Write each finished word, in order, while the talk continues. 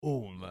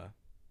Did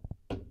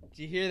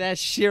you hear that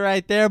shit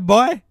right there,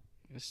 boy?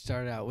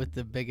 Start out with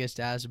the biggest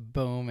ass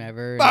boom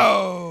ever.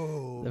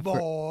 Boom, The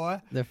boy.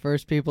 The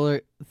first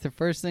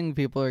thing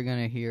people are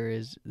gonna hear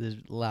is this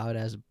loud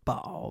ass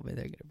boom, and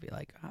they're gonna be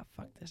like, "Oh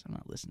fuck this! I'm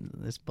not listening to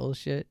this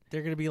bullshit."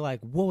 They're going to be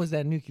like, what was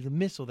that nuclear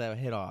missile that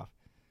hit off?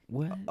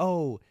 What?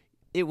 Oh,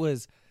 it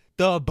was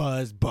the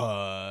Buzz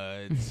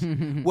Buds.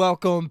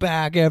 Welcome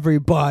back,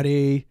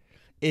 everybody.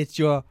 It's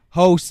your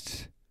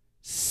hosts.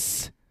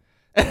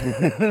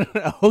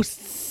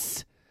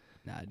 Hosts.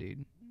 Nah,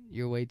 dude,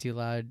 you're way too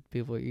loud.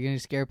 You're gonna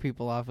scare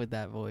people off with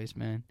that voice,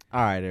 man.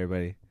 All right,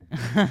 everybody.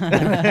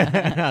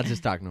 I'll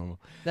just talk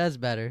normal. That's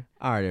better.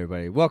 All right,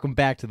 everybody. Welcome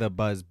back to the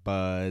Buzz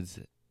Buds.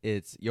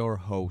 It's your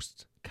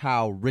host,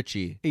 Kyle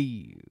Ritchie.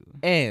 Ew.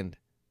 And,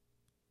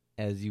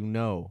 as you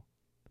know,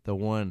 the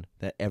one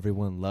that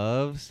everyone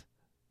loves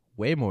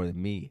way more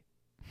than me.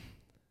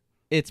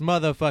 It's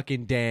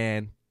motherfucking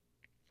Dan.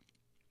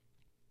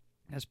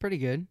 That's pretty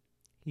good.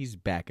 He's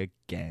back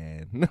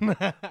again.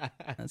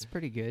 That's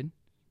pretty good.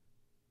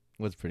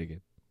 What's pretty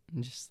good?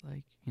 Just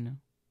like, a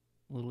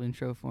little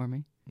intro for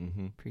me.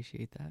 Mm-hmm.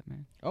 Appreciate that,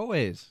 man.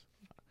 Always.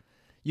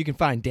 You can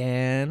find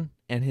Dan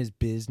and his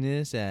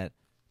business at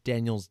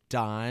Daniel's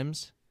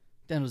Dimes.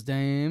 Daniel's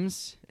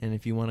Dames. And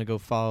if you want to go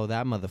follow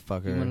that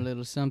motherfucker, You want a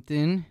little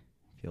something?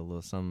 feel a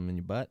little something in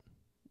your butt.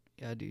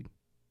 Yeah, dude.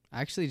 I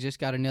actually just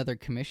got another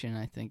commission,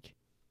 I think.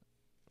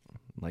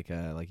 Like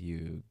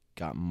you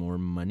got more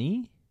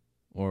money?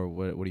 Or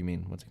what do you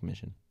mean? What's a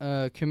commission?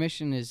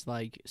 Commission is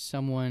like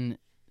someone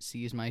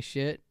sees my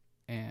shit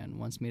and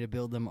wants me to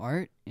build them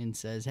art and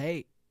says,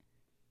 "Hey,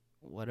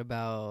 what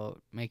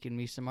about making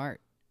me some art?"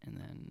 And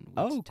then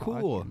Oh,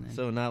 cool.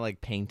 So not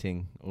like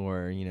painting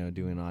or,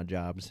 doing odd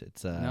jobs.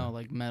 It's no,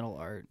 like metal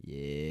art.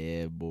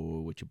 Yeah, boy,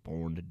 what you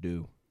born to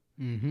do.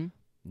 Mm-hmm.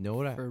 Know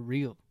what For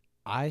real.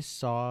 I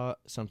saw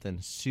something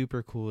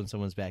super cool in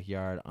someone's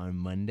backyard on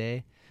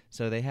Monday.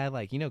 So they had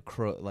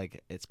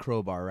it's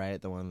crowbar, right?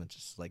 The one that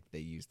just like they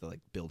use to like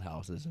build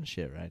houses and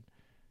shit, right?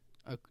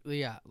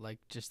 Yeah, like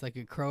just like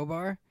a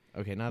crowbar.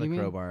 Okay, not You a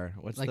mean crowbar.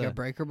 What's like a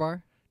breaker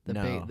bar?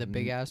 The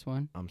big ass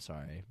one. I'm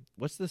sorry.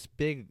 What's this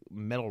big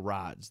metal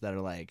rods that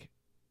are like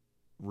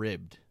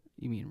ribbed?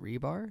 You mean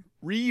rebar?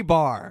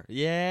 Rebar.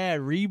 Yeah,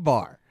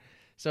 rebar.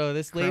 So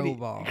this lady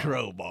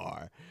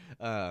Crowbar.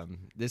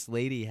 This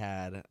lady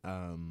had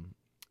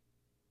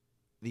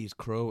these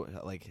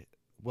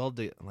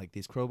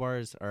these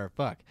crowbars or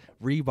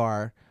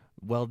rebar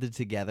welded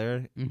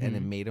together, and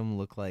it made them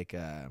look like what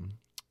are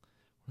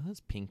those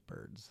pink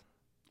birds?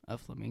 A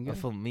flamingo. A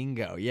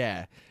flamingo.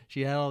 Yeah,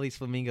 she had all these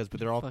flamingos, but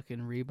they're all fucking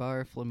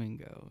rebar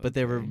flamingo. But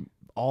they were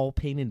all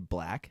painted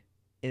black,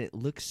 and it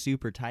looked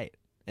super tight.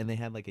 And they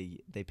had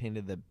they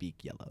painted the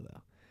beak yellow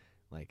though,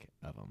 like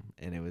of them,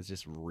 and it was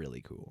just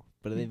really cool.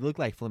 But they looked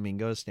like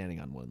flamingos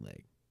standing on one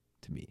leg,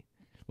 to me,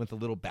 with a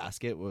little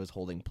basket was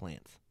holding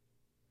plants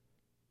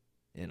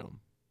in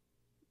them.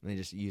 And they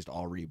just used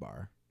all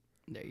rebar.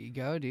 There you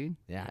go, dude.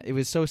 Yeah, it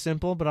was so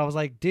simple, but I was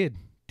like, dude,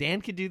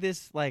 Dan could do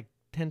this like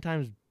 10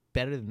 times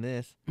better than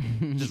this.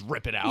 Just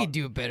rip it out. You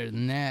do it better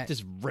than that.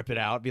 Just rip it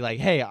out. Be like,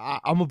 hey, I'm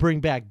gonna bring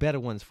back better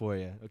ones for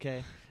you,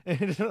 okay?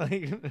 That's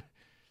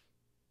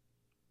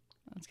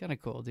kind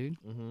of cool, dude.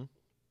 Mm-hmm.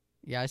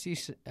 Yeah, I see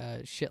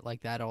shit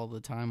like that all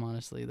the time,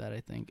 honestly, that I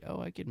think, oh,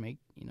 I could make,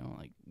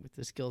 like with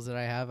the skills that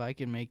I have, I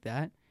can make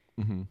that.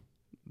 Mm-hmm.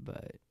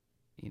 But,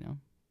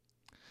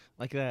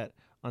 like that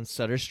on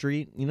Sutter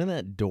Street,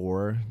 that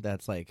door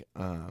that's like,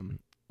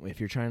 if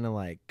you're trying to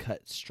like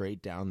cut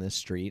straight down this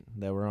street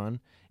that we're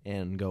on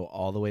and go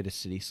all the way to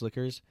City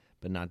Slickers,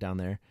 but not down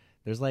there,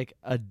 there's like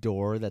a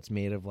door that's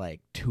made of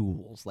like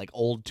tools, like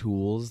old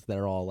tools that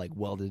are all like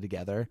welded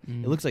together.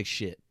 Mm-hmm. It looks like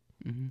shit.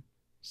 Mm-hmm.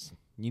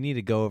 You need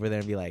to go over there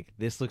and be like,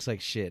 this looks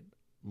like shit.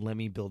 Let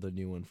me build a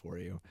new one for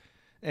you.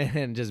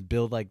 And just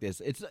build like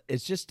this.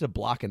 It's just to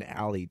block an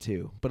alley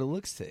too, but it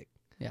looks sick.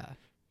 Yeah.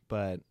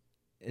 But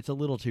it's a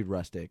little too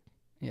rustic.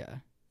 Yeah.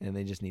 And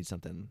they just need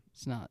something.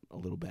 It's not a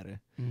little better.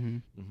 Mm-hmm.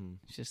 Mm-hmm.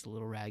 It's just a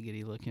little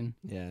raggedy looking.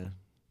 Yeah.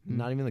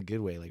 Not even the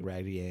good way, like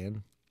Raggedy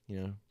Ann.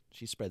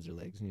 She spreads her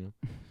legs,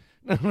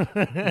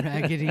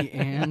 Raggedy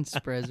Ann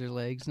spreads her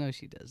legs. No,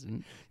 she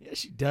doesn't. Yeah,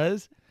 she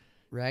does.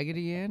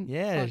 Raggedy Ann?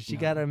 Yeah, Fuck she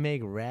no. gotta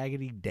make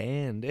Raggedy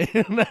Dan.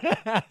 No,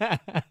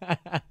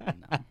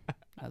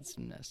 that's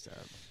messed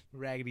up.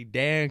 Raggedy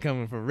Dan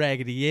coming from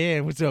Raggedy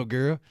Ann. What's up,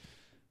 girl?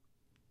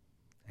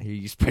 I hear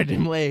you spread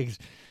them legs.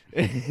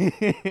 No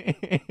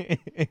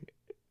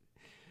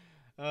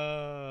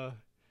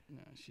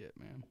shit,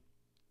 man.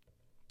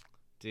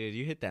 Dude,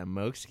 you hit that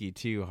Mokeski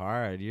too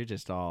hard. You're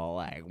just all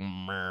like.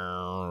 I'm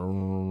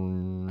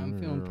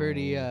feeling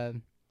pretty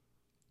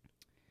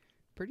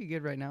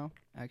good right now.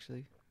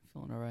 Actually,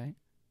 feeling all right.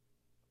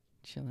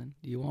 Chilling.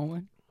 Do you want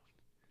one?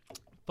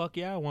 Fuck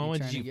yeah, I want one.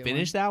 Did you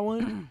finish that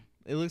one?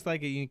 It looks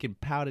like you can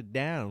pout it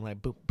down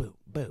like boo, boo,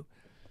 boo.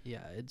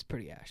 Yeah, it's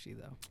pretty ashy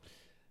though.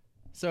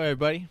 So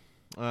everybody,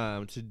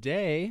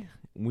 today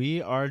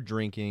we are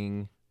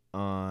drinking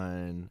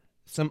on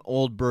some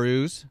old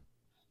brews.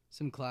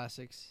 Some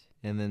classics.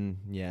 And then,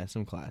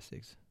 some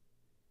classics.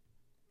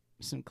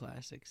 Some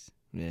classics.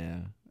 Yeah,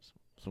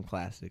 some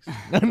classics.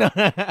 No.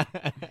 Why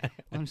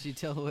don't you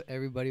tell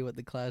everybody what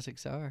the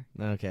classics are?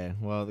 Okay,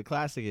 well, the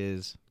classic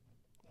is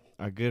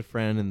our good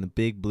friend in the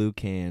big blue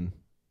can,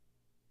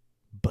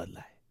 Bud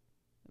Light.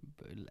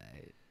 Bud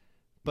Light.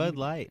 Bud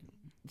Light.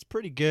 It's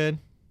pretty good.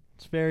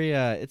 It's very,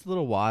 it's a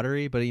little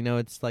watery, but,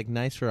 it's, like,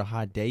 nice for a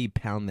hot day. You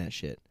pound that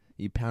shit.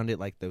 You pound it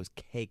like those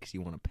cakes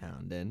you want to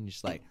pound, and you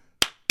just, like,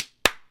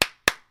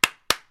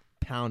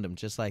 pound them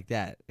just like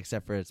that,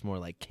 except for it's more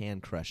like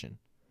can crushing.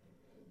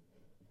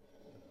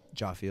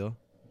 Jaw feel?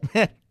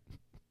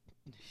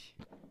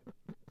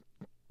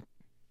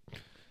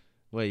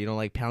 Wait, you don't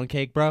like pound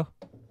cake, bro?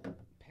 Pound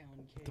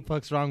What cake. the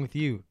fuck's wrong with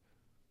you?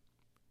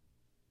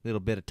 Little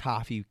bit of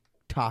toffee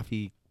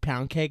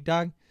pound cake,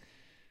 dog?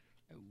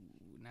 Ooh,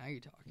 now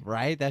you're talking.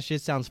 Right? That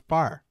shit sounds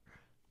fur.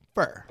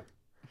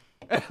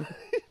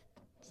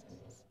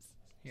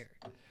 Here,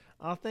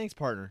 Oh, thanks,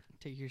 partner.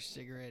 take your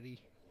cigarette-y.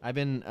 I've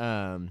been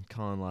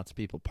calling lots of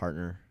people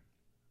partner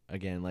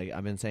again. Like,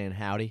 I've been saying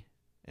howdy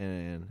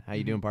and how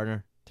you doing,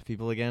 partner, to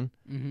people again.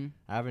 Mm-hmm.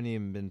 I haven't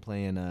even been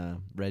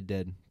playing Red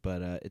Dead,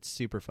 but it's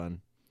super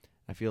fun.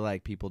 I feel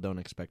like people don't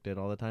expect it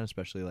all the time,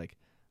 especially, like,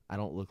 I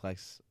don't look like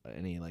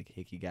any, like,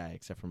 hickey guy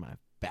except for my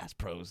Bass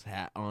Pros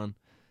hat on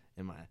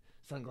and my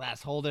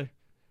sunglass holder.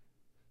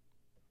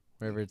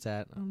 Wherever it's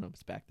at. I don't know if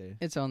it's back there.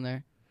 It's on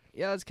there.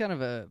 Yeah, it's kind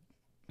of a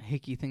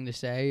hickey thing to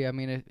say. I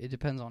mean, it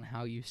depends on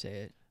how you say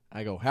it.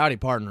 I go, howdy,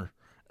 partner.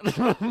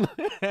 Yeah,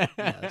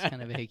 that's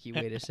kind of a hickey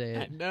way to say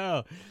it.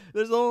 No,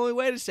 there's the only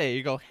way to say it.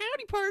 You go,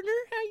 howdy, partner.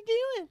 How you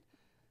doing?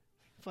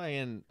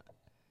 Fucking,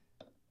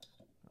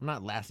 I'm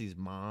not Lassie's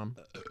mom.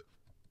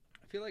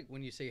 I feel like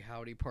when you say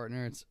howdy,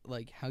 partner, it's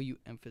like how you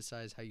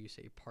emphasize how you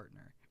say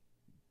partner.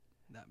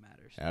 That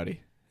matters.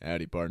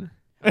 Howdy, partner.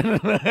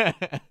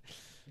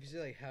 If you say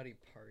like howdy,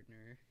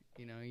 partner,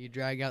 you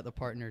drag out the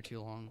partner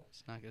too long.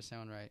 It's not going to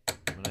sound right.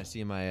 When I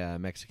see my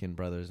Mexican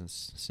brothers and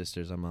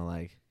sisters, I'm all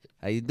like,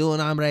 how you doing,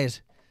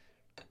 hombres?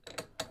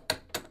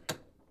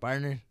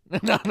 Partner?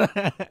 No.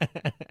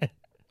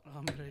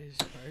 Hombres,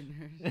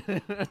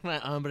 partners. My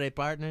hombre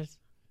partners?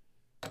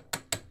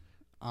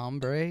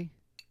 Hombre?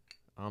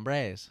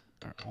 Hombres.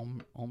 Or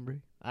hombre?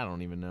 I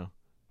don't even know.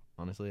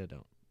 Honestly, I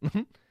don't.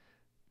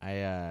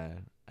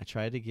 I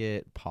tried to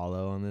get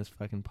Paulo on this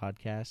fucking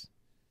podcast,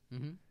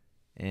 Mm-hmm.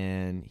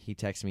 and he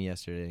texted me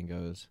yesterday and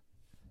goes,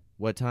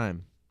 what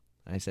time?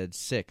 I said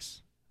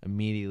 6.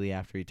 Immediately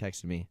after he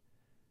texted me,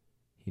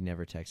 he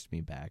never texted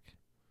me back.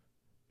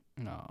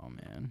 Oh,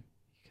 man.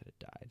 He could have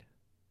died.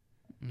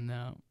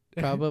 No.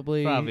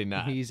 Probably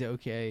not. He's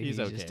okay. He's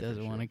he okay just for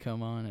doesn't sure. want to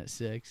come on at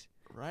 6.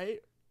 Right?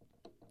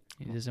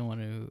 He doesn't want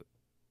to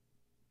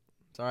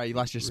It's all right. You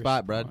lost your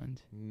spot, bud.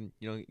 respond.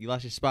 You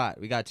lost your spot.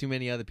 We got too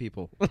many other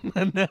people.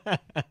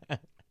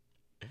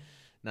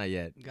 Not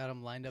yet. Got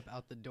him lined up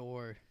out the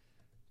door.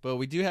 But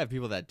we do have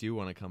people that do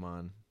want to come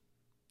on.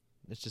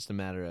 It's just a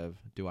matter of,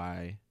 do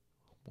I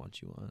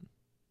want you on?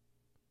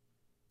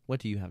 What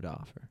do you have to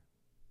offer?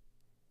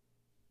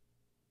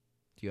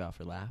 Do you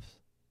offer laughs?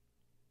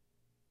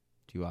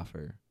 Do you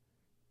offer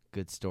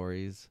good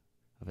stories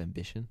of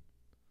ambition?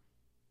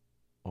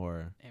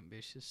 Or,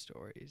 Ambitious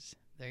stories.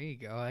 There you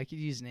go. I could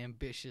use an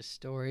ambitious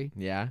story.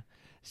 yeah?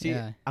 See,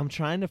 Yeah. I'm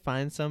trying to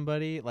find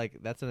somebody, like,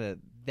 that's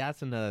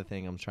another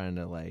thing I'm trying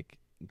to, like,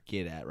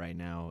 get at right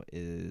now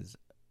is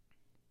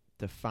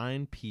to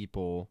find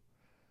people,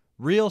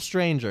 real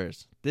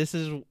strangers. This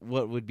is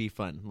what would be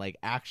fun. Like,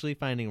 actually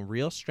finding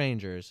real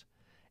strangers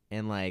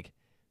and, like,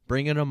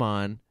 bringing them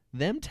on,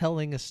 them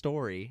telling a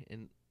story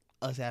and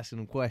us asking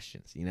them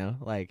questions,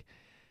 Like,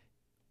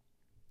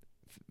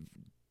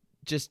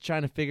 just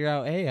trying to figure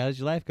out, hey, how's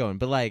your life going?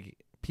 But, like,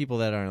 people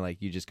that aren't,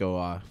 like, you just go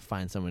off,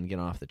 find someone, get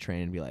off the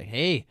train and be like,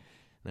 hey,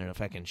 and they're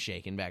fucking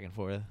shaking back and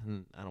forth.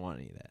 I don't want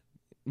any of that.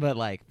 But,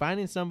 like,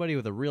 finding somebody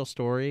with a real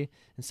story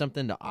and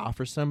something to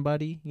offer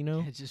somebody,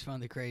 Just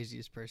find the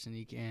craziest person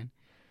you can.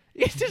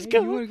 You just Hey,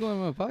 go. you want to go on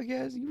my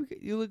podcast?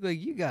 You look like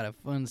you got a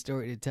fun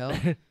story to tell.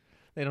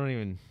 They don't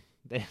even,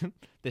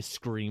 they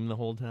scream the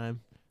whole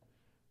time.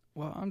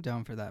 Well, I'm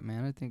down for that,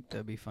 man. I think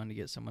that'd be fun to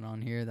get someone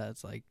on here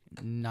that's like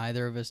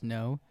neither of us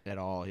know. At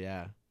all,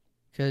 yeah.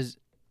 Because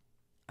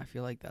I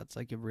feel like that's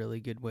like a really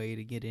good way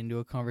to get into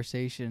a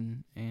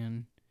conversation.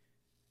 And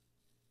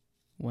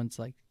once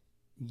like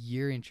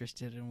you're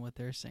interested in what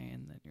they're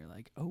saying, then you're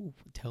like, oh,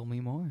 tell me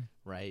more.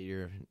 Right,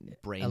 your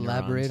brain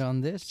Elaborate neurons,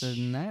 on this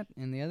and that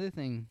and the other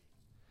thing.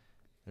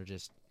 they're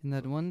just, And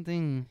that one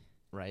thing.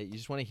 right, you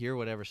just want to hear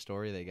whatever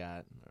story they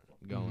got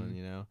going,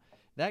 Mhm.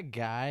 That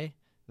guy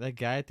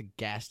at the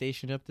gas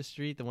station up the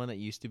street, the one that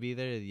used to be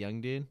there, the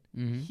young dude,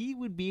 Mm-hmm. he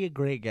would be a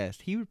great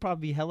guest. He would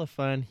probably be hella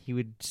fun. He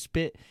would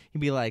spit. He'd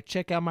be like,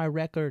 check out my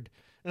record.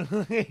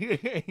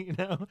 Check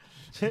out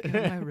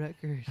my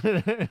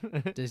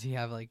record. Does he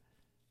have like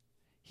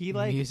He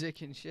like,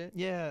 music and shit?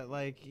 yeah,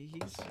 like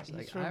he's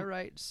Like from, I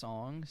write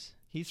songs.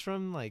 he's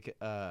from like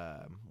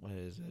what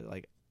is it,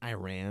 like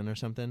Iran or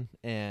something,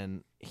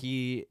 and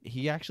he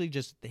actually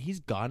he's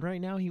gone right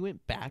now. He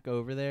went back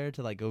over there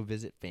to like go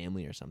visit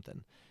family or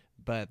something,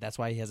 but that's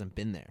why he hasn't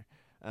been there.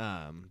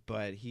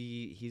 But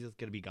he's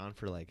gonna be gone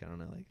for like, I don't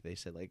know, like they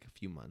said like a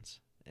few months,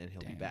 and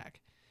he'll be Damn.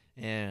 back.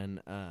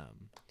 And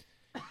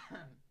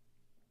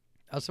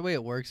That's the way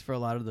it works for a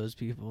lot of those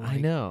people. Like, I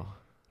know.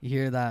 You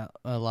hear that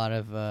a lot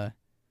of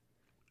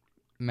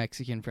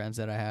Mexican friends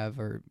that I have,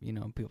 or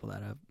people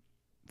that have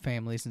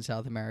families in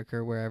South America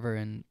or wherever,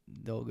 and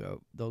they'll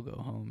go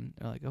home.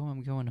 They're like, "Oh,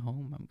 I'm going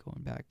home. I'm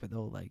going back," but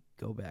they'll like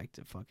go back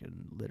to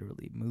fucking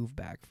literally move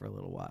back for a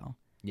little while.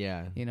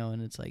 Yeah.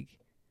 And it's like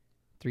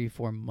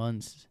 3-4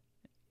 months.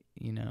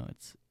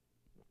 It's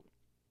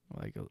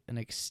like an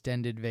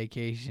extended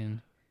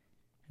vacation,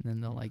 and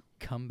then they'll like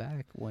come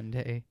back one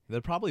day.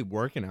 They're probably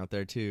working out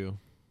there too.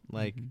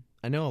 Like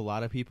I know a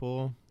lot of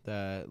people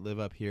that live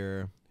up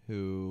here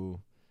who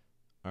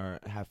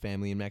have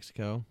family in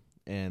Mexico,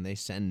 and they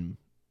send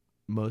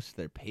most of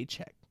their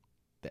paycheck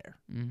there.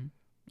 Mm-hmm.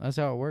 That's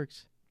how it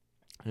works.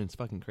 And it's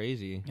fucking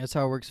crazy. That's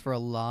how it works for a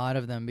lot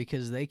of them,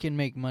 because they can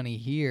make money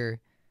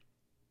here,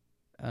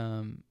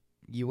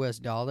 U.S.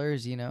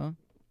 dollars,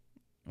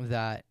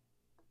 that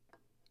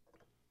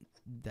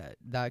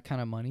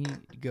kind of money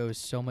goes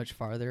so much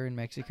farther in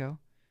Mexico.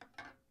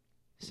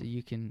 So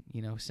you can,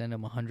 send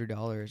them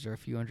 $100 or a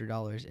few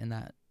 $100s, and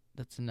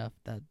that's enough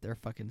that they're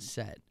fucking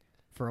set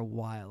for a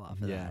while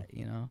off of that,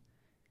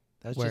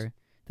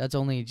 That's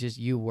only just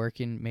you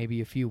working maybe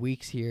a few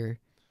weeks here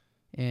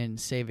and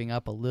saving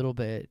up a little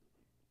bit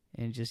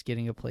and just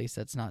getting a place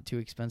that's not too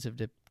expensive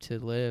to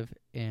live,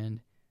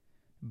 and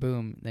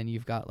boom, then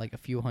you've got like a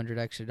few $100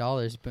 extra,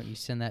 but you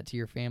send that to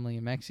your family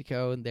in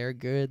Mexico and they're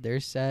good, they're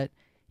set.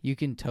 You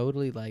can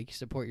totally like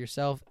support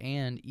yourself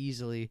and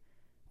easily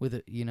with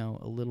a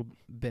little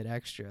bit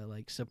extra,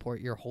 like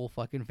support your whole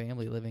fucking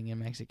family living in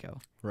Mexico.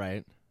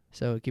 Right.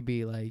 So it could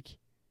be like,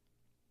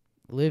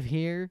 live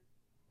here,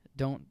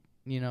 don't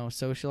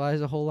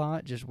socialize a whole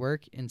lot, just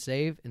work and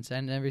save and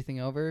send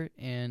everything over,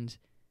 and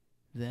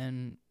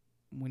then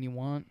when you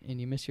want and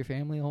you miss your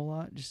family a whole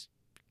lot, just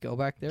go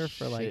back there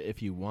for like,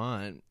 if you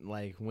want,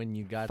 like when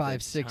you got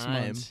 5-6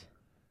 months.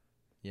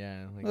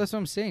 Yeah, like, well, that's what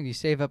I'm saying. You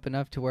save up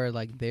enough to where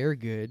like they're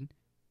good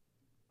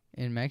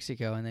in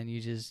Mexico, and then you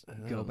just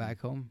go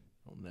back home.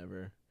 I'll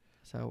never.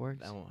 That's how it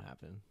works. That won't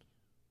happen.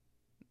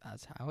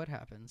 That's how it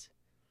happens.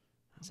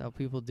 That's how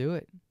people do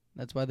it.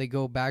 That's why they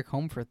go back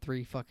home for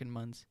 3 fucking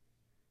months.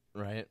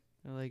 Right.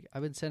 They're like,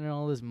 I've been sending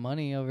all this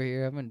money over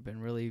here. I haven't been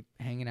really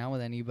hanging out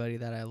with anybody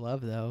that I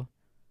love, though.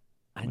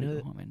 I know.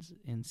 Go home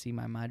and see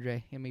my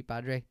madre and mi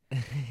padre.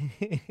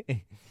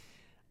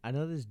 I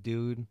know this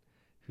dude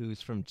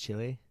who's from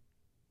Chile,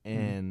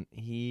 and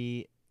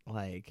he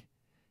like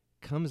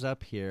comes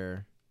up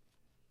here,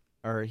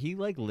 or he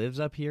like lives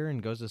up here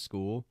and goes to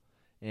school,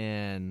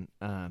 and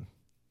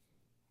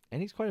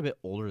he's quite a bit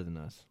older than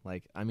us.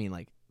 Like, I mean,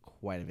 like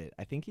quite a bit.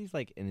 I think he's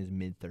like in his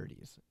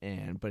mid-30s,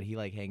 but he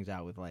like hangs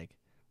out with like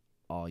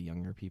all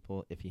younger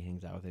people, if he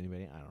hangs out with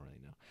anybody. I don't really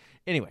know.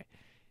 Anyway,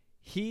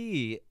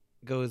 he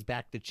goes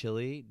back to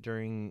Chile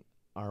during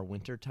our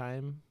winter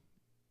time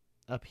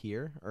up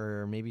here,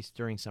 or maybe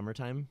during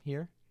summertime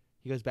here.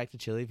 He goes back to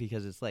Chile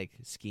because it's like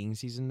skiing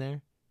season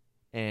there,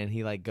 and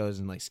he like goes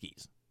and like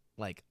skis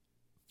like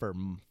for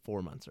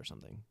 4 months or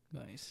something.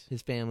 Nice.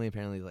 His family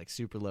apparently is like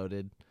super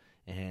loaded,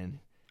 and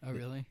oh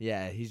really?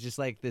 Yeah, he's just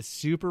like this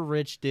super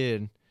rich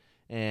dude,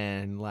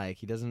 and like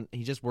he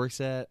just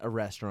works at a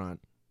restaurant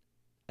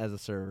as a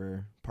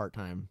server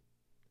part-time,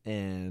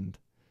 and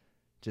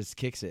just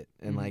kicks it,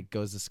 and like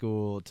goes to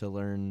school to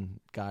learn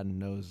God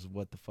knows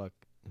what the fuck,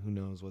 who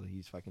knows what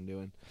he's fucking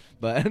doing,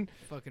 but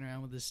fucking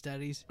around with his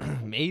studies.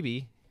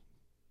 maybe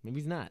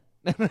he's not.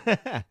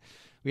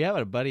 We have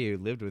a buddy who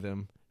lived with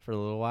him for a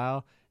little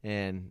while,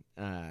 and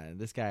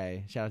this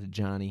guy, shout out to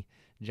Johnny.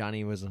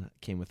 Johnny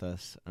came with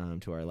us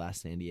to our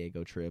last San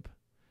Diego trip,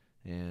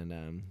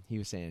 and he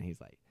was saying,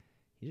 he's like,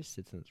 he just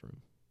sits in his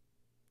room,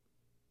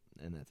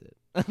 and that's it.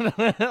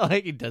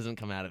 Like, he doesn't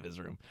come out of his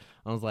room.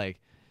 I was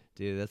like,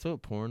 dude, that's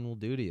what porn will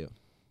do to you.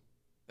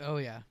 Oh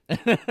yeah.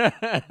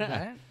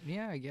 That,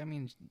 yeah, I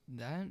mean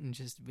that, and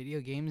just video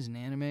games and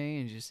anime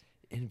and just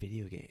in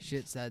video games,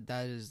 shits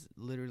that is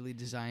literally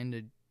designed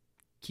to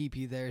keep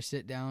you there,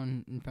 sit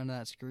down in front of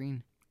that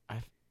screen.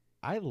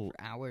 For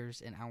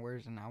hours and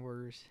hours and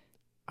hours.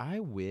 I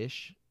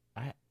wish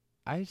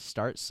I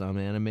start some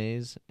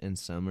animes and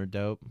some are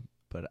dope,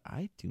 but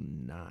I do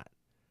not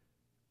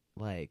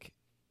like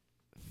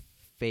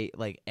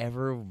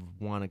ever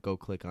want to go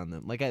click on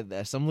them. Like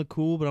some look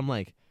cool, but I'm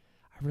like,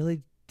 I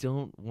really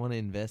don't want to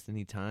invest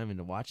any time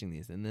into watching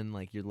these. And then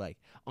like you're like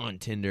on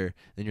Tinder,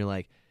 then you're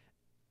like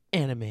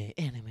anime.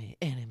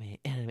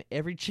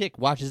 Every chick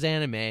watches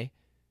anime, and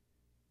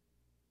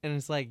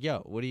it's like, yo,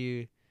 what do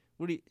you?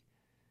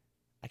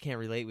 I can't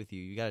relate with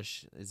you. You gotta.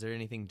 Is there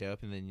anything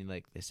dope? And then you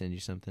like they send you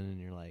something, and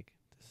you're like,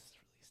 this is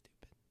really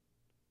stupid.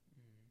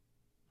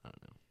 I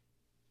don't know.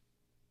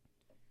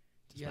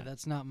 Yeah,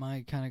 that's not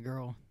my kind of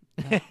girl.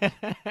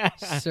 That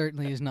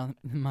certainly is not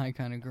my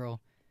kind of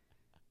girl.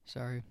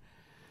 Sorry.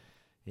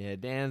 Yeah,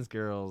 Dan's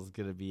girl's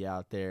gonna be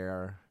out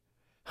there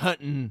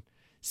hunting,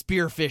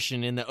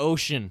 spearfishing in the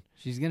ocean.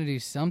 She's gonna do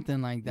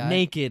something like that.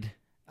 Naked.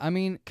 I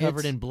mean,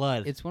 covered in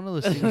blood. It's one of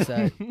those things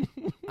that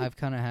I've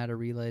kind of had a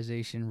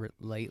realization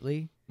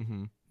lately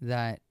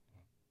that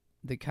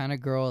the kind of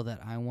girl that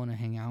I want to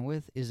hang out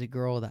with is a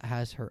girl that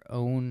has her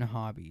own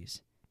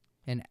hobbies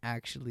and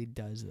actually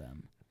does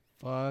them.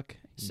 Fuck.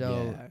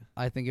 So yeah.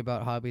 I think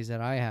about hobbies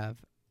that I have: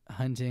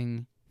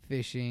 hunting,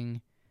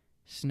 fishing,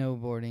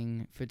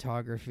 snowboarding,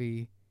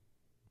 photography,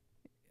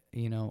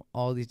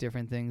 all these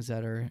different things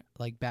that are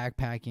like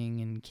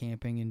backpacking and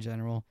camping in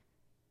general.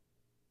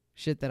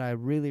 Shit that I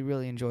really,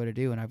 really enjoy to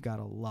do, and I've got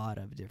a lot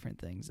of different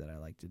things that I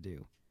like to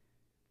do.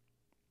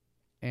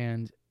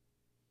 And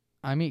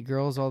I meet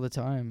girls all the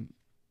time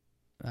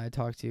I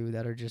talk to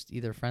that are just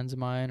either friends of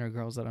mine or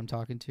girls that I'm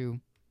talking to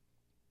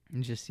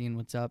and just seeing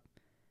what's up.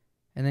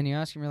 And then you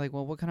ask them, you're like,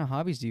 well, what kind of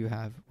hobbies do you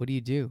have? What do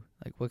you do?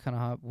 Like, what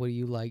do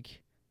you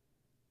like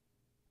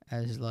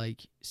as,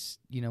 like,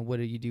 what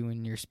do you do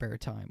in your spare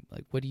time?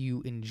 Like, what do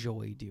you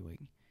enjoy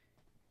doing?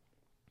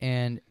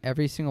 And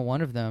every single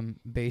one of them,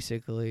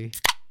 basically,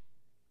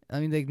 I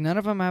mean, none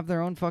of them have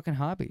their own fucking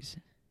hobbies.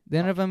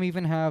 None of them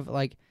even have,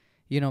 like,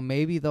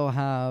 maybe they'll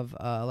have,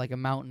 like, a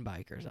mountain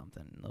bike or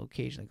something. They'll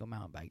occasionally go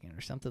mountain biking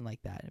or something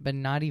like that. But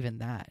not even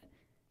that,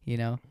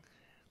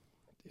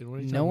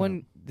 No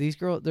one, these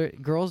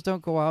girls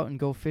don't go out and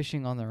go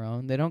fishing on their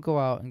own. They don't go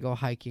out and go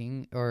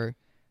hiking or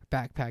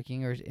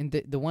backpacking. And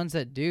the ones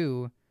that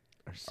do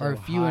are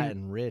few hot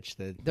and rich.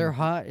 They're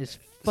hot as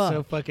fuck.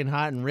 So fucking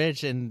hot and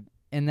rich. And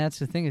that's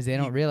the thing, is they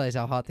don't realize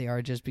how hot they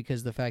are just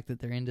because of the fact that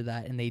they're into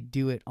that and they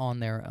do it on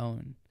their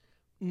own.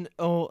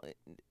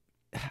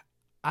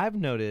 I've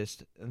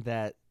noticed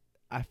that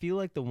I feel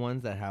like the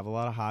ones that have a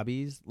lot of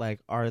hobbies,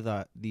 like,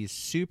 are these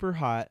super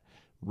hot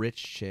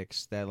rich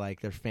chicks that,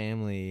 like, their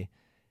family,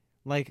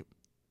 like,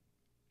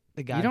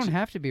 the guy. You don't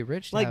have to be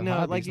rich to like, have no,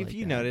 hobbies like, if like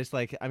you that. notice,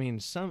 like, I mean,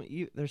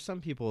 there's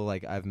some people,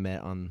 like, I've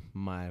met on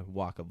my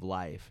walk of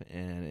life,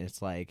 and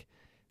it's like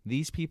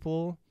these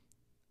people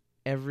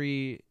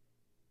every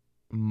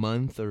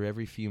month or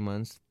every few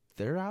months,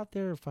 they're out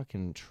there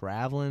fucking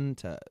traveling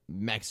to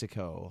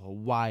Mexico,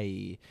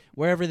 Hawaii,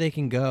 wherever they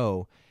can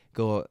go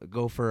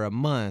for a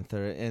month,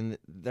 and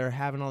they're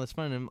having all this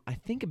fun. And I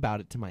think about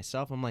it to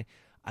myself. I'm like,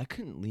 I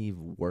couldn't leave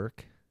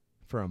work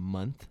for a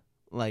month.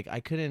 Like, I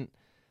couldn't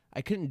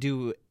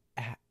do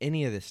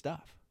any of this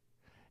stuff,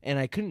 and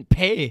I couldn't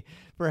pay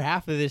for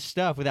half of this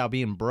stuff without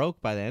being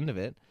broke by the end of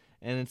it.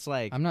 And it's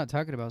like, I'm not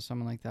talking about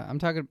someone like that.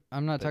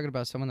 I'm not talking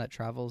about someone that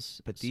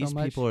travels. But these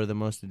people are the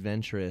most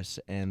adventurous,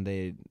 and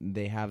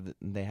they have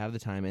the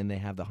time, and they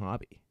have the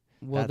hobby.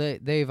 Well,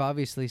 they've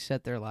obviously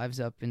set their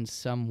lives up in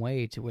some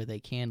way to where they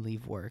can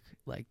leave work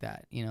like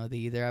that. They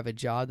either have a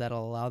job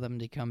that'll allow them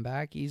to come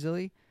back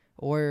easily,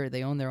 or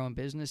they own their own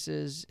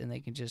businesses and they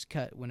can just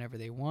cut whenever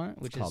they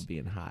want. Which it's called is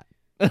being hot.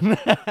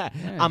 Yeah,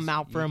 I'm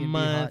out for a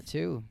month. Be hot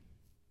too.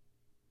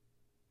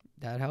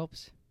 That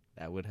helps.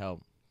 That would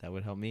help. That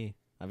would help me.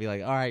 I'd be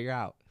like, all right, you're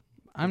out.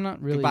 I'm not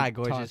really Goodbye,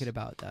 gorgeous. talking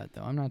about that,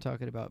 though. I'm not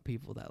talking about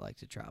people that like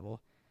to travel.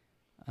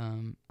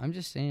 I'm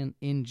just saying,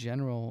 in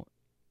general,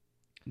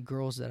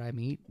 girls that I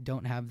meet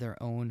don't have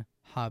their own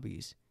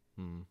hobbies.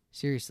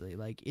 Seriously,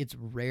 like, it's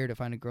rare to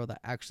find a girl that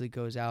actually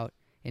goes out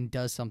and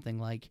does something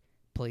like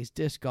plays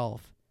disc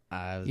golf.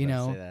 I was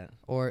about to say that.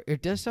 Or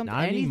it does something,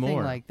 Not anything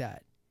anymore. like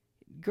that.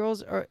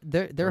 Girls are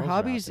their Girls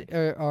hobbies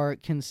are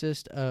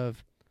consist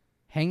of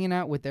hanging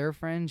out with their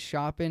friends,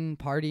 shopping,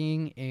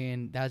 partying,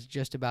 and that's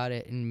just about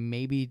it. And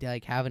maybe,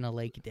 like, having a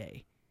lake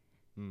day.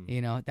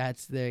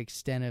 That's the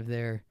extent of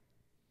their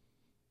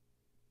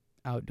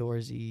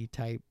outdoorsy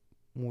type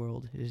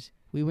world. Is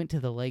we went to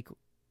the lake,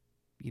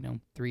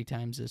 3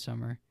 times this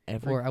summer.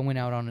 Or I went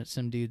out on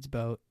some dude's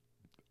boat.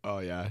 Oh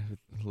yeah,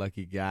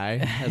 lucky guy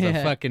has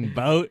a fucking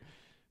boat.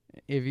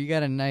 If you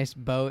got a nice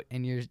boat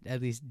and you're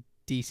at least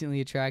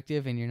decently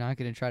attractive, and you're not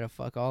going to try to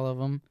fuck all of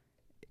them,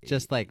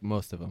 just like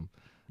most of them.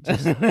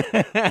 Just,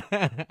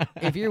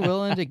 if you're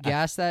willing to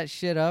gas that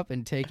shit up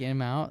and take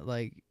him out,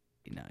 like,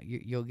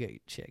 you'll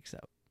get chicks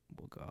that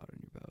will go out on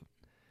your boat.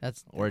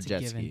 That's or a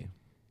jet given. ski.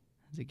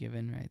 That's a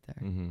given right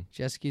there. Mm-hmm.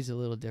 Jet ski's a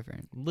little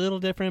different.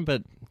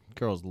 But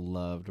girls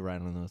love to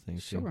ride on those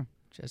things too. Sure,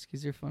 jet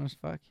skis are fun as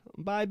fuck.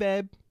 Bye,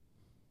 babe.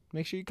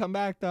 Make sure you come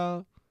back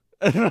though.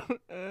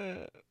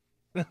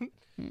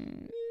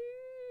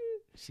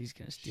 She's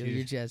gonna steal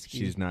your jet ski.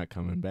 She's not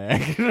coming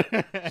back.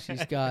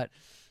 She's got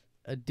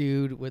a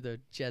dude with a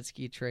jet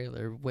ski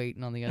trailer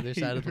waiting on the other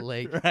side of the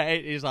lake.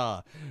 Right? He's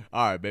all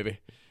right, baby.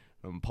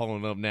 I'm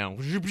pulling up now.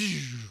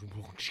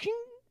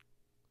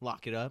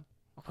 Lock it up.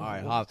 All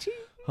right,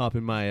 hop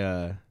in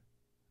my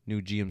new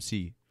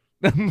GMC.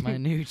 My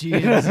new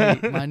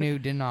GMC. My new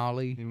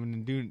Denali.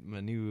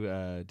 My new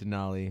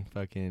Denali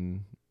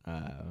fucking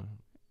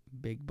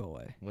big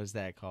boy. What's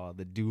that called?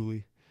 The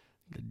dually.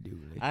 The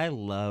dually. I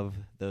love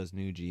those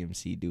new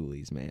GMC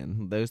dualies,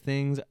 man. Those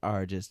things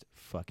are just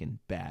fucking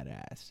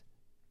badass.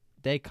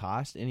 They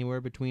cost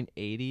anywhere between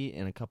 80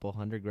 and a couple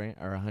 $100,000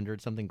 or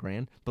 100 something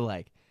grand, but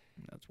like,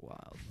 that's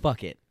wild.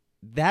 Fuck it.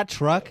 That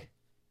truck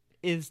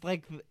is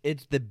like,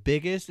 it's the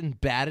biggest and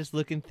baddest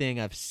looking thing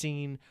I've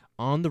seen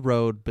on the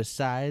road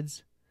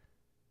besides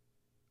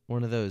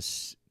one of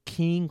those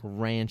King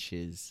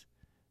Ranches,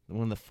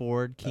 one of the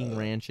Ford King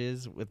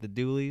Ranches with the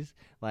dualies,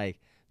 like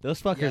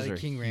those fuckers the are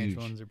King huge. Ranch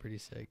ones are pretty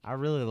sick. I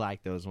really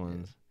like those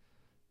ones.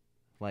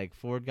 Like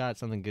Ford got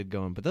something good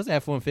going, but those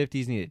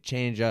F-150s need to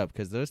change up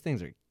because those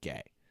things are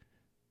gay.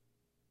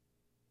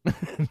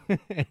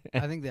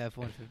 I think the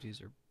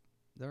F-150s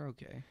they're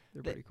okay.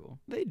 They're pretty cool.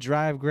 They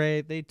drive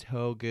great, they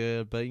tow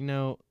good, but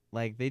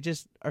like they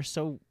just are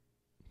so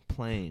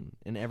plain,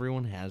 and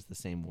everyone has the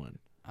same one.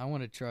 I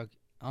want a truck.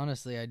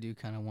 Honestly, I do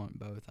kind of want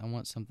both. I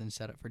want something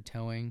set up for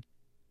towing,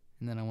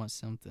 and then I want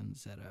something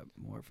set up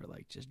more for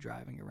like just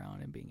driving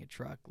around and being a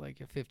truck,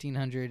 like a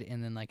 1500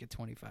 and then like a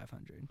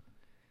 2500.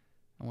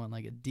 I want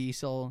like a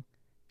diesel,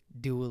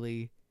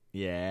 dually,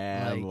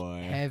 like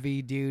boy.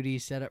 heavy duty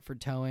set up for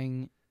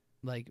towing,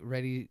 like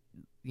ready,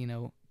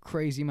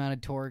 crazy amount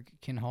of torque,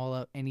 can haul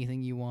out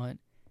anything you want,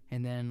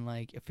 and then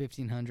like a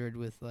 1500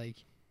 with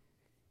like,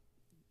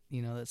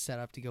 that's set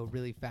up to go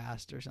really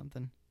fast or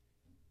something.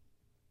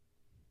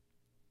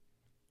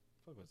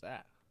 What was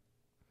that?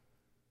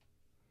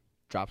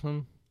 Drop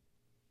some?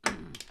 As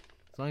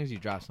long as you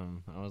drop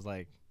some. I was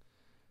like,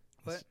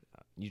 what?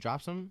 You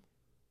drop some?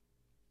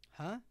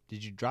 Huh?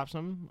 Did you drop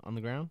some on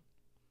the ground?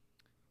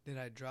 Did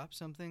I drop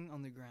something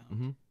on the ground?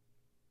 Mm-hmm.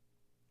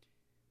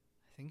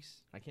 I think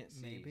I can't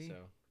see, maybe. so.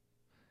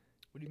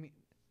 What do you mean?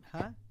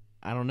 Huh?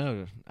 I don't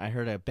know. I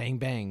heard a bang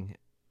bang.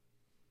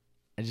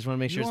 I just want to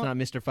make sure it's not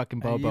Mr. fucking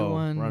Are Bobo you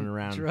on running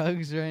around.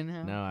 drugs right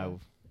now? No,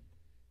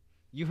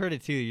 you heard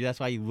it too. That's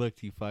why you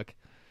looked, you fuck.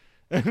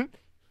 You mean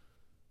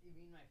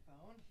my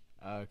phone?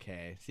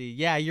 Okay. See,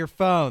 yeah, your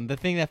phone. The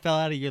thing that fell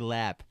out of your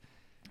lap.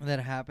 That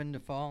happened to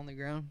fall on the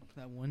ground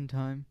that one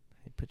time.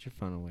 Hey, put your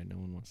phone away. No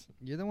one wants it.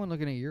 You're the one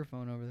looking at your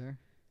phone over there.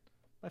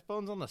 My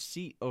phone's on the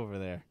seat over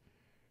there.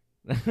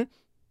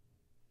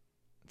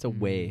 It's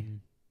away.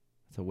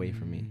 It's away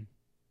from me.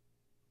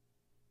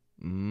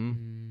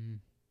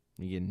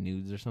 You get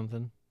nudes or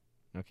something?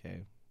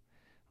 Okay.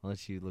 I'll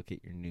let you look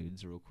at your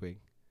nudes real quick.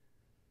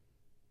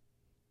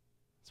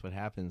 That's what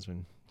happens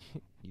when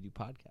you do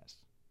podcasts.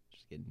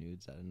 Just get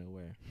nudes out of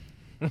nowhere.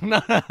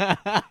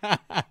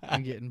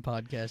 I'm getting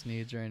podcast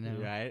needs right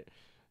now. Right?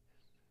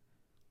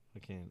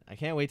 I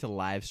can't wait to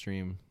live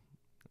stream.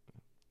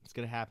 It's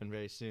going to happen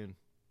very soon.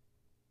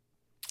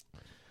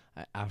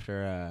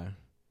 After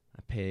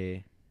I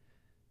pay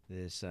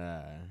this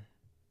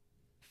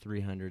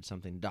 $300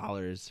 something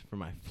for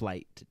my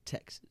flight to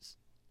Texas.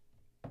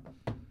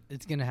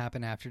 It's gonna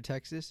happen after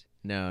Texas?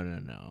 No.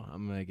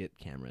 I'm gonna get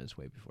cameras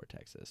way before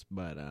Texas,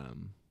 but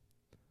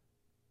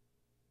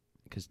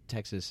because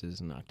Texas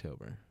is in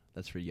October.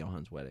 That's for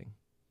Johan's wedding.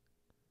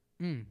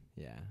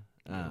 Yeah.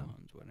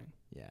 Johan's wedding.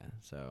 Yeah.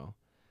 So,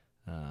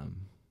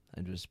 I'm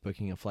just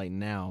booking a flight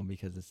now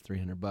because it's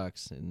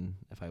 $300, and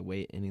if I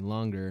wait any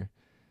longer,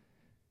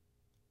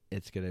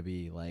 it's gonna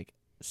be like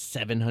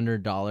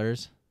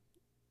 $700.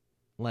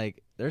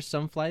 Like, there's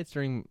some flights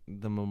during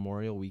the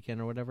Memorial Weekend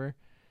or whatever.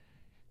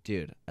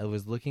 Dude, I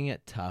was looking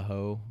at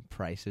Tahoe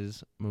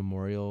prices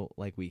Memorial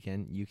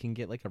Weekend. You can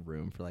get like a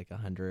room for like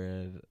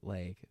 $130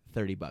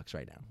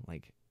 right now.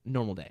 Like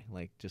normal day,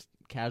 like just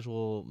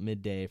casual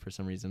midday for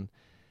some reason.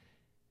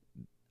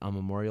 On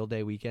Memorial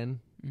Day weekend,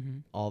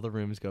 all the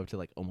rooms go up to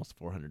like almost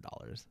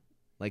 $400.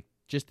 Like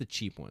just the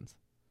cheap ones.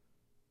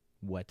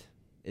 What?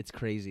 It's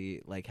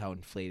crazy like how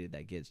inflated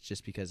that gets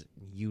just because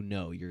you're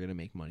going to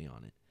make money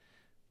on it.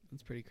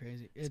 It's pretty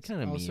crazy. It's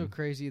kind of also mean.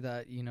 Crazy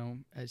that,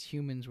 as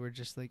humans, we're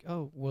just like,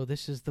 oh, well,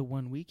 this is the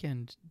one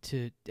weekend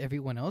to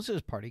everyone else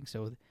is partying,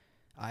 so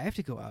I have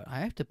to go out.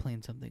 I have to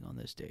plan something on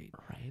this date.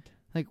 Right.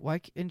 Like, why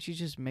can't you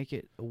just make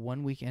it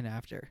one weekend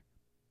after?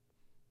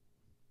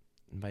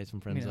 Invite some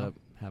friends up,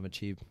 have a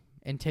cheap.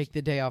 And take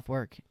the day off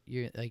work.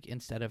 You're like,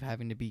 instead of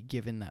having to be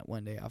given that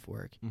one day off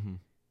work. Mm-hmm.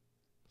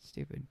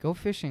 Stupid. Go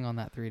fishing on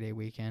that 3-day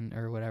weekend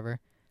or whatever.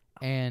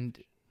 And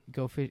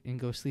go fish and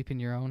go sleep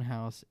in your own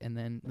house, and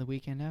then the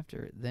weekend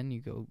after, then you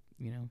go,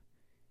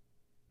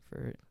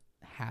 for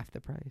half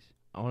the price.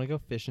 I want to go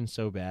fishing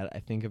so bad. I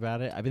think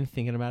about it. I've been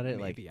thinking about it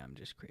Maybe I'm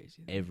just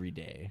crazy. Every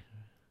day.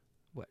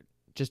 What?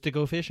 Just to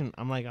go fishing.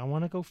 I'm like, I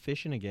want to go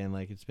fishing again.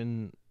 Like, it's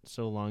been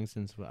so long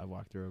since I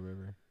walked through a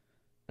river.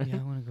 Yeah,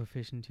 I want to go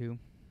fishing too.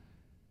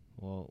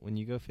 Well, when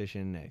you go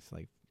fishing next,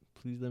 like,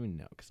 please let me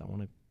know, because I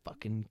want to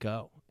fucking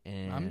go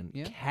and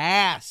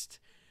cast.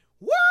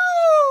 Woo!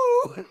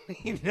 I'm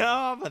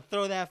going to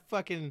throw that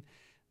fucking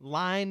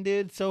line,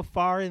 dude, so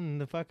far in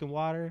the fucking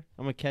water.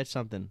 I'm going to catch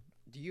something.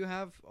 Do you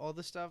have all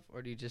the stuff,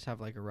 or do you just have,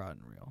 like, a rod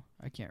and reel?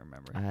 I can't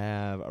remember. I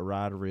have a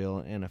rod, reel,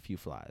 and a few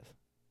flies.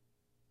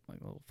 Like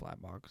a little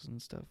flat box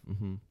and stuff.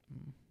 Mm-hmm.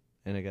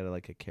 And I got,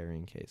 a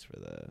carrying case for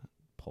the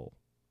pole,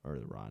 or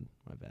the rod,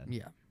 my bad.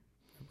 Yeah,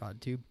 a rod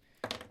tube.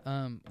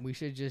 We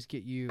should just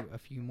get you a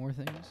few more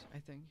things, I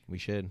think. We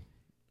should.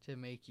 To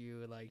make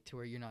you, to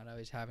where you're not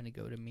always having to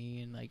go to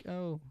me and,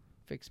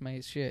 fix my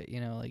shit,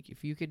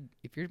 if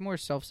you're more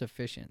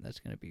self-sufficient, that's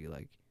going to be,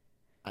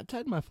 I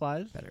tied my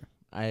flies. Better.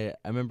 I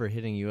remember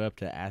hitting you up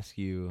to ask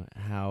you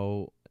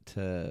how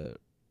to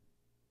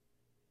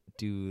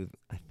do,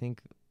 I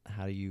think,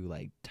 how do you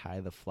like tie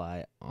the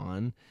fly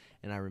on,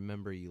 and I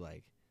remember you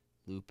like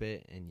loop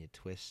it and you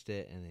twist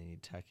it and then you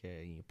tuck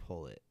it and you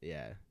pull it.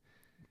 Yeah,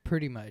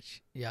 Pretty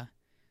much, yeah.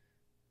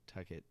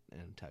 tuck it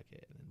and then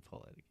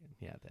pull it again.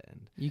 Yeah, at the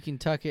end. You can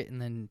tuck it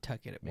and then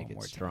tuck it at Make one it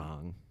more time.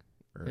 strong.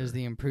 There's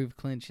the improved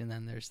clinch, and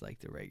then there's like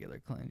the regular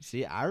clinch.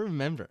 See, I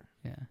remember.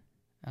 Yeah.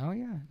 Oh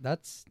yeah,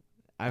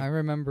 I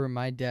remember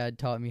my dad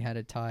taught me how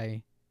to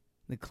tie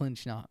the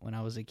clinch knot when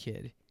I was a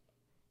kid,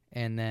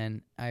 and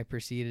then I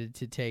proceeded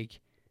to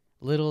take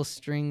little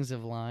strings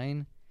of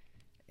line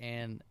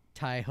and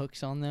tie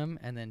hooks on them,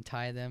 and then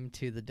tie them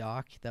to the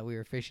dock that we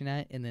were fishing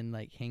at, and then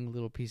like hang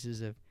little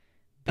pieces of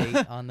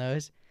bait on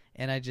those,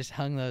 and I just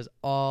hung those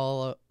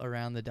all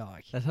around the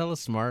dock. That's hella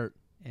smart.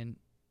 And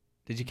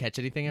did you catch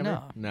anything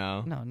ever?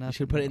 No, nothing. You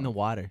should put it in the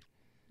water.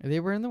 They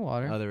were in the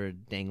water. Oh, they were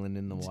dangling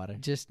in the water.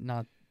 Just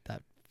not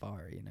that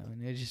far, you know.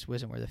 And it just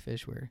wasn't where the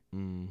fish were.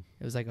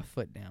 It was like a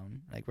foot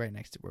down, like right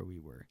next to where we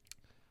were.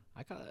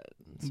 I caught it.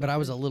 But I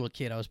was a little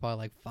kid. I was probably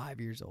like 5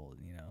 years old,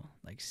 you know,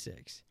 like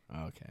 6.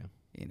 Oh, okay.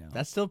 You know.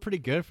 That's still pretty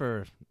good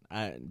for...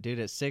 dude,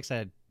 at 6,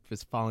 I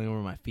was falling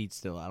over my feet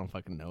still. I don't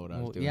fucking know what I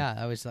was doing. Yeah,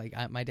 I was like...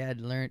 my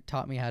dad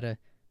taught me how to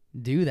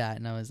do that,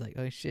 and I was like,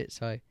 oh, shit.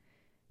 So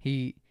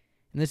and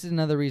this is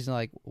another reason,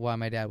 like, why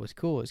my dad was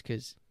cool, is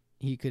because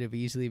he could have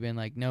easily been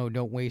like, no,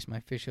 don't waste my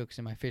fish hooks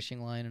and my fishing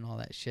line and all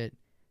that shit.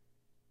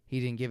 He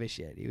didn't give a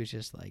shit. He was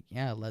just like,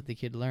 yeah, let the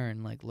kid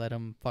learn. Like, let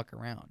him fuck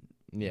around.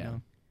 Yeah. You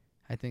know?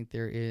 I think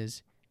there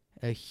is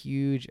a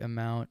huge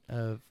amount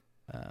of,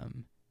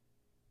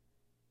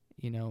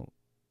 you know,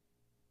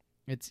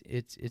 it's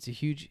a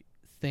huge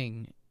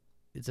thing.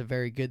 It's a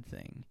very good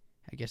thing,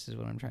 I guess is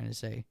what I'm trying to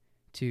say,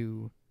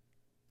 to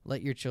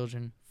let your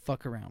children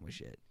fuck around with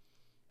shit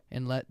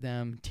and let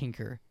them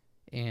tinker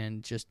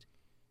and just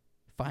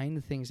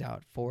find things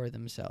out for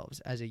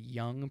themselves as a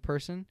young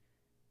person,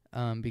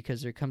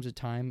 because there comes a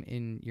time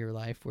in your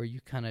life where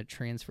you kind of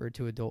transfer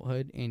to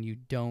adulthood and you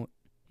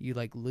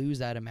like lose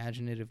that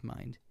imaginative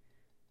mind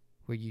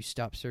where you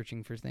stop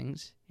searching for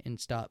things and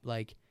stop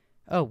like,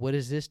 oh, what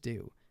does this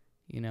do?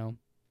 You know?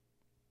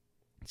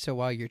 So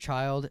while your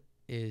child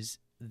is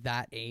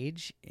that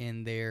age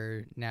and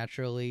they're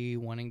naturally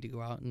wanting to go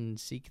out and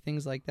seek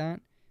things like that,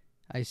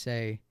 I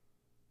say,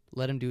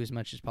 let them do as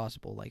much as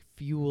possible. Like,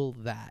 fuel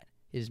that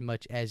as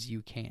much as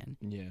you can.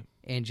 Yeah.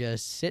 And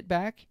just sit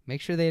back, make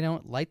sure they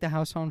don't light the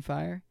house on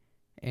fire,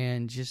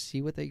 and just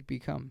see what they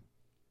become.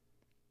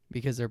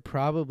 Because they're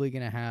probably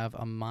going to have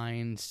a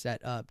mind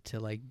set up to,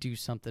 like, do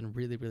something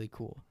really, really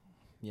cool.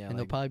 Yeah. And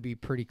they'll probably be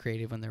pretty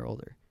creative when they're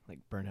older. Like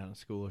burn out of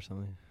school or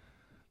something.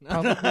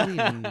 Probably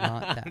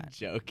not that. I'm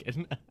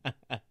joking.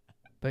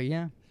 But,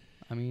 yeah,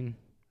 I mean...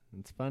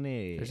 It's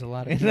funny. There's a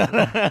lot of...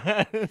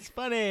 It's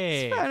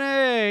funny. It's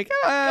funny.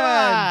 Come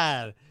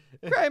on.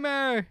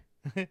 Kramer.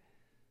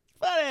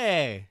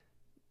 Funny.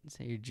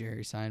 Say you're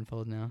Jerry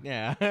Seinfeld now.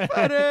 Yeah.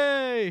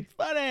 Funny.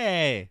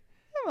 Funny.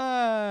 Come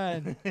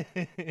on.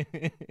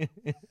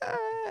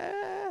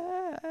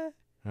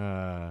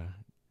 I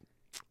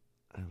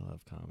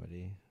love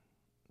comedy.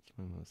 It's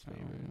my most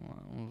favorite.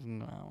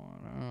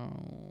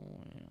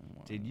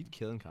 Dude, you'd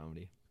kill in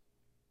comedy.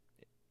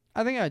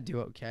 I think I'd do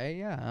okay,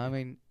 yeah. I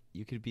mean...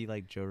 You could be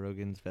like Joe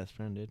Rogan's best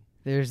friend, dude.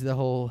 There's the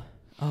whole...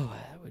 Oh,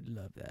 I would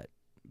love that.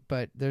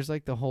 But there's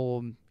like the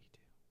whole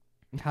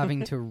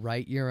having to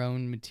write your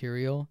own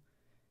material,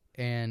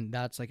 and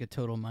that's like a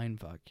total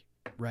mindfuck,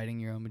 writing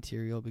your own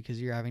material,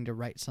 because you're having to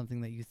write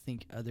something that you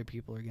think other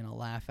people are going to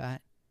laugh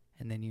at,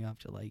 and then you have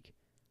to like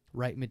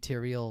write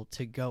material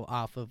to go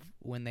off of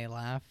when they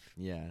laugh.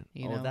 Yeah.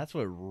 You know? That's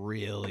what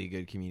really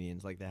good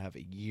comedians like that have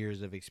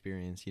years of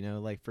experience, you know?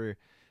 Like for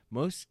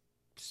most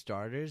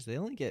starters, they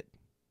only get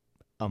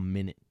a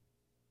minute.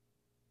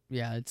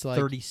 Yeah, it's like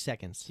 30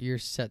 seconds. Your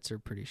sets are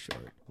pretty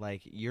short.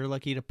 Like, you're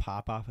lucky to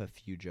pop off a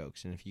few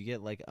jokes. And if you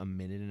get, like, a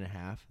minute and a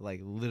half,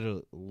 like,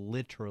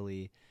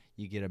 literally,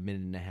 you get a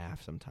minute and a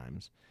half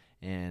sometimes.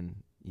 And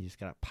you just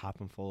got to pop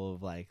them full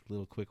of, like,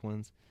 little quick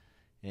ones.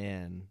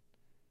 And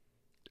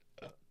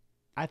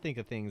I think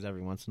of things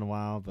every once in a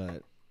while,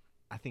 but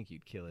I think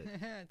you'd kill it.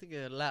 I think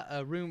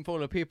a room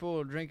full of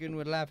people drinking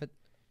would laugh at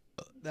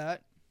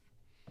that.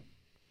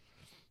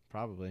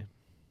 Probably.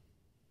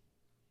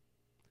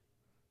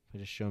 If I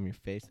just show them your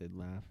face, they'd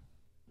laugh.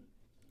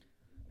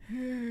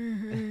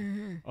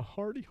 A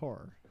hearty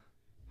horror.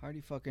 Hearty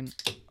fucking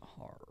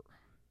horror.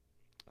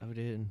 Oh,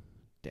 dude.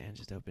 Dan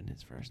just opened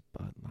his first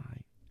Bud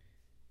Light.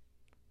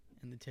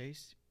 And the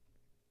taste?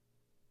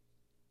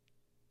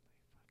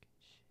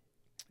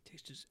 The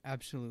taste is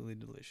absolutely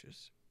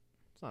delicious.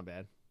 It's not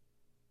bad.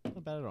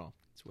 Not bad at all.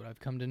 It's what I've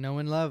come to know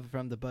and love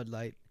from the Bud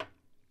Light.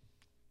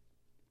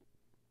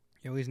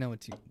 You always know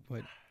what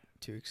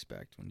to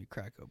expect when you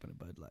crack open a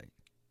Bud Light.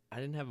 I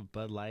didn't have a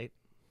Bud Light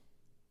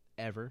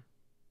ever.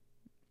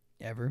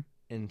 Ever?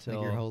 Until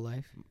like your whole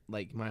life?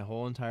 Like my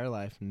whole entire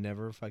life.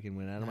 Never fucking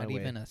went out of my way.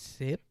 Not even a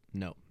sip?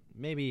 No.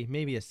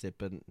 Maybe a sip,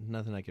 but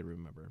nothing I could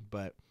remember.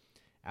 But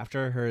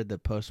after I heard the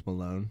Post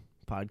Malone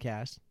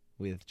podcast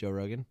with Joe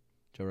Rogan,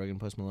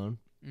 Post Malone,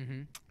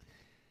 mm-hmm.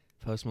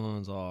 Post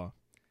Malone's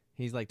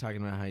He's like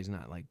talking about how he's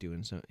not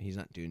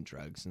doing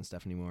drugs and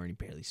stuff anymore, and he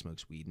barely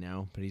smokes weed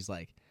now. But he's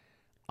like,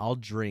 I'll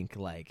drink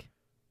like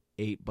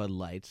 8 Bud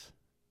Lights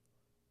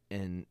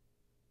and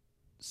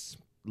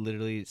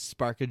literally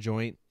spark a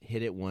joint,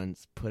 hit it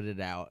once, put it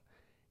out,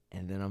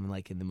 and then I'm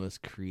like in the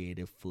most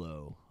creative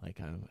flow like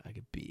I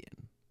could be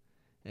in.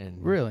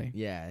 And really,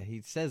 yeah,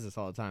 he says this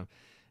all the time,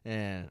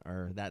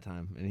 or that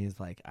time, and he's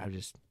like, I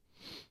just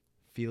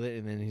feel it,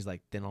 and then he's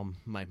like, then I'll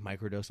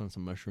microdose on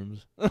some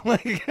mushrooms,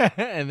 like,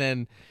 and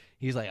then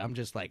he's like, I'm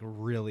just like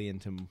really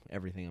into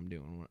everything I'm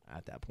doing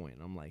at that point,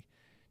 and I'm like,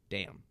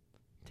 damn,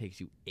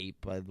 takes you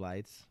 8 Bud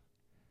Lights.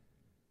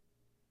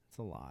 It's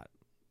a lot.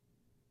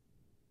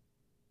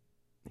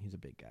 He's a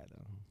big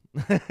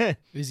guy though.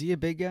 is he a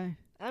big guy?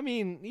 I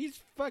mean,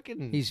 he's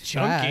chunky.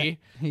 fat.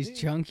 He's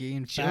chunky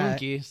and fat.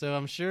 Chunky, so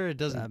I'm sure it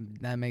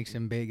doesn't. That makes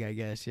him big, I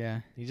guess.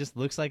 Yeah. He just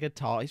looks like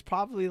he's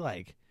probably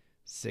like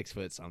 6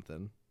 foot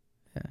something.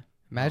 Yeah.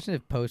 Imagine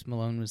if Post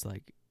Malone was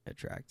like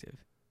attractive.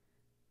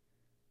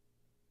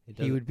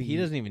 He would be. He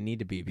doesn't even need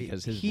to be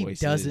because his voice.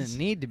 He doesn't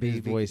need to be. His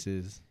voice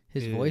is.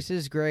 His voice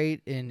is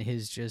great, and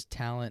his just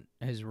talent,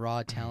 his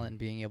raw talent,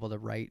 being able to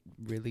write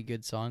really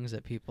good songs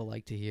that people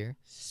like to hear.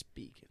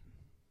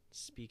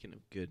 Speaking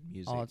of good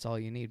music, It's all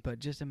you need. But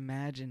just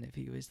imagine if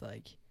he was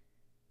like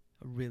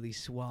a really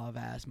suave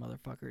ass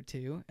motherfucker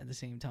too. At the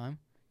same time,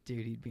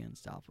 dude, he'd be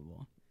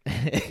unstoppable.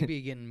 He'd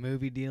be getting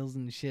movie deals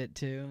and shit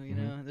too. You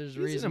know, there's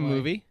a reason. He's in a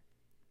movie.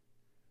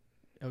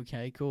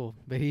 Okay, cool.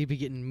 But he'd be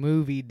getting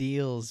movie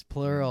deals,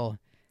 plural.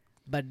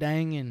 But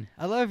dangin'.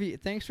 I love you.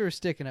 Thanks for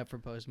sticking up for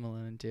Post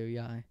Malone, too.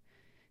 Yeah,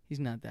 he's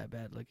not that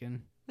bad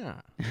looking.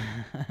 Nah.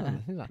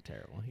 He's not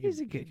terrible. He's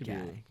a good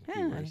guy. He could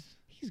be worse.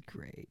 He's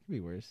great. He could be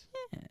worse.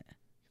 Yeah.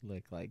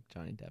 Look like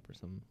Johnny Depp or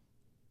something.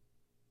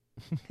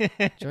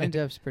 Johnny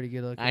Depp's pretty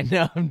good looking. I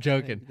know, I'm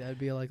joking. That'd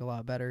be like a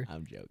lot better.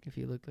 I'm joking. If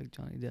he looked like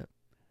Johnny Depp.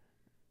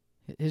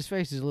 His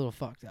face is a little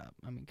fucked up.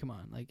 I mean, come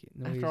on. Like,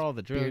 the way After all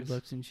the his beard drugs.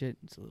 looks and shit,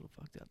 it's a little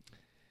fucked up.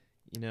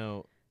 You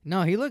know.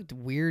 No, he looked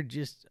weird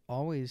just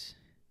always.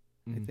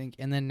 I Mhm. think.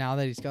 And then now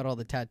that he's got all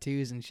the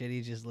tattoos and shit,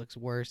 he just looks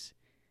worse.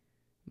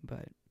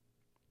 But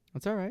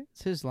it's all right.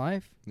 It's his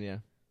life. Yeah.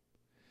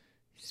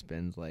 He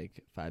spends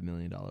like $5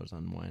 million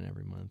on wine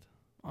every month.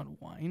 On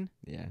wine?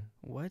 Yeah.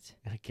 What?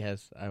 I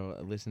guess I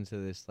listened to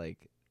this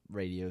like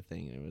radio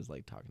thing and it was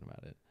like talking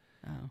about it.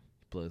 Oh,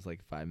 He blows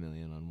like $5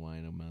 million on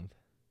wine a month.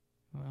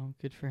 well,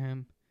 good for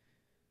him.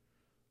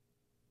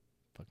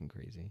 Fucking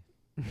crazy.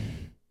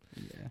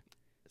 Yeah.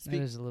 That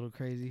is a little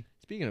crazy.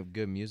 Speaking of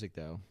good music,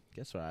 though,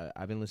 guess what?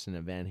 I've been listening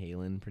to Van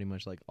Halen pretty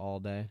much like all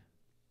day.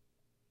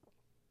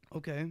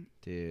 Okay.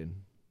 Dude.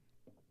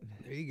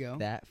 There you go.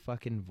 That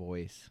fucking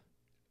voice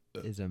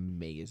is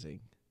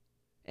amazing.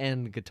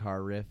 And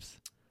guitar riffs.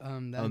 That's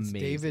amazing.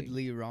 David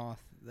Lee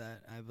Roth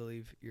that I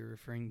believe you're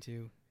referring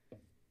to.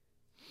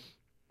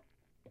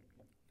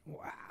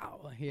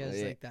 Wow. He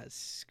has like that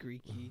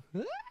squeaky.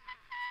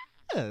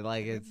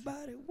 Like it's.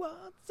 Everybody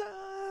wants some.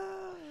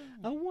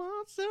 I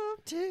want some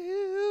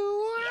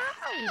too.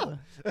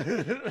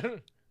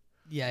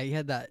 Yeah, he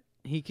had that.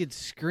 He could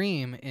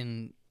scream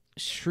and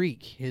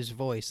shriek his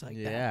voice like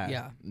that.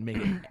 Yeah. Make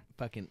it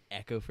fucking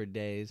echo for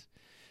days.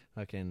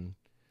 Fucking.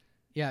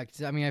 Yeah,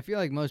 'cause, I mean, I feel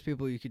like most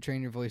people you could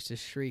train your voice to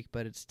shriek,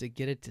 but it's to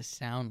get it to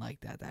sound like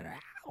that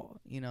ow,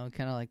 you know,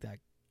 kind of like that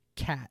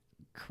cat,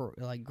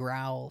 like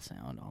growl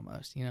sound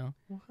almost, you know?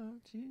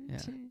 Yeah.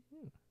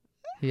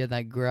 He had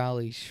that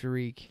growly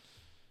shrieky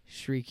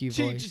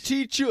voice.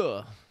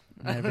 Teacher.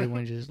 And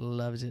everyone just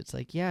loves it. It's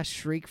like, yeah,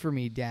 shriek for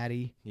me,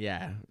 daddy.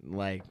 Yeah,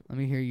 like. Let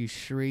me hear you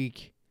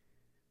shriek.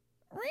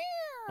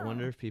 I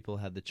wonder if people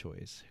had the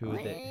choice. Who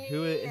would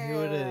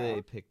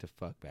they pick to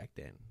fuck back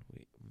then?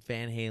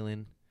 Van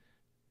Halen,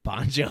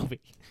 Bon Jovi,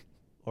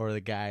 or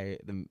the guy?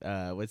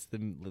 What's the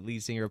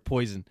lead singer of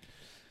Poison?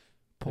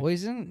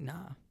 Poison?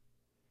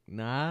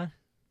 Nah.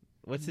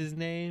 What's his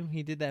name?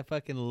 He did that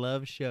fucking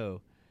Love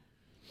show.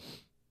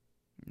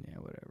 Yeah,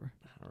 whatever.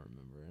 I don't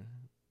remember.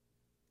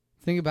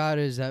 Thing about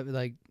it is that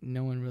like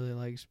no one really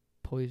likes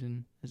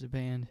Poison as a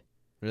band.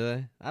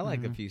 Really? I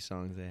like a Mhm. few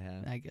songs they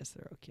have. I guess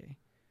they're okay.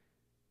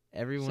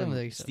 Everyone. Some of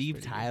their stuff's Steve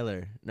pretty good.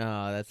 Tyler.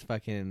 No, that's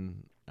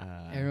fucking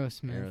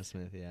Aerosmith.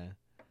 Aerosmith, yeah.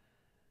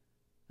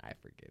 I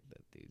forget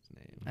that dude's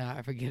name.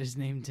 I forget his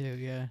name too,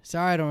 yeah.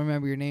 Sorry I don't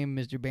remember your name,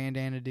 Mr.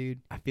 Bandana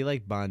Dude. I feel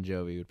like Bon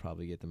Jovi would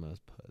probably get the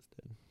most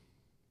posted.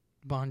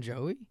 Bon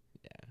Jovi?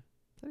 Yeah.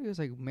 I thought he was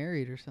like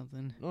married or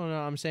something. No,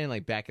 I'm saying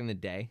like back in the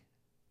day.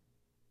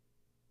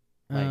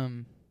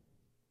 Like,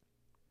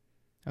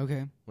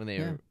 Okay. when they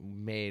were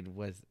made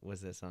was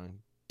that song?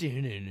 I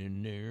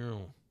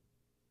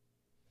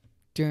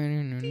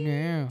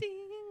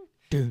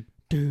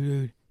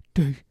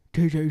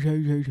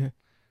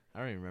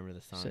don't even remember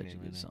the song Such name a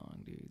right good now.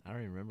 song, dude. I don't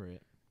even remember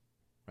it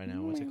right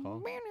now. What's it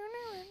called?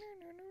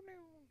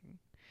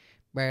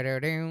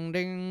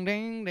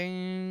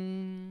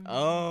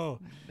 Oh,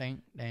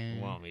 Ding,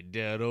 ding. want me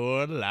dead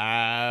or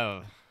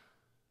alive?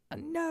 I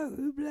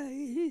know,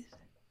 Blaze.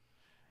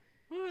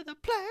 Where the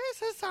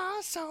places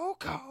are so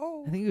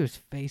cold. I think it was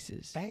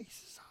Faces.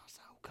 Faces are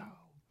so cold.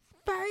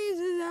 face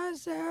is a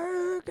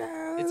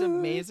circle. It's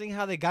amazing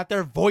how they got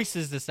their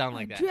voices to sound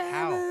like that.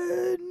 How?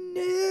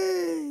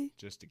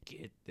 Just to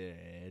get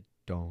that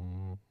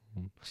dong.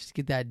 Just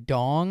get that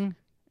dong.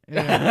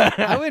 Yeah.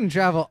 I wouldn't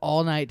travel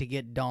all night to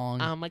get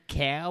dong. I'm a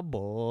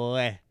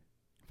cowboy.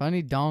 If I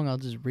need dong, I'll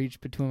just reach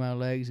between my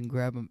legs and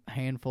grab a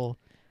handful.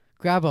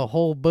 Grab a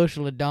whole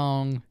bushel of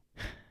dong.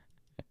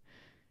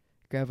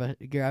 grab a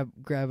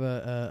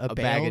A bale.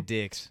 bag of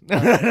dicks.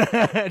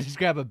 Just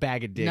grab a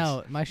bag of dicks.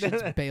 No, my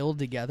shit's baled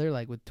together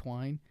like with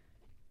twine.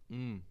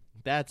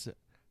 That's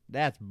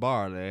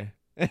barley.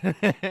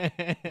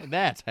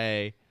 That's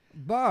hay.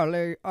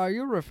 Barley? Are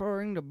you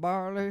referring to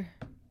barley?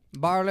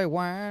 Barley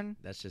wine?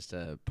 That's just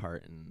a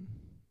part in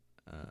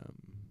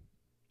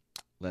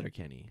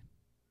Letterkenny.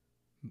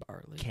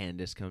 Barley.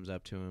 Candace comes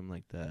up to him,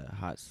 like the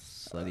hot,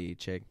 slutty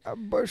chick. A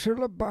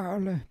bushel of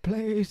barley,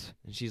 please.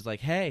 And she's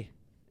like, hey.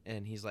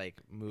 And he's like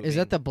moving. Is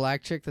that the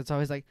black chick that's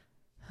always like,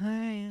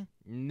 hi?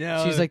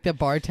 No. She's like the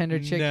bartender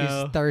chick No.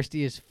 who's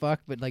thirsty as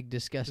fuck, but like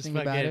disgusting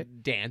just about fucking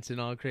it. dancing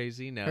all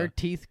crazy. No. Her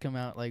teeth come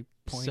out like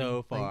pointing.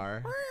 So like,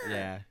 far.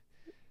 Yeah.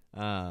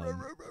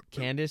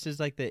 Candace is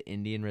like the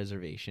Indian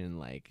reservation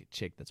like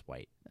chick that's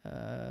white. No,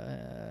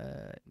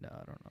 I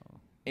don't know.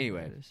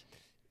 Anyway,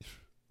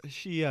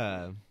 she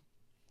Shout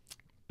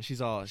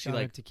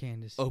like out to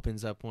Candace.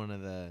 opens up one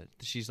of the.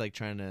 She's like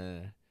trying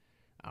to.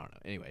 I don't know.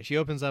 Anyway, she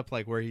opens up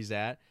like where he's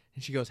at,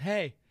 and she goes,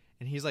 "Hey,"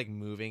 and he's like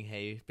moving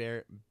hay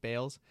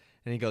bales,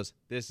 and he goes,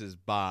 "This is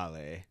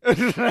barley."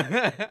 Fucking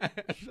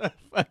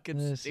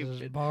This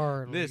stupid. is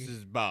barley. This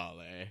is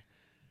barley.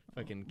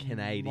 Fucking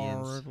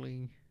Canadians.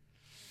 Barley.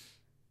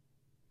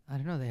 I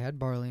don't know. They had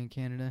barley in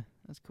Canada.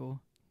 That's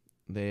cool.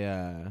 They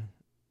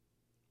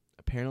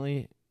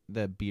apparently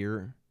the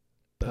beer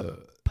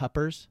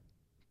puppers.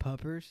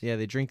 Puppers? Yeah,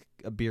 they drink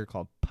a beer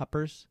called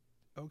puppers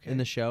Okay. in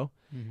the show,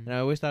 Mhm. and I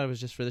always thought it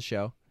was just for the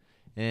show.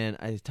 And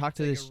I talked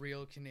to Like this. a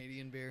real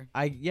Canadian beer.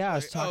 I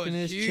was talking to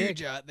this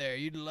chick. out there.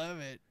 You'd love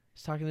it. I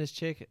was talking to this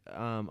chick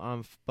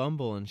on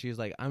Bumble, and she was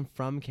like, "I'm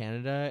from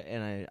Canada,"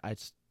 and I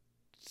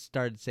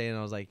started saying,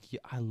 I was like,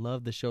 "I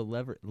love the show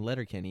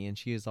Letterkenny," and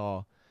she's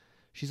all,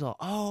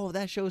 "Oh,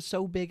 that show's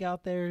so big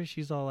out there."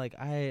 She's all like,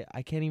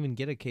 I can't even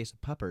get a case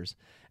of puppers,"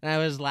 and I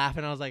was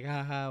laughing. I was like,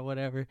 "Haha,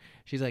 whatever."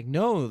 She's like,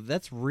 "No,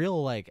 that's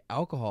real like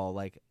alcohol.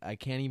 Like I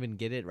can't even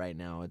get it right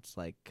now. It's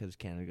like because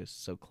Canada's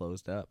so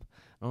closed up."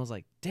 And I was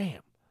like,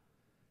 "Damn,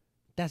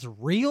 that's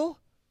real."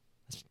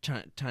 I was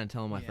trying to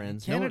tell my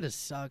friends. No Canada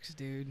sucks,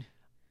 dude.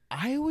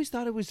 I always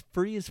thought it was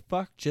free as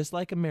fuck, just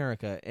like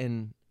America,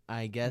 and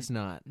I guess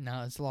not.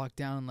 No, it's locked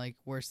down like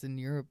worse than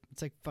Europe.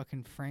 It's like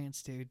fucking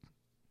France, dude.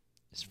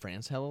 Is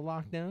France hella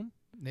locked down?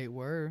 They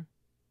were.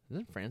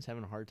 Isn't France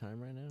having a hard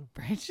time right now?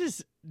 France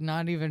is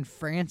not even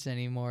France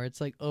anymore. It's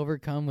like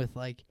overcome with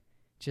like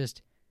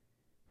just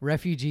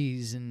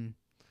refugees and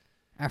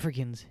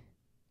Africans.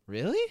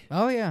 Really?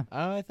 Oh yeah.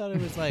 Oh, I thought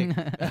it was like,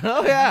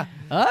 oh yeah.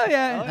 Oh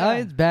yeah. Oh, yeah.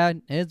 It's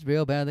bad. It's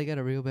real bad. They got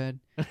a real bad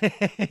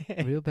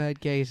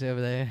case over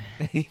there.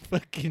 He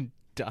fucking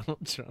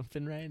Donald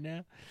Trumping right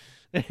now.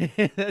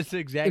 That's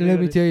exactly.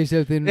 Let me tell you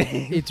something.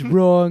 It's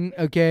wrong.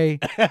 Okay.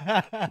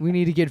 We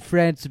need to get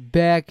France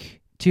back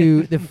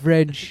to the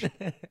French.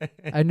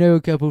 I know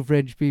a couple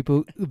French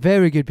people.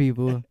 Very good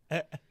people.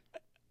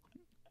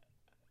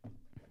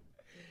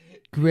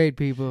 Great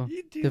people.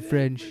 You do The that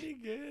French. pretty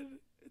good.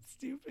 It's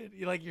stupid.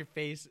 You like your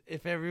face.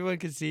 If everyone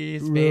could see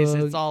his face,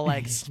 it's all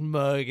like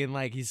smug and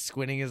like he's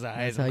squinting his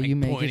eyes. That's how and, like, you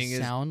make pointing it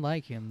sound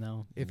like him,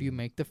 though. If you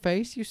make the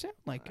face, you sound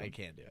like him. I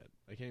can't do it.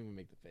 I can't even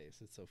make the face.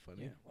 It's so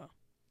funny. Yeah, well.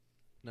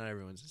 Not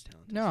everyone's as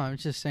talented. No, I'm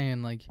just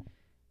saying, like,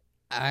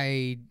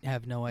 I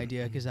have no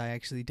idea because I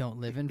actually don't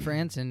live in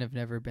France and have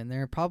never been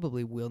there.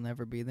 Probably will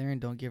never be there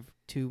and don't give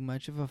too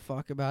much of a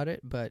fuck about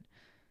it. But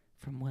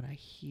from what I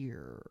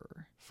hear,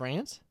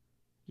 France?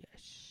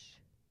 yes,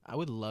 I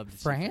would love to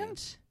see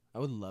France. I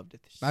would love to.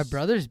 My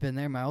brother's been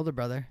there. My older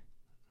brother,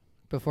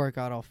 before it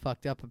got all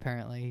fucked up.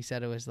 Apparently, he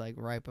said it was like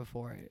right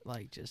before it,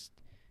 like just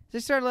they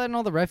started letting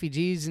all the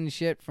refugees and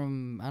shit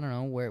from I don't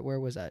know where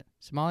was that?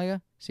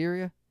 Somalia,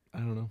 Syria, I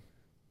don't know.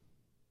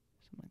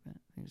 something like that.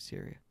 I think it was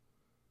Syria.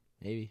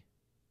 Maybe.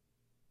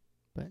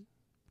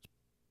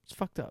 It's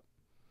fucked up.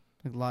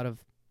 Like a lot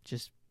of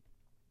just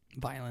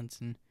violence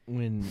and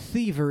When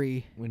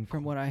thievery. when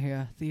From what I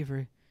hear,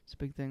 thievery. It's a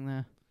big thing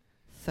there.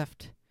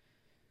 Theft,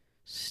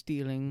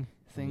 stealing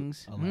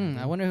things. Aladdin.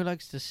 I wonder who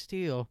likes to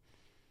steal.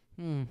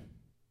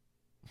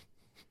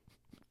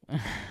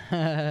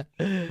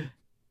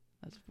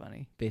 That's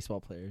funny.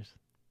 baseball players.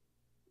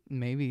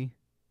 Maybe.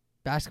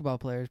 Basketball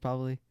players,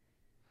 probably.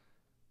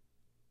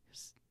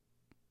 'Cause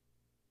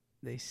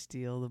they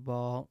steal the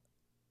ball.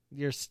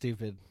 You're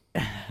stupid.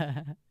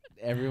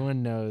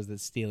 Everyone knows that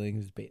stealing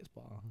is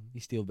baseball. You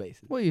steal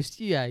bases Well,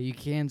 you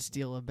can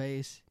steal a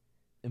base.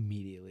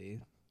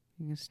 immediately.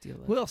 You can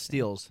steal it. Who else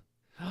steals?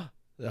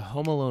 The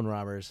Home Alone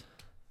robbers.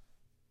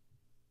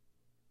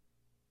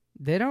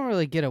 They don't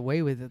really get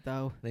away with it,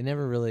 though. They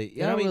never really.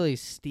 They don't really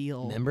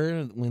steal.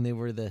 Remember when they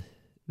were the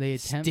They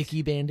attempt.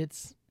 sticky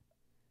bandits?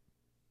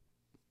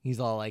 He's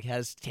all like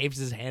tapes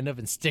his hand up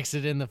and sticks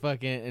it in the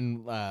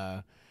fucking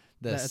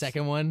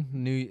second one,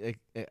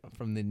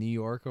 from the New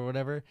York or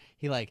whatever.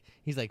 He's like,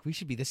 we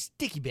should be the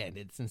sticky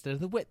bandits instead of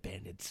the wet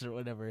bandits or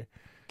whatever.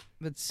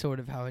 That's sort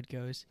of how it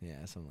goes.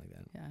 Yeah, something like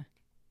that. Yeah.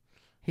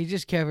 He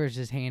just covers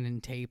his hand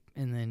in tape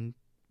and then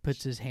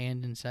puts his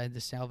hand inside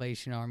the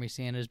Salvation Army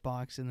Santa's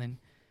box and then,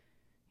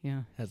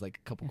 has like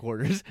a couple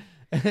quarters.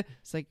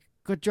 It's like,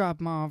 good job,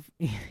 Mom.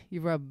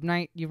 You robbed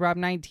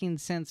 19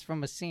 cents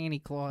from a Santa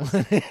Claus.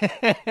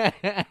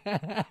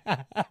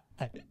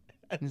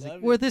 He's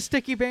like, we're the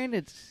Sticky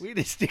Bandits. We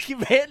the Sticky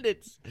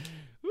Bandits.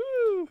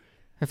 Woo!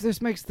 If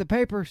this makes the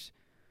papers,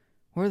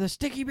 we're the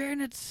Sticky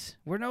Bandits.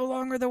 We're no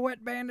longer the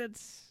Wet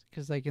Bandits.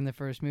 Because, like, in the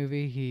first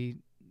movie,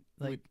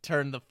 we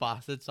turn the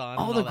faucets on.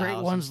 All the great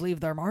ones leave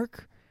their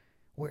mark.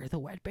 We're the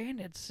Wet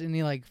Bandits. And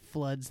he, like,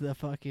 floods the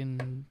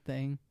fucking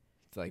thing.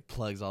 It's like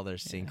plugs all their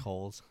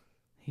sinkholes.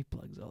 He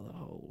plugs all the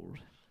holes.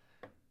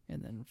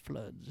 And then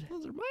floods.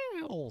 Those are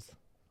my holes.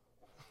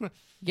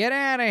 Get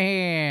out of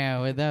here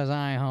with those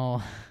eye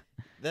holes.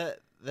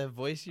 The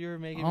voice you were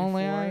making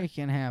Only before I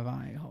can have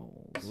eye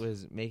holes.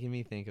 was making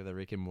me think of the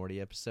Rick and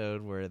Morty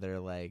episode where they're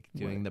like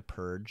doing the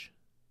purge.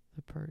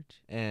 The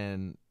purge.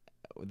 And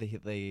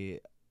they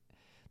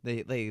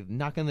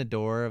knock on the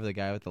door of the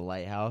guy with the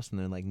lighthouse and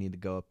then like need to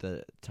go up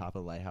the top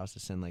of the lighthouse to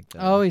send like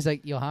the he's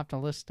like, you'll have to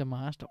listen to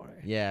my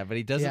story. Yeah, but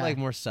he does it like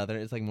more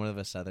southern. It's like more of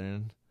a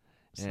southern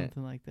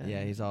something like that.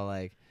 Yeah, he's all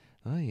like,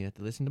 oh, you have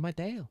to listen to my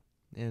tale.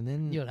 And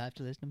then you'll have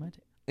to listen to my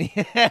tale.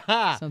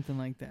 Yeah. Something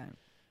like that.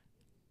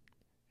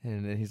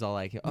 And then he's all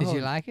like, oh, did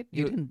you like it?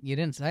 You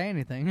didn't say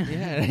anything.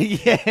 Yeah.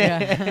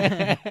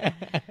 Yeah.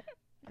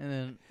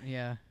 And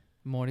then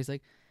Morty's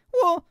like,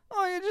 well,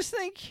 I just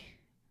think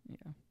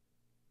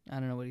I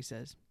don't know what he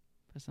says,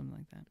 but something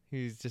like that.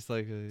 He's just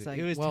like,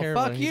 it was well,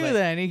 terrible. Fuck you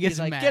then. He gets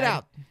like,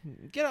 mad.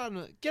 Get out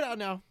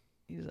now.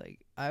 He's like,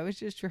 I was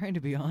just trying to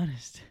be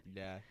honest.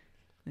 Yeah.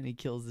 Then he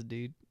kills the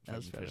dude. That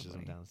was pushes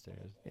him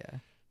downstairs. Yeah.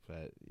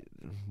 But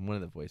one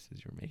of the voices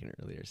you were making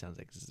earlier sounds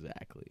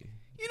exactly.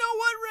 You know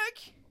what,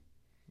 Rick?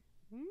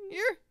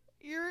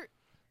 You're.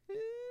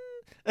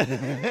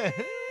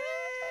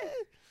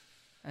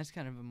 That's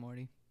kind of a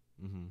Morty.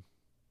 Mm-hmm.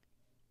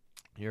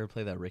 You ever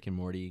play that Rick and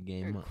Morty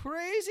game? You're a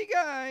crazy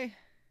guy.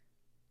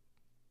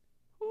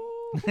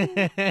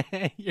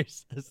 You're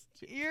so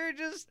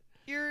stupid.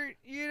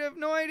 You have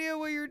no idea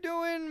what you're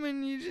doing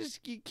when you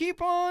keep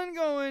on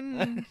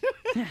going.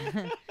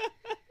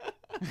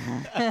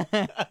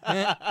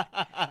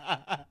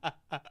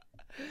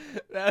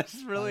 That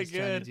was really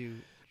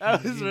good.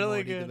 That was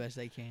really good. The best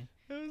I can.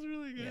 That was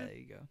really good. Yeah, there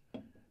you go.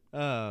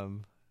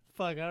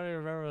 Fuck, I don't even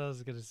remember what I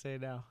was gonna say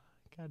now.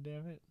 God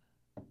damn it.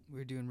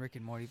 We're doing Rick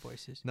and Morty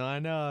voices. No, I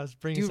know. I was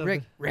bringing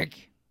something.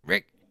 Rick,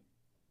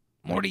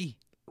 Morty.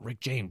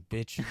 Rick James,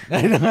 bitch.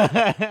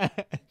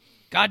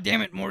 God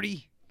damn it,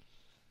 Morty.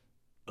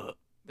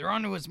 They're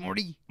onto us,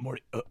 Morty.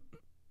 Morty.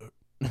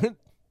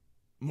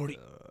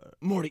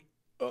 Morty.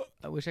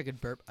 I wish I could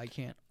burp. I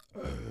can't.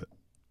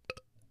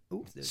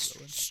 Ooh,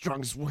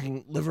 strongest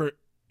working liver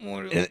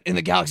in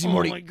the galaxy,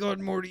 Morty. Oh my god,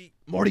 Morty.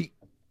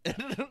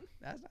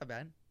 That's not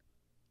bad.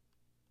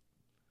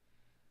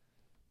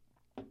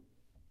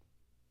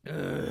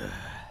 Here's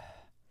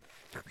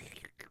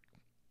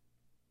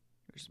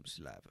some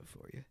saliva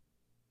for you.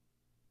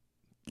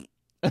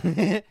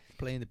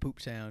 Playing the poop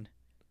sound.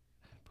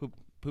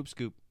 Poop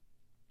scoop.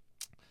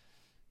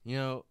 You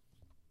know,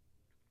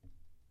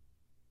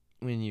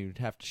 when you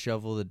have to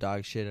shovel the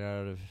dog shit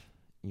out of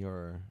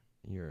your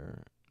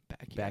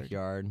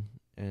backyard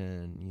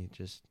and you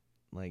just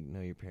like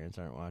know your parents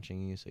aren't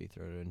watching you, so you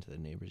throw it into the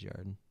neighbor's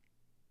yard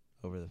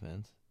over the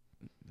fence.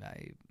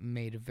 I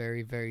made a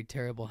very, very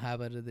terrible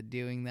habit of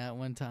doing that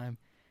one time.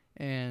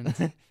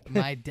 And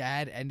my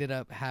dad ended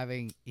up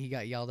he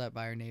got yelled at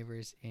by our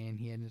neighbors, and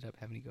he ended up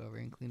having to go over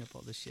and clean up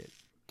all the shit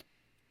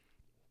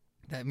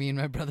that me and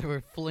my brother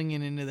were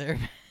flinging into their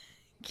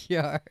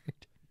backyard.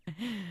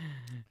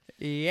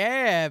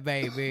 Yeah,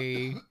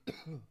 baby.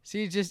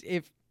 See,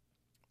 if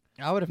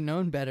I would have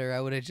known better, I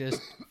would have just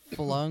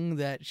flung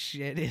that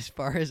shit as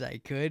far as I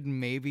could,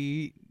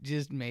 maybe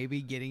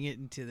getting it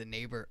into the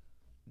neighbor,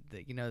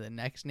 the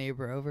next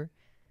neighbor over.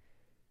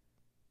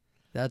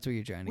 That's what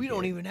you're trying to We get.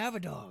 don't even have a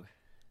dog.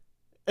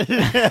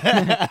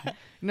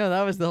 No,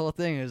 that was the whole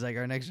thing. It was like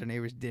our next door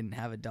neighbors didn't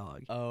have a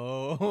dog.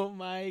 Oh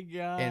my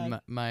god. And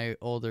my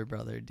older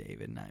brother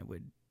David and I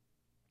would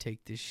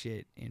take this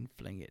shit and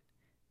fling it.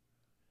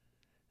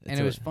 And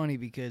it was funny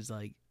because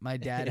like my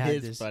dad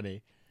had this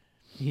funny.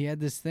 He had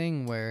this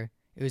thing where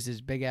it was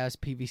this big ass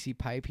PVC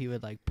pipe he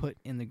would like put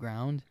in the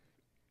ground,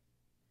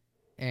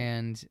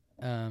 and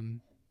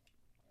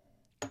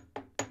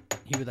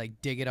he would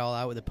like dig it all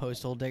out with a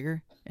post hole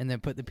digger and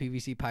then put the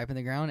PVC pipe in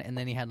the ground, and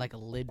then he had like a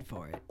lid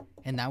for it,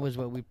 and that was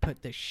what we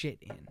put the shit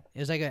in. It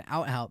was like an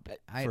outhouse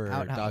for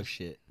dog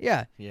shit.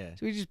 Yeah. Yeah.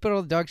 So we just put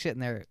all the dog shit in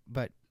there,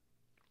 but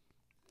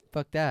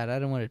fuck that. I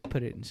don't want to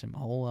put it in some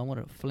hole. I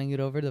want to fling it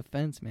over the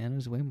fence, man. It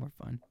was way more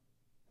fun.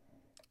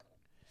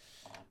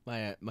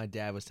 My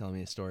dad was telling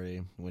me a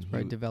story when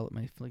I developed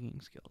my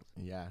flinging skills.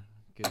 Yeah,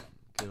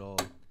 Good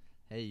old.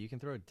 Hey, you can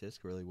throw a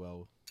disc really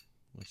well,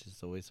 which is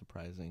always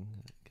surprising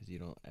because you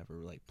don't ever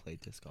like play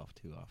disc golf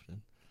too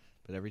often.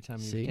 But every time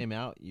you came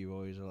out, you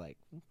always are like,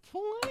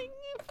 fling,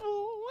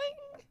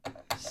 fling.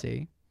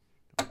 See?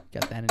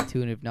 Got that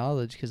intuitive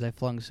knowledge because I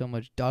flung so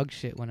much dog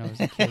shit when I was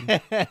a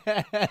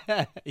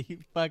kid. You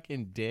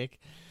fucking dick.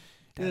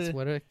 That's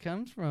what it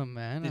comes from,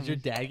 man. Did your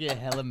dad get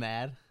hella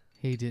mad?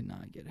 He did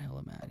not get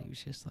hella mad. He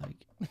was just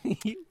like,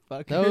 You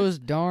fucker. those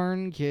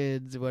darn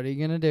kids, what are you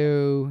going to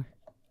do?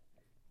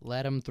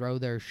 Let them throw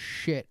their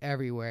shit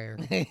everywhere.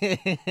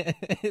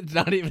 It's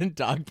not even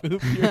dog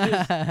poop. You're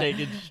just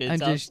taking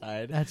shits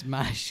outside. That's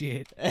my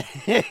shit.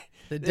 The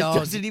This dog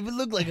doesn't even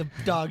look like a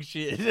dog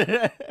shit.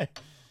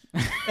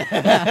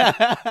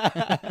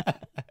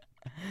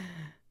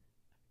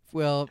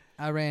 Well,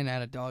 I ran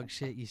out of dog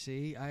shit, you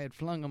see. I had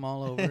flung them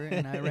all over,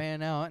 and I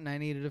ran out, and I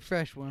needed a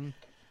fresh one.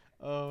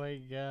 Oh, my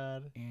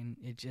God. And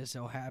it just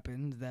so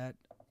happened that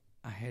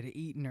I had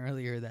eaten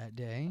earlier that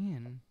day,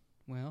 and,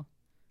 well,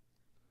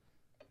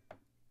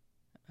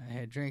 I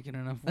had drinking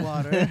enough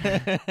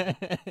water.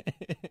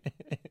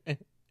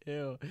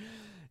 Ew.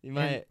 You And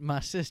might.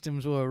 my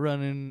systems were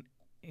running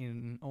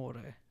in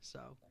order,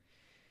 so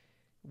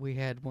we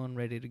had one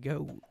ready to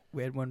go.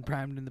 We had one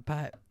primed in the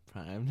pipe.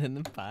 Primed in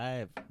the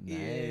pipe. Nice.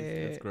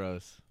 Yeah. That's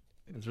gross.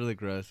 It's really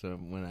gross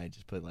when I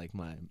just put like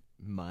my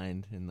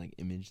mind and like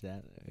image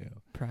that. Ew.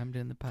 Primed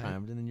in the pipe.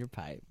 Primed in your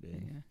pipe,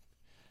 dude.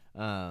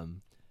 Yeah.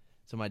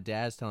 So my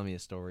dad's telling me a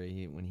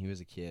story. When he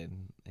was a kid,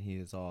 he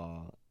was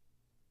all.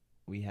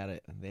 They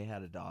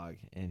had a dog,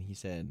 and he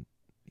said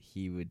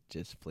he would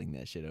just fling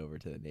that shit over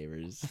to the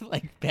neighbors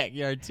like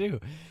backyard too.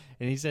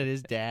 And he said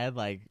his dad,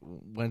 like,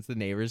 once the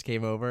neighbors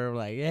came over,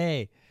 like,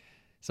 hey,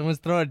 someone's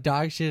throwing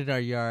dog shit in our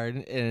yard,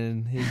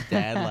 and his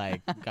dad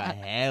like got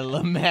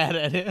hella mad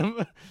at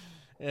him.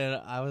 And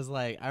I was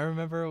like, I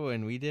remember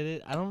when we did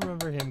it, I don't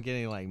remember him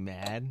getting like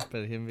mad,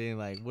 but him being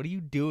like, what are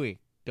you doing?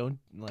 Don't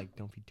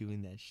be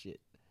doing that shit.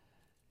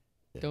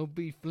 Don't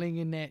be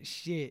flinging that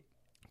shit.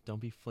 Don't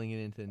be flinging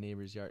it into the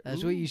neighbor's yard.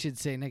 That's Ooh. what you should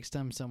say next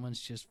time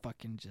someone's just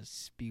fucking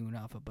just spewing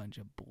off a bunch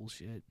of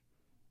bullshit.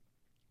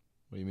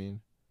 What do you mean?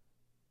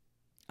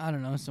 I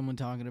don't know, someone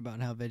talking about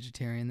how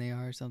vegetarian they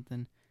are or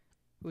something.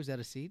 Who is that,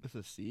 a seed? It's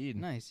a seed.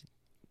 Nice.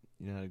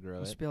 You know how to grow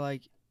Just it? be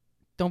like,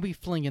 don't be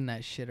flinging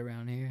that shit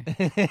around here.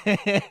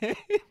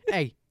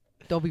 Hey,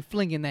 don't be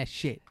flinging that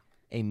shit.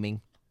 Hey,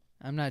 Ming.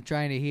 I'm not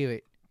trying to hear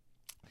it.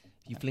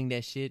 If you fling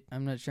that shit,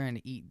 I'm not trying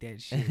to eat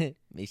that shit.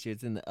 make sure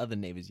it's in the other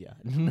neighbor's yard.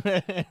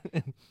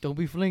 Don't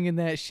be flinging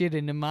that shit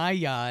into my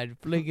yard.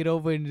 Fling it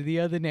over into the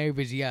other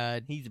neighbor's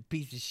yard. He's a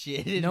piece of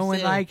shit. No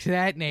one likes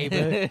that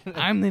neighbor.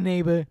 I'm the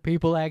neighbor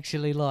people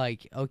actually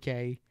like.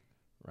 Okay.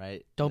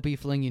 Right? Don't be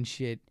flinging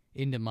shit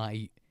into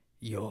my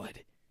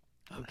yard.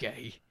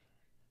 Okay.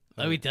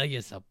 Let me tell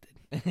you something.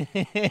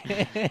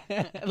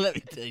 Let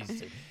me tell you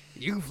something.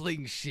 You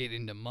fling shit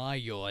into my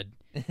yard.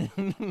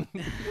 You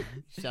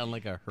sound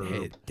like a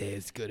herb.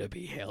 There's gonna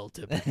be hell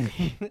to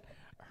pay.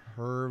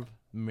 Herb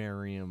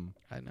Merriam.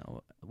 I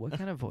know. What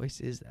kind of voice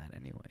is that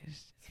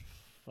anyways?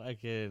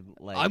 Fucking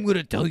like. I'm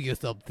gonna tell you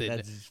something.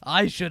 That's-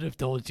 I should have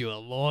told you a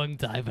long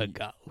time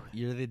ago.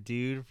 You're the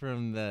dude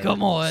from the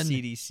Come on.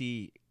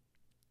 CDC.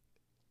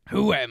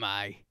 Who am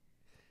I?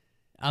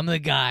 I'm the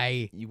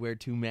guy. You wear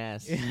two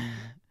masks.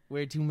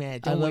 Wear two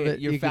masks. I Don't love wear, it.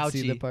 You're You Fauci. can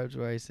see the parts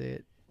where I say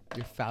it.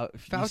 You're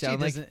Fauci you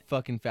sound like doesn't-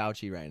 fucking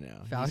Fauci right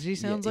now. Fauci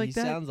sounds like he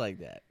that? He sounds like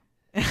that.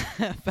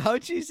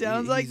 Fauci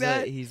sounds like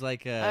that? He's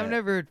like a. I've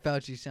never heard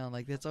Fauci sound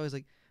like that. It's always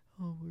like,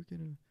 oh, we're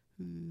gonna...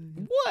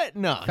 What?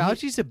 No.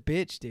 Fauci's a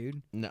bitch,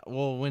 dude. No.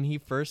 Well, when he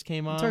first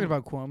came on. I'm talking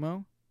about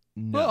Cuomo.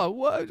 No. Oh,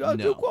 what? I'll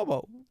do No.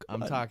 Cuomo.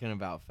 I'm talking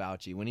about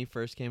Fauci. When he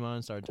first came on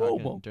and started talking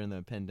Cuomo. during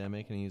the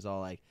pandemic, and he was all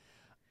like,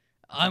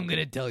 I'm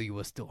gonna tell you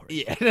a story.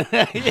 yeah.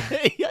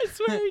 I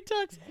swear he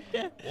talks like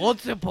that.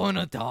 Once upon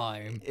a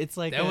time, It's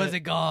like there was a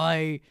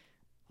guy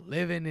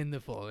living in the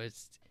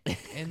forest,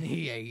 and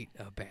he ate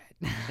a bat.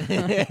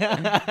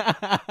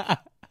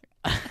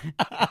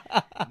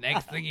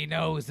 Next thing he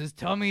knows, his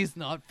tummy's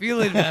not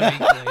feeling very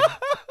good.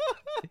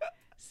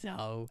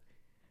 So,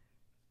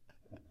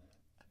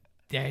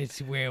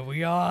 that's where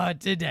we are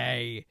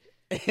today.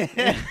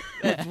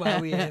 That's why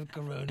we have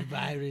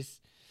coronavirus.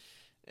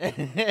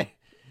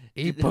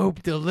 He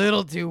pooped a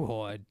little too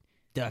hard.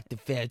 Dr.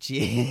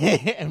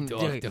 Fauci.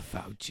 Dr.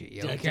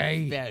 Fauci,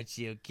 okay? Dr.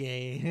 Fauci,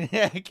 okay?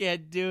 I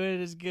can't do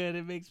it as good.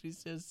 It makes me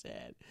so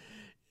sad.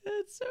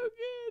 That's so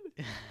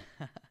good.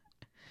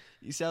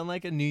 You sound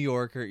like a New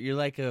Yorker. You're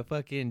like a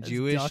fucking That's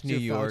Jewish Dr. New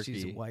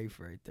Fauci's Yorkie. wife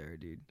right there,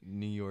 dude.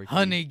 New Yorkie.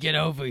 Honey, get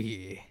over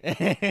here.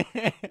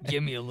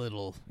 Give me a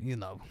little,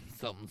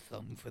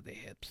 something for the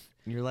hips.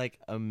 You're like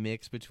a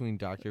mix between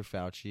Dr.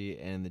 Fauci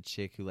and the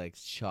chick who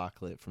likes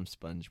chocolate from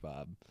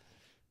SpongeBob.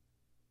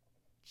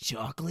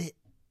 Chocolate?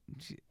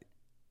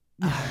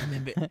 I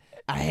remember.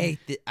 I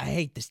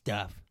hate the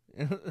stuff.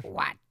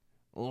 What?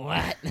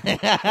 What?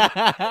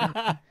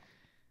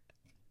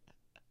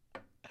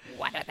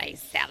 What are they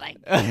selling?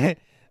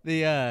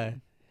 They're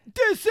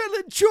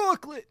selling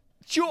chocolate.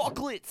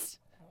 chocolates.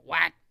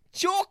 What?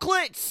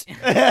 chocolates. You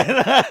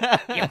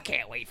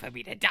can't wait for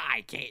me to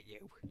die, can't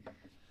you?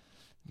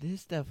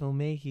 This stuff will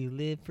make you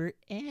live forever.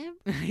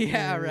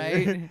 Yeah,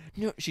 right.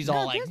 No, she's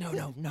all like,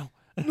 no.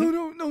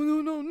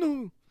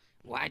 No.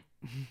 What?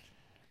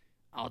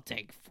 I'll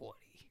take 40.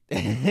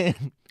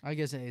 I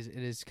guess it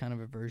is kind of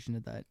a version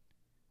of that.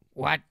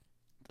 What?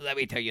 Let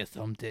me tell you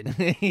something.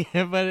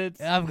 Yeah, but it's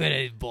I'm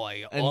gonna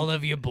buy all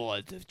of your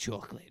bars of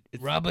chocolate.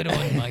 Rub it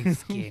on my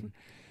skin.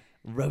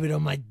 rub it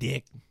on my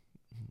dick.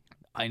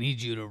 I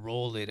need you to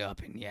roll it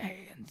up in your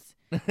hands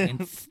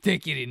and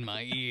stick it in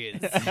my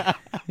ears.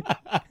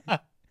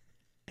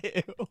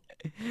 Ew.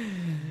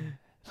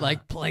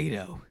 Like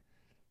Play-Doh.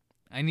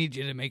 I need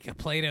you to make a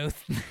Play-Doh.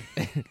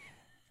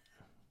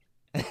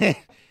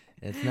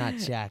 It's not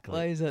chocolate.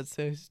 Why is that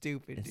so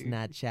stupid, It's dude?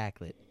 not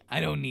chocolate. I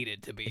don't need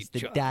it to be It's the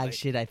chocolate. dog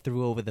shit I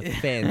threw over the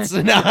fence.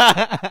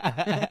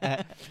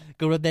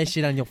 Go rub that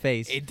shit on your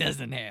face. It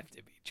doesn't have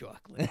to be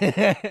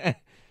chocolate.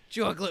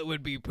 Chocolate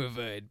would be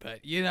preferred, but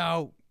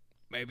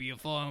maybe you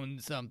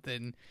found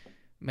something.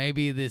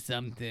 Maybe there's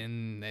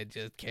something that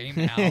just came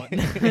out.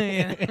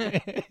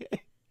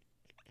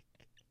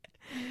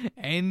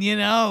 And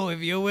if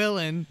you're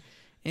willing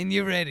and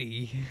you're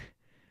ready,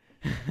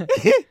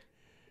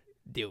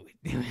 do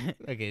it.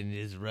 Okay,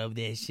 just rub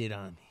that shit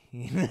on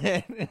me.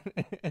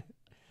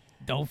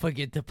 Don't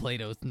forget to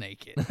Play-Doh's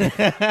naked.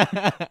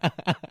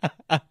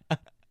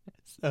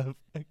 So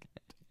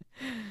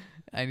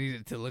I need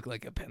it to look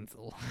like a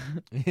pencil.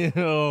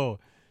 Ew.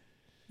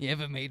 You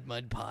ever made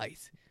mud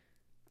pies?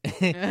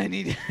 I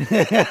need.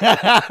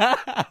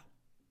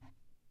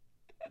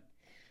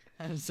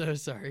 I'm so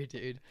sorry,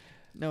 dude.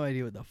 No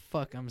idea what the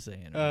fuck I'm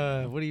saying.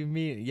 What do you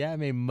mean? Yeah, I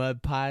made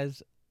mud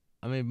pies.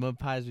 I made mud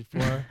pies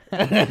before.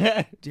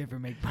 Did you ever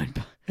make mud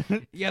pie?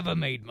 You ever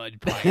made mud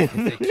pies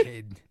as a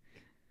kid?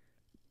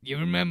 You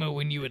remember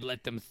when you would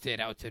let them sit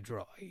out to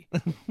dry,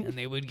 and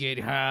they would get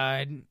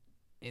hard,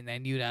 and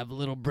then you'd have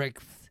little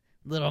bricks,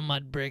 little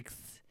mud bricks.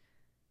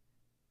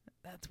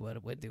 That's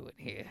what we're doing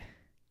here,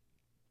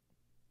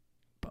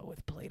 but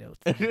with Play-Doh.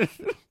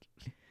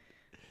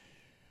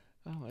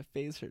 Oh, my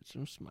face hurts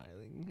from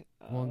smiling.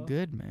 Well, Oh.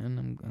 good,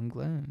 man. I'm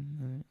glad.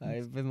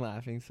 I've been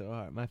laughing so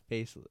hard. My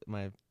face,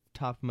 my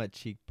top of my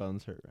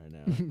cheekbones hurt right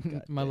now.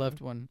 God my damn.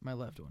 left one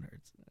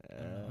hurts.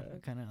 I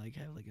kind of like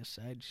have like a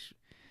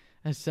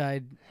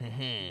side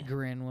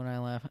grin when I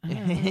laugh.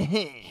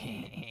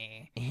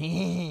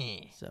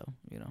 So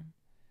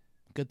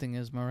good thing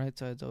is my right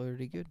side's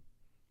already good.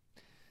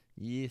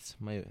 Yes,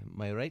 my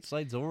right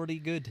side's already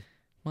good.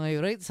 My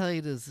right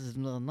side is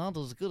not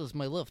as good as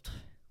my left.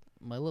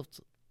 My left,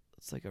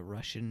 it's like a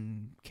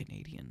Russian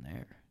Canadian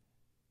there.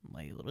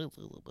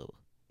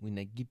 When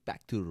I get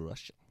back to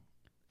Russia.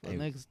 The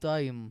next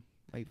time,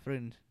 my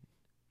friend,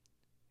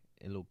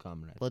 Hello,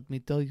 comrade. let me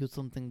tell you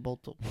something about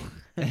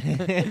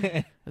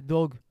a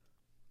dog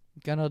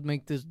cannot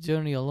make this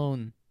journey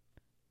alone,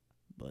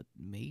 but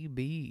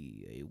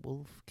maybe a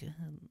wolf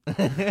can.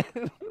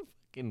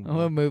 Fucking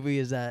What movie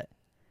is that?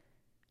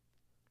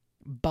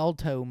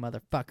 Balto,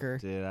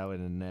 motherfucker. dude, I would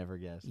have never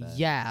guessed that.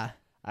 Yeah.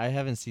 I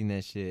haven't seen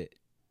that shit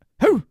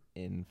Hoo!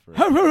 in for.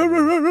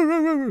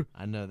 It's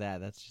I know that.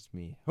 That's just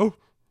me.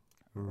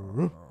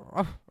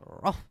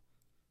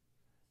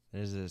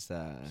 There's this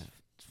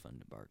fun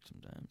to bark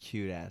sometimes.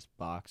 cute ass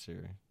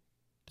boxer.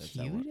 That's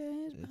that Cute one.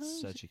 ass It's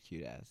boxer? such a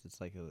cute ass. It's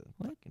like a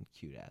What? fucking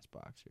cute ass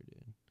boxer,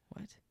 dude.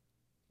 What?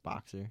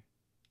 Boxer,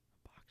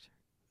 Boxer.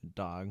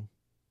 dog,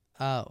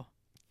 Oh.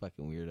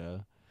 fucking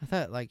weirdo. I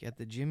thought like at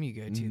the gym you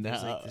go to,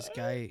 there's like this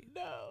guy.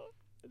 No,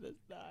 that's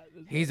not.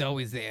 He's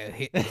always there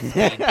hitting his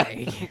speed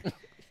peg.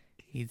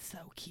 He's so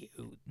cute.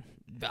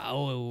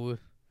 Oh, it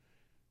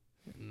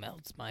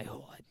melts my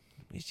heart.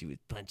 Wish he was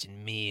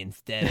punching me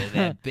instead of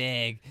that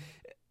bag.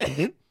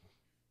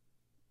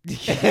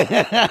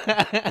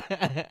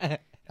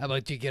 How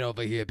about you get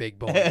over here, big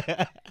boy,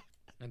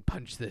 and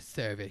punch this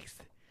cervix?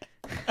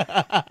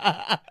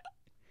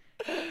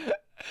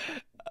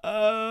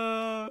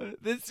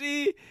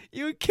 See,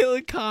 you would kill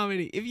a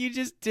comedy if you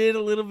just did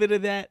a little bit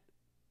of that.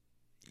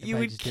 You I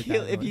would just did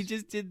kill that if you voice.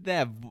 just did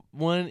that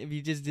one. If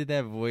you just did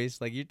that voice,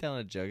 like you're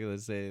telling a joke.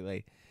 Let's say,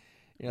 like,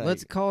 you're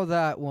Let's like, call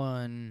that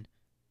one.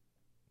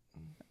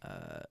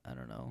 I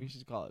don't know. we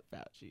should call it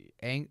Fauci.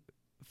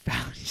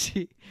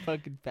 Fauci.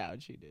 Fucking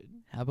Fauci, dude.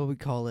 How about we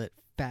call it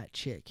Fat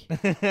Chick?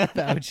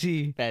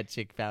 Fauci. Fat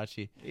chick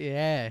Fauci.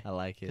 Yeah. I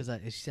like it. Because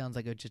it sounds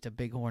like just a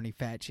big horny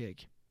fat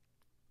chick.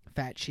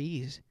 Fat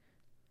cheese.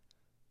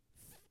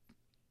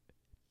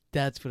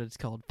 That's what it's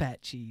called.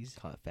 Fat cheese.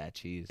 Call it fat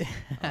cheese.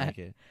 I like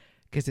it.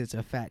 Because it's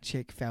a fat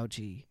chick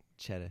Fauci.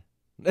 Cheddar.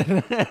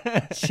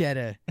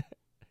 Cheddar.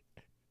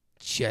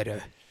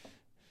 Cheddar.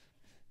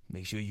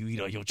 Make sure you eat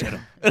all your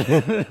cheddar.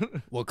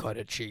 What kind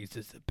of cheese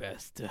is the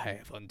best to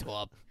have on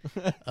top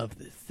of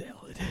this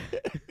salad?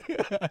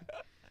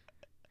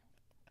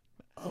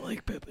 I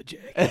like pepper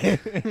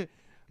jack.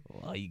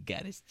 Well, all you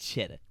got is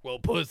cheddar. Well,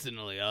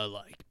 personally, I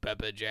like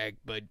pepper jack,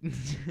 but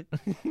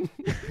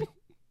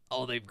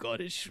all they've got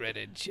is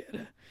shredded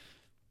cheddar.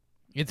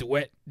 It's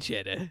wet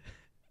cheddar.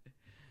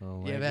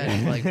 Oh Yeah, my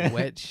man, God. like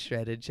wet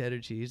shredded cheddar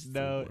cheese. It's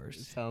No, the it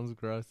worst. sounds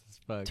gross as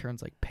fuck.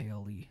 Turns like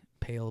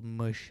pale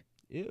mush.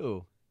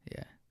 Ew.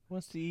 Yeah, Who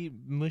wants to eat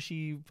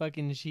mushy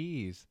fucking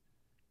cheese?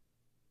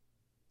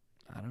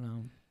 I don't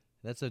know.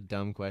 That's a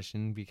dumb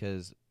question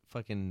because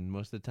fucking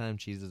most of the time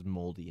cheese is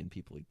moldy and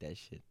people eat that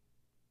shit.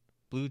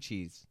 Blue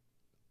cheese.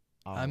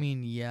 I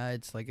mean, yeah,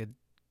 it's like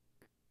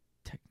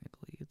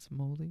technically it's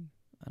moldy.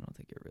 I don't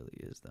think it really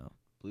is though.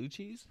 blue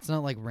cheese? It's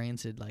not like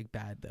rancid, like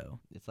bad though.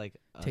 It's like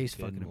a Tastes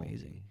good fucking moldy.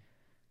 amazing.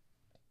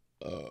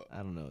 I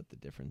don't know what the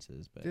difference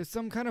is, but There's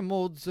some kind of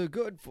molds are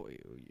good for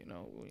you, you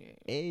know.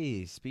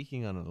 hey,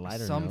 speaking on a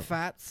lighter Some note,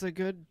 fats are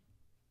good.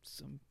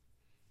 Some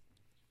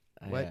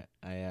what?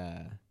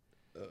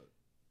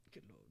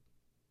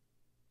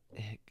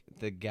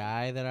 The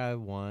guy that I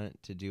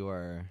want to do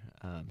our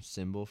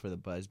symbol for the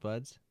Buzz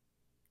Buds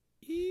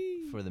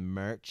for the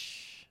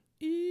merch.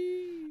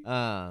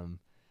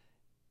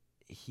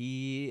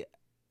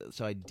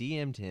 So I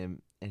DM'd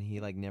him and he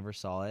like never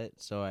saw it.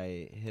 So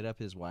I hit up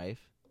his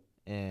wife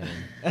and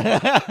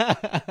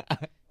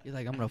You're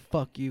like, I'm gonna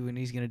fuck you, and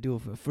he's gonna do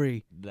it for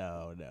free.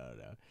 no.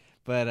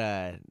 But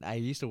I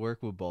used to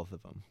work with both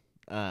of them.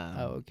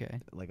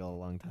 Okay. Like a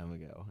long time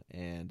ago,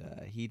 and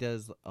he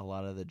does a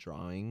lot of the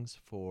drawings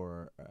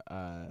for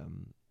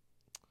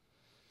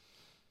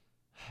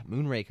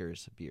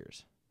Moonraker's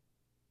beers.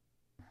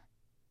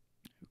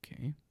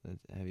 Okay.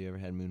 Have you ever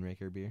had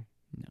Moonraker beer?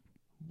 No.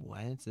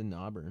 What? It's in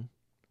Auburn.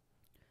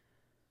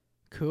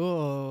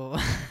 Cool.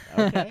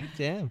 Okay,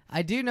 damn.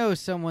 I do know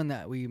someone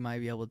that we might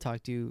be able to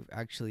talk to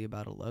actually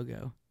about a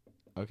logo.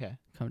 Okay.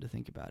 Come to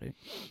think about it.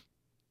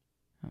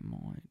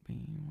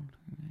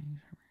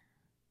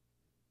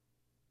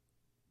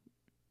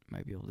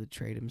 Might be able to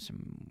trade him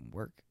some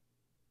work.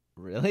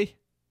 Really?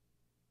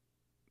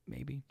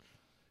 Maybe.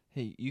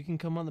 Hey, you can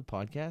come on the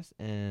podcast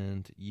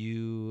and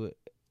you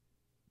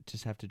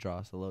just have to draw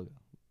us a logo.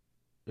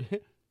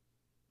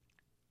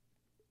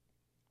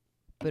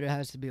 But it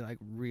has to be like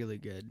really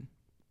good.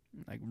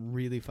 Like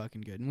really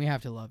fucking good. And we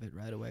have to love it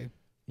right away.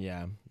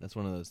 Yeah, that's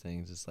one of those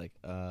things. It's like,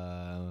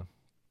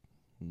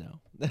 no.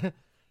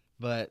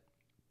 But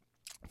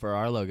for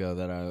our logo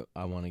that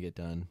I want to get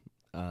done,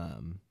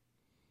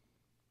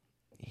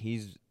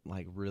 he's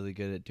like really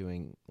good at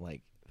doing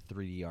like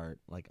 3D art,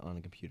 like on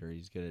a computer.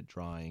 He's good at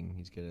drawing.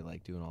 He's good at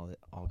like doing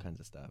all kinds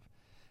of stuff,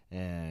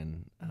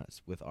 and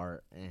with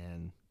art.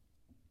 And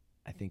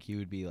I think he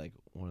would be like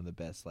one of the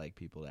best like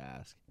people to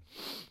ask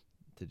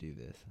to do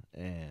this.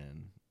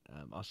 And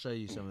I'll show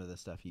you some of the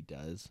stuff he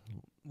does.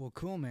 Well,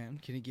 cool, man.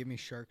 Can you give me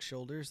shark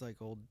shoulders like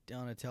old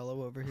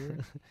Donatello over here?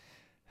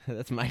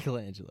 That's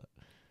Michelangelo.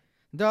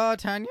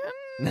 D'Artagnan?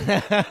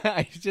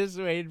 I was just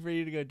waiting for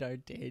you to go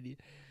D'Artagnan.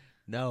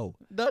 No.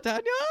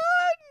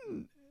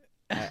 D'Artagnan!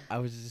 I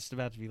was just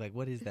about to be like,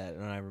 what is that?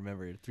 And I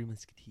remembered Three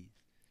Musketeers.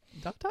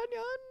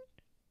 D'Artagnan?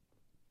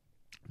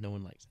 No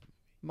one likes it.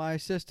 My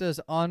sister's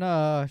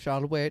honor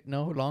shall wait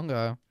no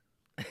longer.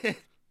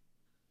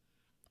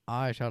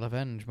 I shall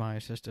avenge my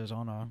sister's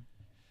honor.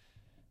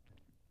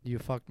 You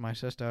fucked my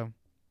sister.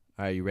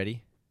 All right, you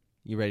ready?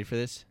 You ready for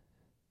this?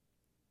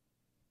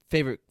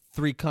 Favorite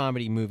 3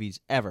 comedy movies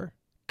ever.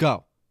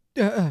 Go.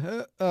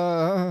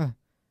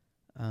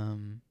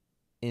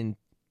 In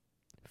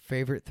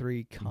Favorite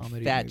 3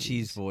 comedy Fat movies.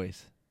 Cheese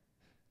voice.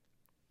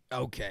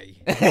 Okay.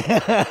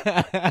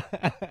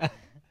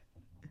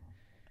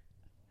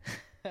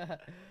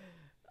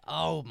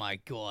 Oh my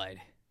god.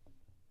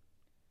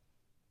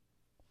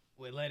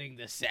 We're letting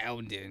the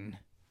sound in.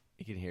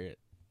 You can hear it.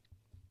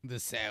 The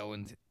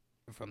sound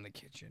from the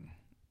kitchen.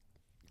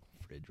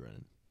 Fridge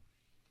running.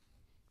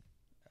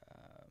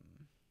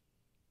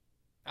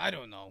 I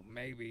don't know.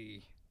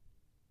 Maybe.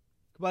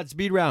 Come on,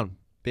 speed round,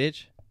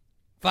 bitch.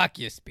 Fuck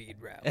your speed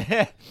round.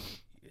 My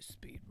Your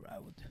speed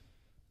round.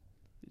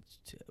 It's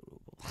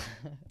terrible.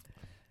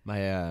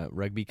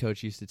 rugby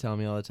coach used to tell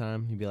me all the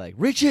time. He'd be like,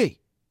 Richie,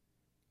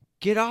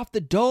 get off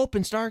the dope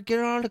and start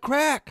getting on the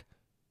crack.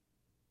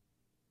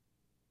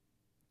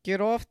 Get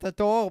off the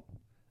dope,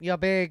 you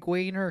big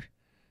wiener.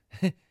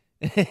 Give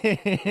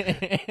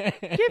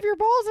your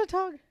balls a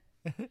tug.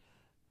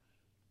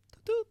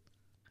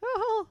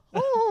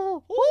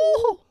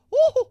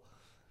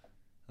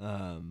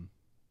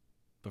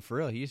 But for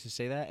real, he used to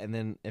say that, and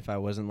then if I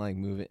was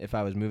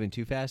moving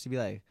too fast, he'd be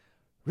like,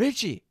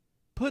 Richie,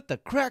 put the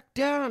crack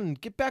down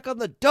and get back on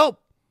the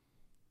dope.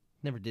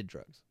 Never did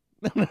drugs.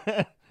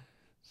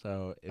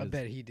 So I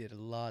bet he did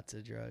lots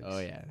of drugs. Oh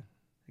yeah.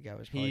 The guy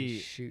was probably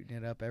shooting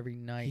it up every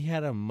night. He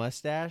had a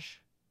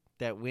mustache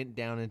that went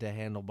down into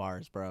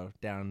handlebars, bro,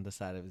 down the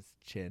side of his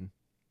chin.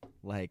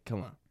 Like,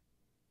 come on.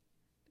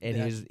 And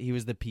he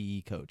was the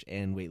PE coach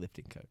and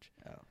weightlifting coach.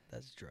 Oh,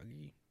 that's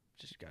druggy.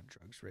 Just got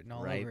drugs written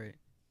all Right. over it.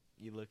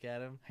 You look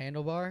at him.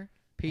 Handlebar?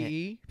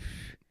 PE?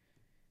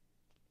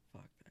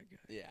 Fuck that guy.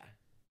 Yeah.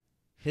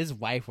 His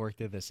wife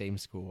worked at the same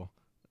school.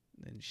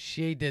 And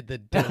she did the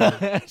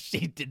diddle.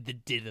 She did the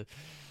diddle.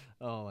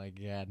 Oh my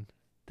god.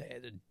 They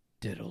had a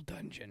diddle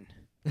dungeon.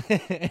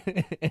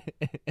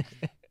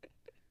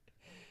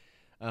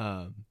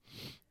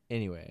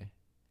 Anyway,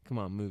 come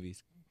on,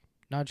 movies.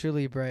 Nacho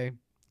Libre,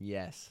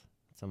 Yes.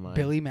 It's on mine.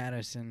 Billy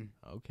Madison.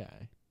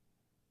 Okay.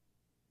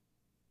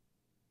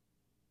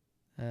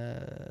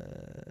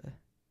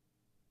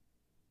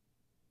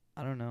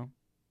 I don't know.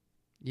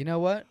 You know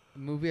what? A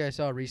movie I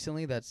saw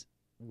recently that's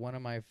one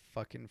of my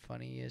fucking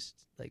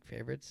funniest like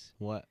favorites.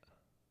 What?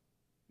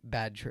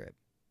 Bad Trip.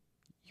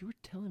 You were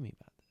telling me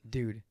about that.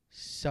 Dude,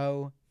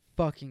 so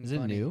fucking Is it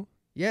funny. new?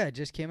 Yeah, it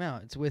just came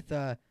out. It's with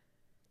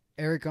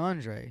Eric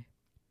Andre.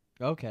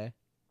 Okay.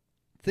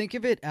 Think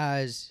of it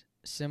as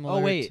similar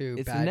Oh, wait. to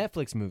It's Bad a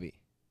Netflix movie.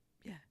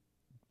 Yeah.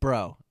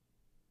 Bro,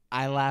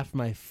 I laughed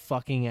my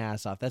fucking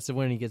ass off. That's the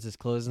one he gets his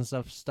clothes and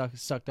stuff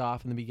sucked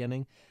off in the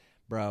beginning.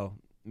 Bro,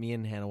 me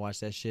and Hannah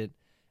watched that shit.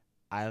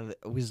 I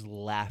was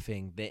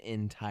laughing the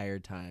entire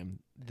time.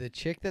 The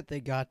chick that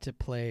they got to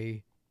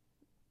play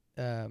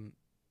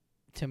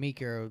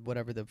Tamika or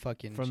whatever the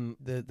fucking From-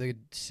 the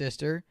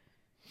sister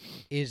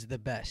is the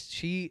best.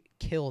 She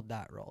killed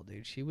that role,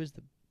 dude. She was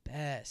the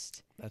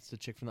best. That's the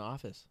chick from The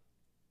Office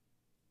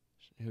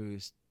who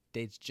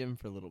dates Jim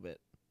for a little bit.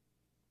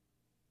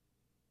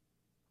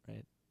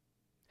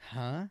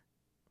 Huh?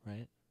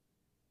 Right?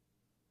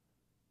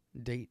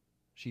 Date.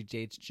 She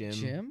dates Jim.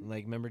 Jim?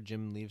 Like, remember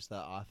Jim leaves the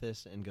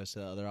office and goes to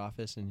the other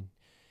office, and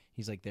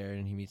he's, like, there,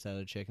 and he meets that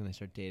other chick, and they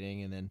start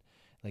dating, and then,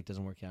 like,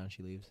 doesn't work out, and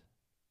she leaves.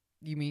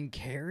 You mean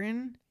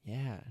Karen?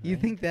 Yeah. You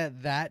right? think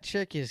that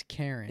chick is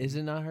Karen? Is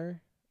it not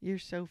her? You're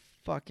so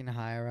fucking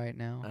high right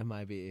now. I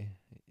might be.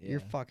 Yeah. You're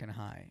fucking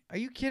high. Are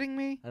you kidding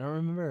me? I don't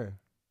remember.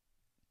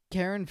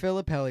 Karen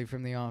Filippelli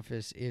from The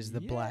Office is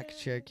the black Yeah.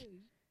 chick.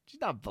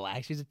 She's not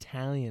black. She's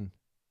Italian.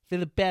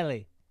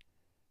 Filippelli.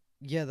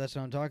 Yeah, that's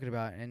what I'm talking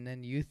about. And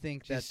then you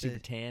think She's that super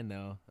tan,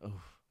 though.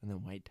 Oh, and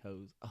then white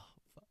toes. Oh,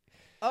 fuck.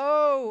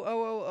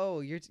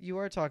 Oh, you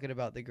are talking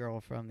about the girl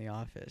from The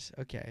Office.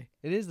 Okay.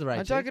 It is the right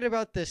I'm chick. talking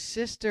about the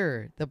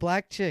sister, the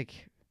black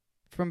chick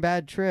from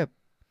Bad Trip.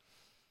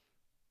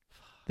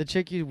 The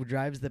chick who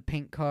drives the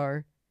pink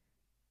car.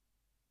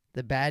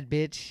 The bad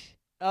bitch.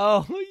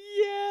 Oh,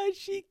 yeah.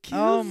 She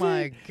kills Oh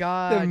my it.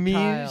 god. The mean.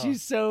 Kyle.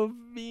 She's so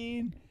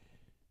mean.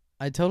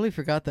 I totally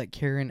forgot that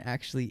Karen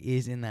actually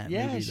is in that movie.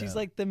 Yeah, she's though.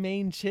 like the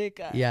main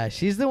chick. Yeah,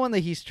 she's the one that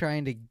he's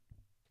trying to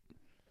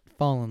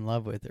fall in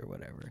love with or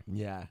whatever.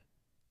 Yeah.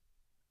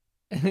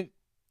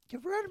 You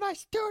ruined my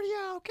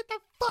studio. Get the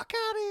fuck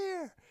out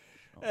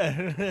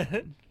of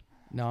here.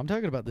 No, I'm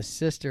talking about the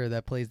sister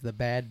that plays the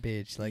bad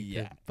bitch, like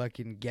Yeah. the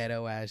fucking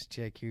ghetto ass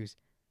chick who's,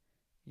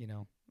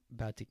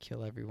 about to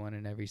kill everyone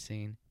in every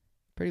scene.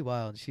 Pretty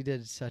wild. She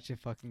did such a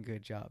fucking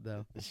good job,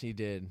 though. She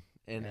did.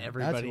 And Yeah,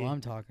 everybody. That's what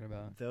I'm talking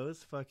about.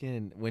 Those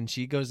fucking. When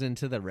she goes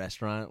into the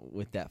restaurant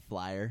with that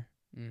flyer.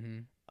 Mm-hmm.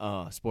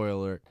 Oh, spoiler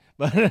alert.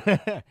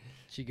 But.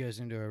 She goes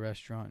into a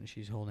restaurant and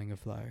she's holding a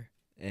flyer.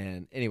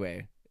 And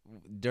anyway,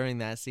 during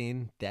that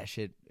scene, that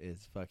shit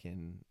is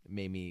fucking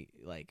made me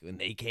like when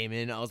they came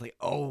in, I was like,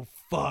 oh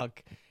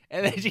fuck.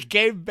 And then she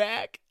came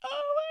back.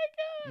 Oh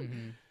my god.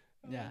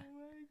 Mm-hmm. Yeah. Oh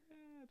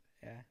my god.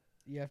 Yeah.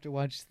 You have to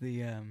watch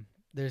the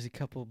there's a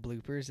couple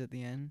bloopers at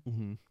the end,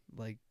 Mm-hmm.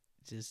 like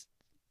just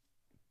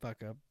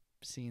fuck up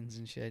scenes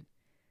and shit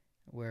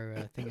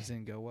where things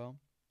didn't go well.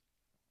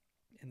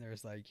 And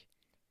there's like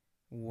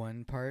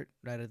one part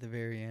right at the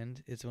very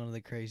end. It's one of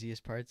the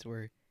craziest parts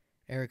where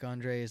Eric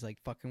Andre is like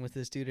fucking with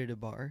this dude at a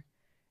bar,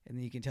 and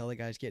then you can tell the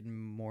guy's getting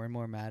more and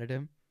more mad at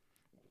him.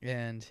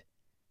 And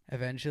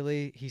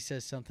eventually he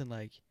says something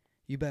like,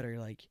 "You better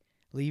like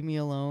leave me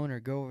alone or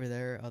go over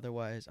there,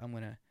 otherwise I'm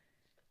gonna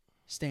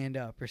stand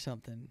up," or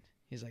something.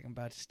 He's like, "I'm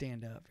about to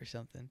stand up," or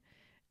something.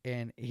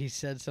 And he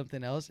said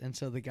something else, and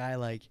so the guy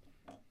like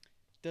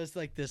does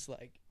like this,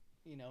 like,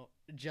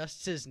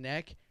 adjusts his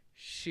neck,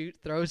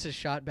 throws his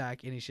shot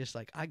back, and he's just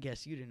like, "I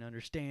guess you didn't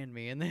understand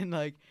me." And then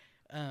like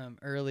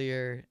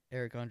earlier,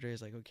 Eric Andre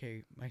is like,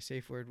 "Okay, my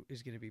safe word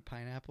is gonna be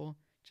pineapple,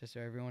 just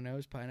so everyone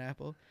knows,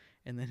 pineapple."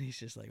 And then he's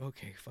just like,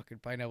 "Okay, fucking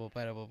pineapple,"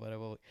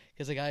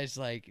 because the guy's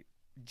like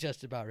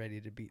just about ready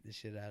to beat the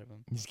shit out of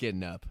him. He's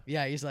getting up.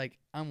 Yeah, he's like,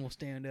 "I'm gonna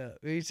stand up."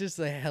 He's just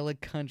a hella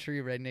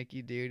country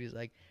rednecky dude. He's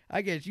like,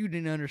 "I guess you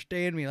didn't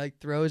understand me." Like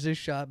throws his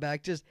shot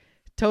back, just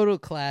total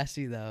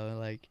classy though.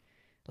 Like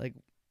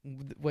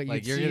what Like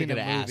you'd you're see gonna in get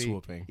a an ass movie.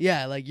 whooping.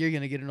 Yeah, like you're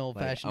gonna get an old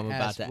Like, fashioned. I'm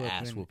about to whooping.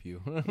 ass whoop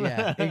you.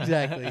 Yeah,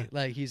 exactly.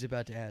 Like he's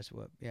about to ass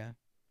whoop. Yeah,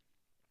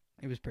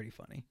 it was pretty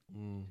funny.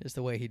 Mm. Just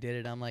the way he did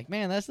it. I'm like,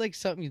 man, that's like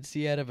something you'd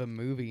see out of a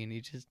movie, and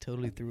he just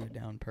totally threw it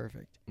down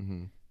perfect.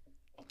 Mm-hmm.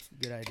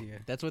 Good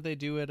idea. That's what they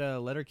do at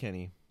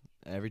Letterkenny.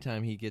 Every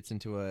time he gets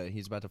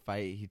he's about to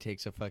fight, he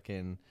takes a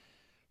fucking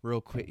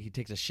real quick. He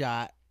takes a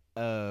shot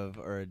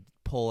or a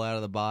pull out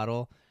of the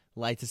bottle,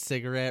 lights a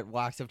cigarette,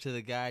 walks up to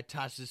the guy,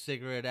 tosses the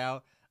cigarette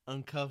out,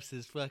 uncuffs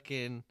his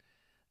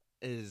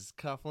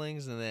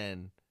cufflinks, and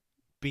then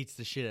beats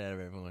the shit out of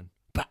everyone.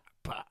 Bah,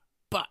 bah,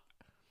 bah.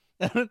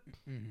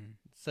 Mm-hmm.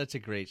 Such a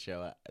great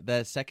show.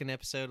 The second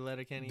episode of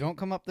Letterkenny. Don't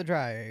come up the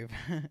drive.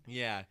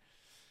 Yeah.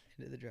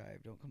 Into the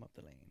drive. Don't come up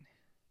the lane.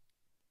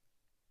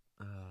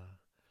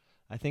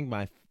 I think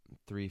my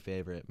three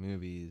favorite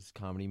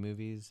comedy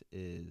movies,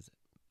 is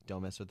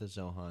Don't Mess with the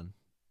Zohan,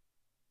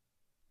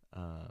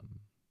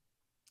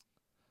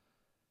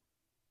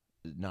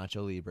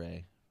 Nacho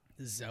Libre.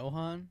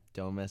 Zohan?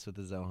 Don't mess with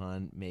the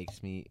Zohan.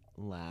 Makes me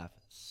laugh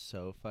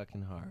so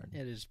fucking hard.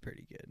 It is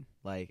pretty good.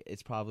 Like,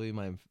 it's probably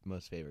my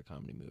most favorite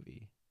comedy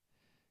movie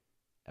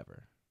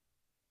ever.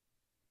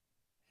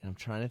 And I'm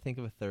trying to think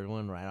of a third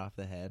one right off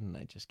the head, and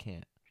I just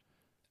can't.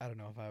 I don't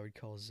know if I would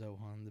call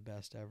Zohan the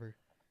best ever.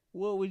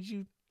 What would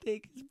you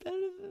think is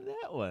better than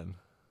that one?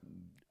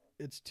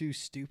 It's too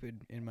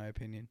stupid, in my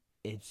opinion.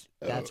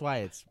 That's why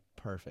it's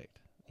perfect.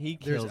 He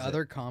kills There's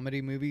other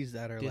comedy movies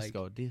that are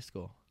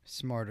Disco.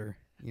 smarter.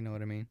 You know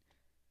what I mean?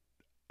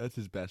 That's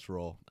his best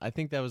role. I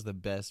think that was the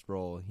best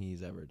role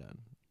he's ever done.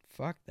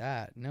 Fuck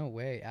that. No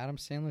way. Adam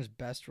Sandler's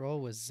best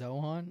role was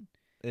Zohan?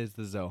 Is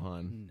the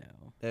Zohan.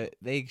 No.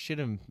 They should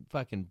have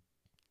fucking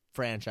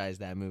franchised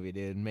that movie,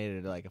 dude, and made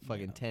it like a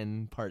fucking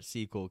 10-part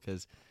sequel,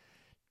 because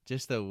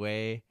just the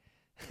way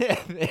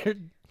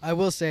I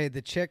will say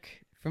the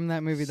chick from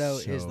that movie, though,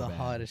 So is the bad.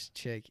 hottest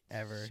chick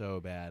ever. So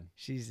bad.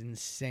 She's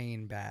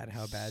insane bad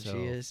how bad So she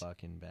is.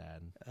 fucking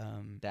bad.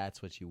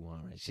 That's what you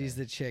want right She's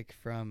there. the chick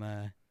from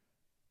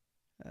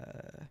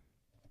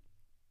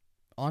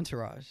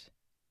Entourage.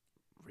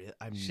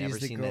 I've she's never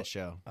the seen girl- that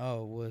show.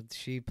 Oh, well,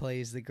 she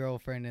plays the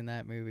girlfriend in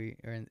that movie,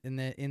 or in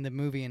the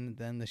movie and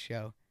then the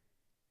show.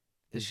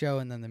 The show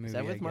and then the movie. Is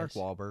that with I Mark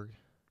guess. Wahlberg?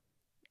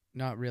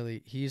 Not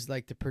really. He's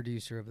like the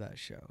producer of that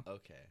show.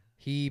 Okay.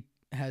 He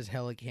has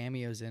hella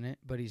cameos in it,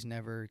 but he's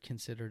never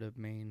considered a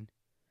main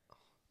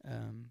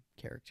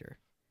character.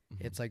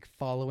 Mm-hmm. It's like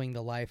following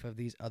the life of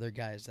these other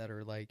guys that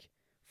are like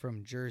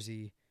from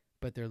Jersey,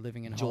 but they're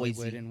living in Joyzy.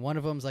 Hollywood. And one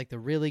of them's like the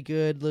really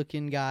good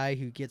looking guy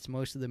who gets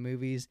most of the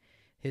movies.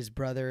 His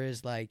brother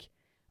is like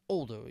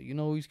older, you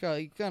know,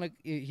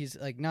 he's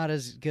like not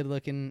as good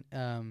looking,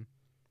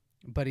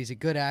 but he's a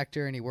good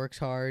actor and he works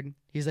hard.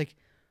 He's like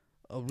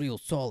a real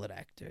solid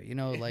actor, you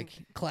know, like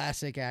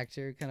classic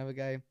actor kind of a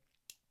guy.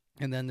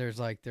 And then there's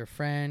like their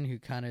friend who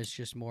kind of is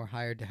just more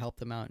hired to help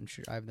them out and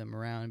drive them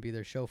around and be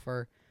their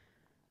chauffeur.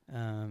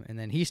 And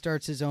then he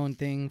starts his own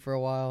thing for a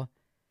while.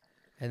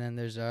 And then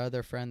there's our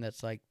other friend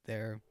that's like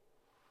their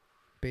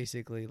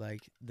basically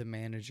like the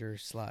manager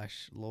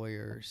 /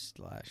 lawyer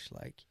 /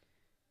 like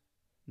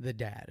the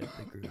dad of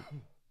the group.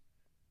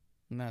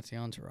 And that's the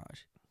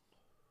Entourage.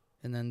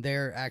 And then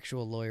their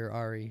actual lawyer,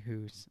 Ari,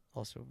 who's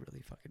also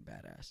really fucking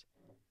badass.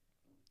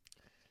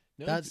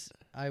 No,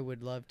 I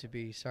would love to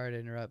be, sorry to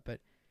interrupt,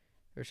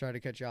 or sorry to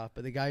cut you off,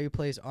 but the guy who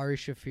plays Ari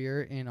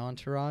Shafir in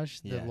Entourage,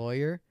 the Yeah.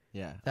 lawyer,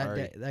 yeah.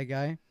 that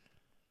guy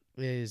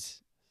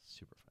is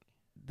Super funny.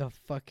 the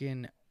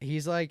fucking,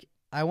 he's like,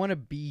 I want to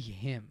be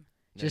him.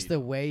 No, Just you the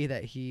don't. way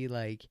that he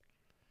like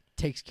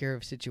takes care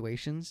of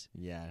situations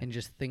Yeah. and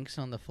just thinks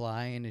on the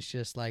fly and it's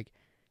just like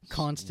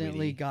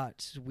constantly witty.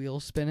 got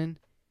wheels spinning.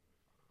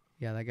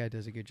 Yeah, that guy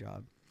does a good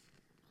job.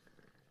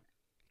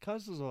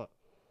 Causes a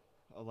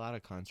lot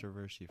of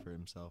controversy for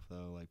himself,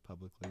 though, like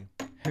publicly.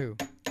 Who?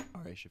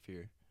 Ari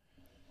Shafir.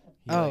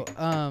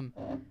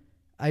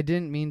 I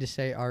didn't mean to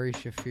say Ari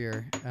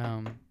Shafir.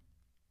 I'm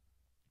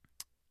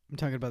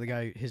talking about the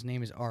guy, his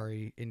name is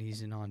Ari, and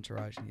he's in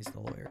Entourage, and he's the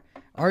lawyer.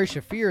 Ari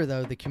Shafir,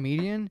 though, the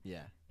comedian,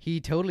 Yeah. he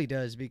totally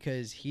does,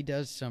 because he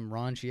does some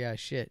raunchy-ass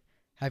shit.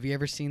 Have you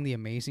ever seen The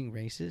Amazing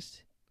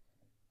Racist?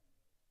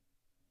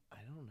 I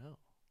don't know.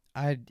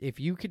 If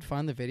you could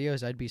find the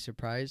videos, I'd be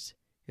surprised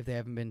if they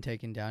haven't been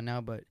taken down now,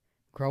 but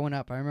growing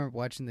up, I remember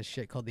watching this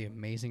shit called The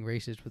Amazing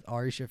Racist with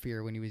Ari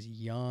Shafir when he was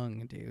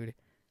young, dude.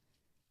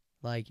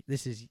 Like,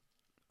 this is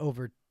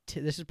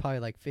probably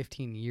like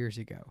 15 years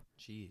ago.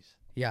 Jeez.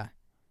 Yeah.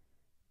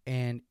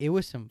 And it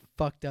was some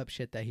fucked up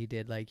shit that he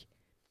did, like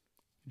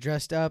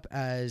dressed up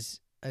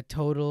as a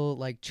total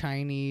like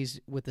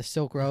Chinese with the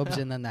silk robes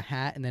and then the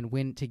hat, and then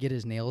went to get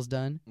his nails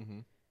done, Mm-hmm.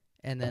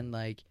 and then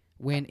like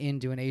went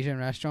into an Asian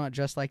restaurant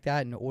just like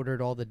that and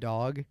ordered all the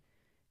dog,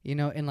 you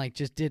know, and like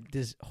just did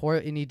this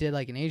and he did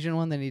like an Asian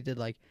one, then he did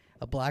like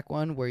a black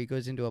one where he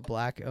goes into a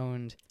black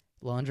owned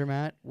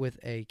laundromat with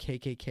a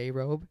KKK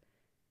robe.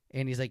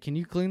 And he's like, "Can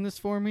you clean this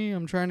for me?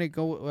 I'm trying to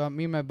go.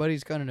 Me and my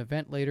buddy's got an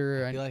event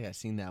later." I feel like I've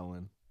seen that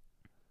one.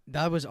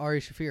 That was Ari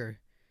Shafir,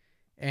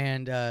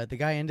 and the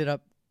guy ended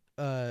up.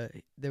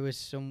 There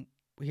was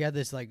he had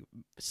this like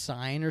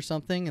sign or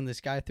something, and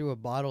this guy threw a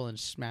bottle and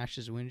smashed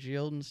his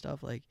windshield and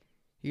stuff. Like,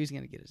 he was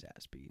gonna get his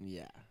ass beat.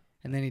 Yeah.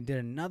 And then he did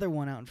another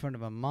one out in front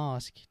of a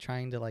mosque,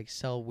 trying to like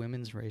sell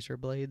women's razor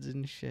blades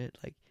and shit.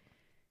 Like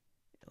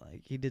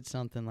he did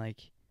something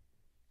like.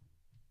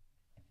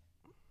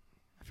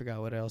 I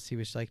forgot what else. He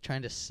was like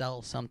trying to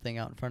sell something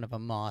out in front of a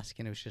mosque,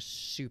 and it was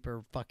just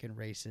super fucking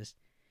racist.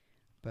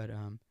 But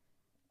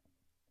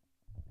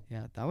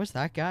yeah, that was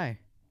that guy.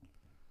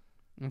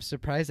 I'm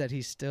surprised that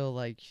he's still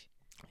like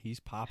He's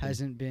popping.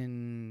 hasn't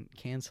been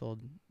canceled.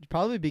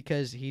 Probably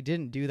because he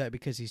didn't do that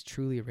because he's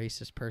truly a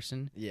racist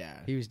person. Yeah.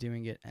 He was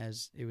doing it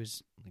as it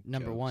was Like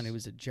number one. It jokes.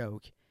 was a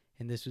joke,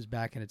 and this was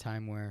back in a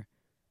time where,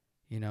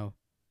 you know,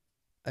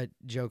 a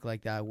joke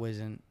like that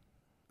wasn't.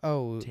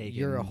 Oh, Taken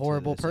you're a to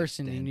horrible this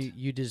person and extent.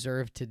 you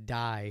deserve to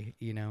die,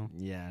 you know,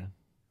 Yeah.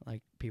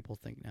 like people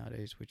think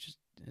nowadays, which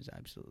is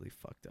absolutely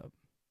fucked up.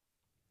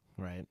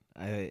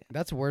 Right.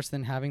 That's worse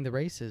than having the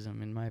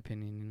racism, in my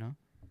opinion. You know,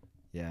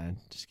 Yeah,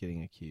 just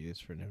getting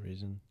accused for no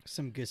reason.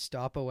 some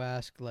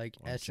Gestapo-esque like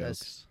Or SS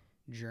jokes.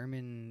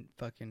 German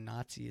fucking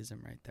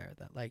Nazism right there.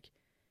 That like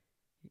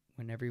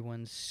when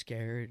everyone's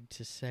scared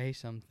to say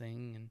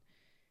something, and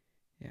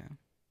yeah,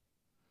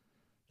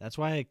 That's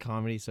why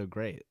comedy's so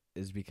great,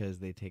 is because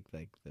they take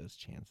like those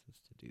chances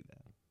to do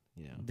that.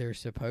 You know. they're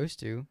supposed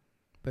to,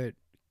 but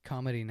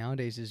comedy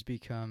nowadays has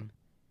become,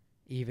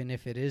 even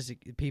if it is,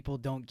 people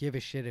don't give a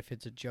shit if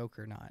it's a joke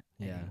or not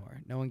Yeah.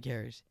 anymore. No one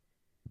cares.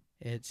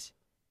 It's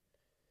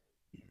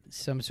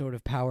some sort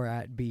of power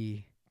at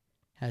B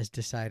has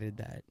decided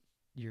that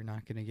you're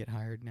not going to get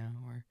hired now,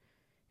 or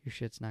your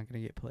shit's not going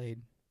to get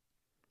played.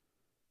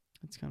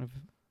 It's kind of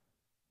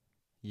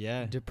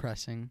Yeah.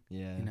 depressing,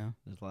 Yeah. you know?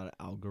 There's a lot of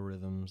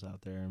algorithms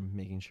out there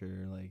making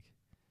sure like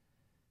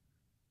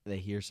they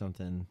hear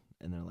something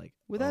and they're like,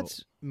 Well,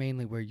 that's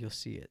mainly where you'll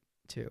see it,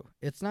 too.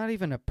 It's not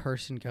even a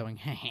person going,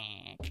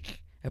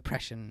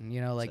 oppression, you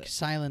know, like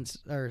So- silence,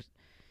 or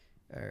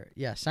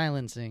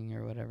silencing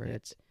or whatever. Yeah.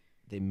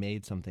 They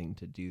made something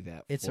to do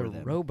that It's for a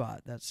them.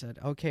 robot that said,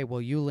 okay,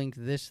 well, you link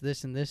this,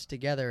 this, and this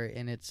together,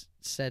 and it's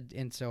said,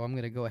 and so I'm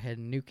going to go ahead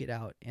and nuke it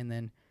out, and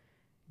then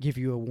give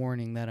you a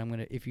warning that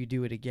if you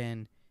do it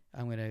again,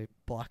 I'm going to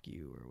block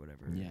you or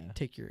whatever. Yeah.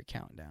 Take your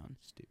account down.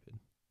 Stupid.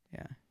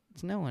 Yeah.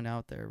 It's no one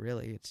out there,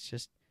 really. It's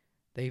just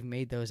they've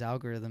made those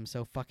algorithms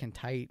so fucking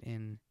tight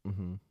and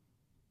Mm-hmm.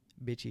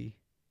 bitchy.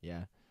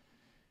 Yeah.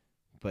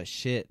 But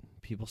shit,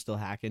 people still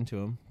hack into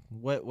them.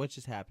 What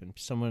just happened?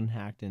 Someone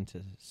hacked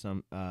into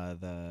some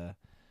the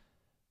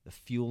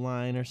fuel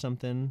line or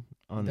something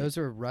on Those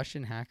are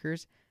Russian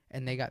hackers,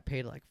 and they got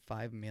paid like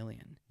 $5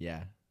 million.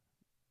 Yeah.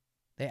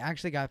 They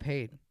actually got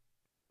paid.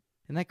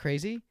 Isn't that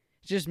crazy?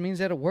 It just means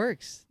that it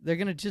works. They're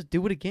gonna just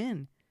do it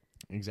again.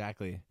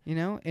 Exactly. You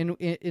know, and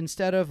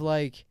instead of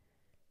like,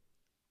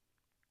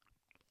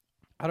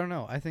 I don't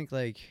know. I think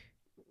like,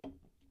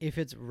 if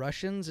it's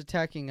Russians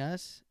attacking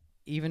us,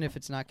 even if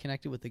it's not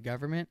connected with the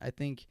government, I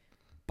think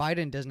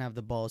Biden doesn't have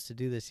the balls to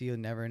do this. He'll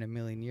never in a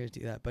million years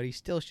do that. But he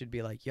still should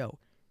be like, yo,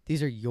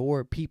 these are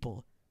your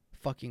people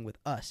fucking with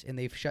us, and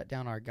they've shut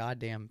down our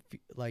goddamn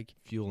like.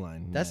 Fuel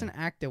line. That's yeah. an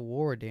act of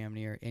war, damn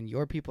near, and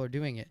your people are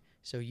doing it.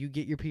 So you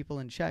get your people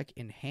in check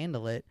and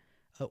handle it,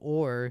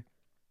 or,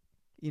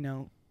 you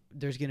know,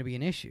 there's going to be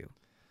an issue.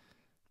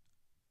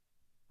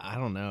 I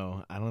don't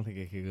know. I don't think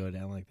it could go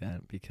down like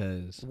that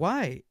because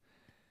Why?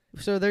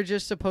 So they're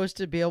just supposed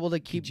to be able to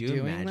keep could you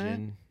doing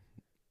imagine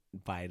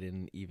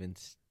Biden even?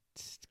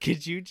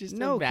 Could you just that?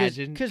 No,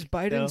 imagine? because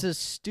Biden's a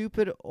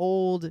stupid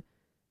old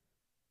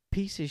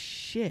piece of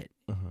shit.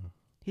 Uh-huh.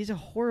 He's a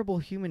horrible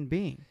human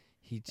being,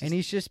 and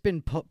he's just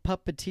been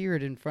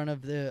puppeteered in front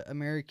of the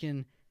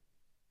American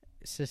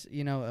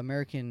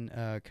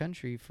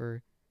country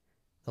for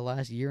the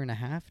last year and a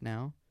half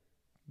now,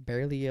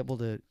 barely able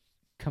to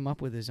come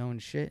up with his own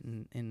shit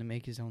and to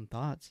make his own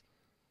thoughts.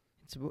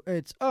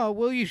 It's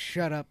will you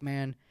shut up,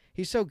 man?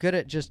 He's so good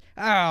at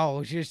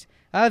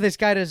this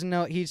guy doesn't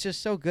know. He's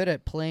just so good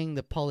at playing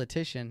the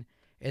politician,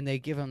 and they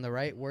give him the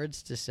right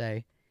words to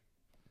say.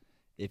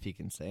 If he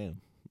can say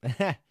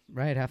them.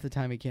 Right, half the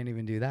time he can't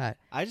even do that.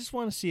 I just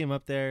want to see him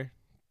up there.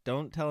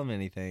 Don't tell him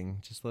anything.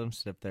 Just let him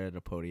sit up there at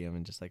a podium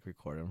and just like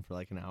record him for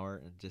like an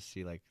hour and just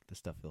see like the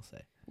stuff he'll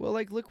say. Well,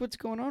 like, look what's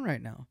going on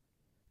right now.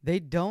 They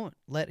don't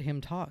let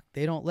him talk.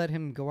 They don't let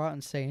him go out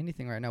and say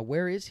anything right now.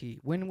 Where is he?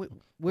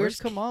 Where's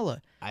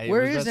Kamala?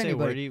 Where is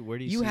anybody? Where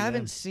do you You see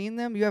haven't them? seen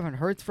them. You haven't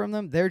heard from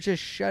them. They're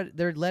just shut.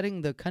 They're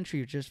letting the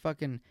country just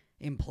fucking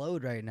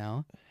implode right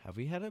now. Have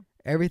we had a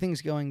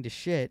Everything's going to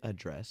shit.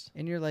 address?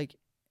 And you're like,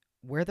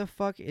 where the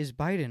fuck is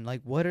Biden?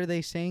 Like, what are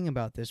they saying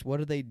about this? What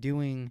are they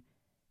doing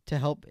to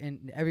help?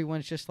 And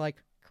everyone's just like,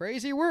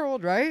 crazy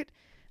world, right?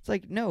 It's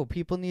like, no,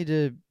 people need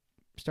to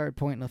start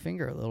pointing the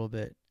finger a little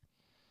bit.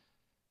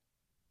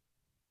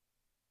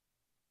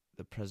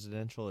 The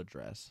presidential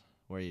address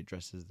where he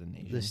addresses the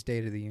nation. The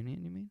State of the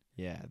Union, you mean?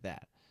 Yeah,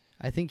 that.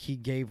 I think he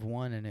gave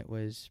one, and it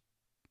was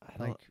I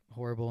don't. like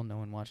horrible. No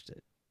one watched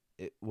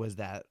it. Was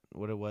that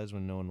what it was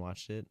when no one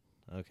watched it?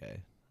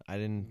 Okay, I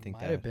didn't think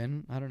Might that. have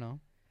been. I don't know.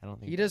 I don't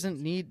think He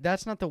doesn't need.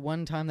 That's not the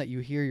one time that you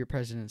hear your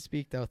president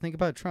speak, though. Think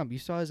about Trump. You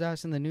saw his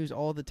ass in the news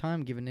all the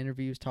time, giving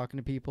interviews, talking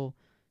to people.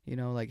 You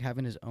know, like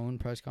having his own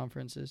press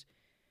conferences.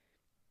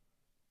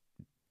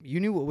 You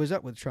knew what was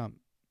up with Trump.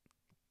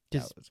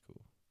 that was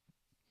cool.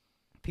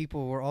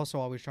 People were also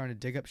always trying to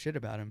dig up shit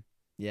about him.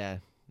 Yeah,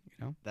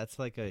 You know. that's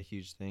like a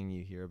huge thing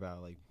you hear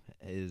about. Like,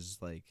 is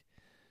like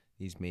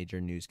these major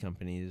news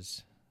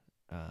companies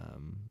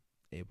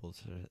able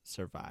to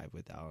survive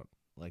without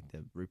like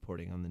the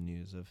reporting on the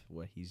news of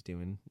what he's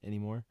doing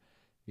anymore,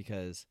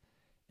 because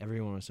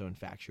everyone was so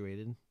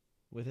infatuated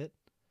with it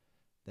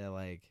that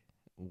like,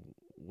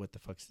 what the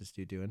fuck's this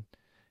dude doing?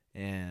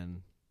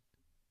 And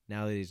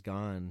now that he's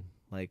gone,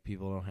 like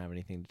people don't have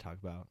anything to talk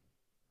about.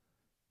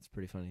 It's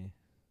pretty funny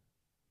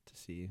to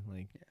see.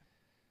 Like, Yeah.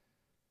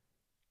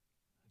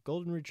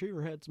 Golden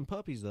Retriever had some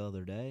puppies the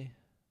other day.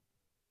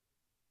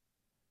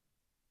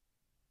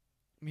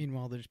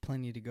 Meanwhile, there's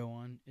plenty to go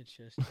on. It's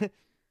just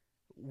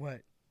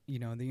what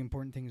the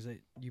important things that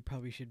you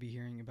probably should be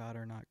hearing about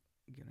are not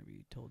gonna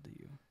be told to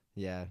you.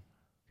 Yeah.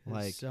 'Cause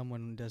Like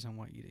someone doesn't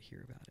want you to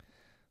hear about it.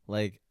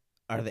 Like,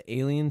 are the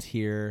aliens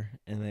here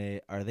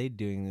and are they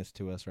doing this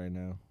to us right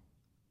now?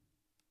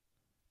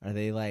 Are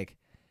they like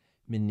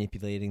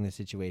manipulating the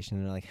situation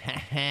and they're like,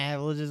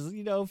 we'll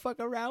just, fuck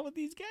around with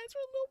these guys for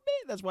a little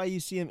bit. That's why you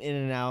see them in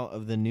and out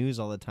of the news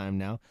all the time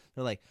now.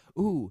 They're like,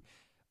 ooh,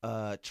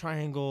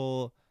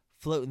 triangle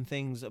floating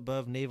things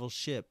above naval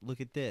ship.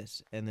 Look at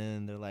this. And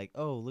then they're like,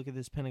 oh, look at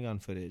this Pentagon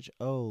footage.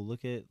 Oh,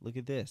 look at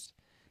this.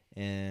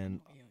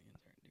 And Aliens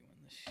aren't doing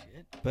this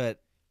shit.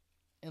 but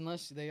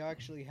Unless they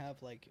actually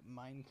have like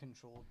mind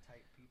controlled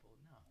type people.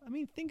 No. I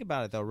mean, think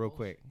about it though, real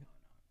quick. Bullshit going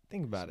on.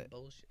 Think about Some it.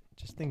 Bullshit.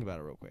 Just think about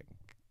it real quick.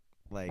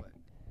 Like, What?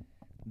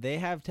 they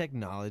have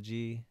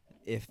technology.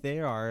 If they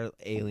are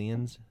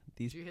aliens,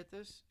 Did you hit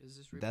this? Is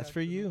this that's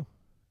for you.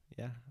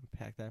 Yeah,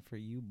 pack that for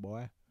you,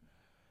 boy.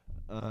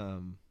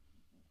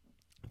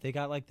 They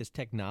got like this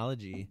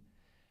technology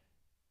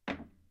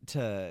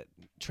to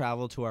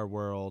travel to our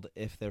world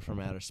if they're from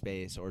outer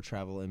space, or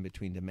travel in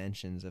between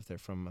dimensions if they're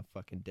from a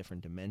fucking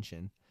different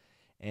dimension,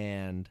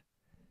 and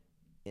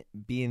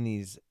be in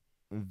these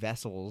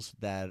vessels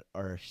that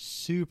are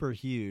super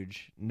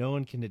huge. No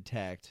one can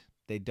detect.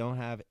 They don't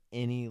have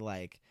any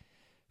like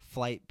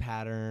flight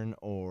pattern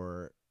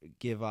or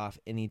give off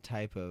any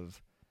type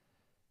of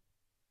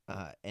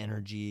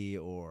energy,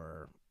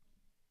 or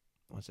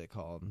what's it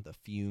called? The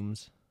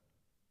fumes.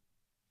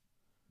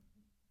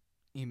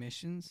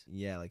 Emissions?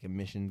 Yeah, like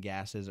emission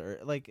gases or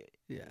like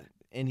Yeah.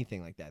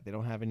 anything like that. They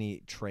don't have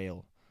any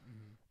trail.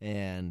 Mm-hmm.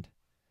 And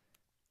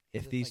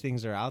if It's these like-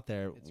 things are out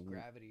there, It's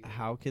gravity.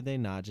 how could they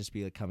not just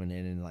be like coming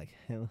in and like,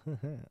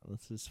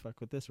 let's just fuck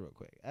with this real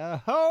quick.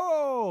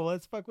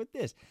 Let's fuck with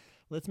this.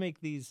 Let's make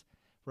these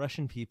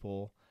Russian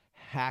people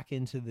hack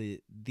into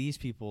these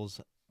people's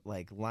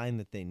like line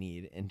that they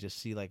need and just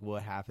see like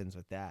what happens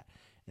with that,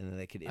 and then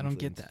they could. I don't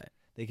get that.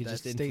 They could That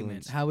just statement.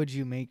 influence. How would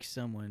you make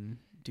someone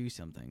do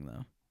something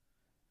though?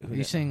 Who Are you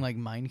kno- saying like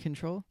mind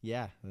control?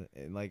 Yeah,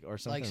 like or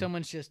something. Like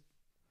someone's just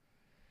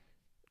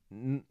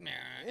N-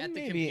 at the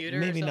maybe computer or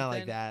maybe not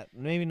like something? that.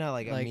 Maybe not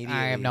like Like, immediately.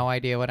 I have no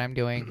idea what I'm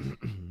doing.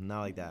 Not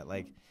like that.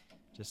 Like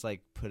just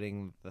like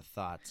putting the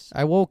thoughts,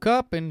 I woke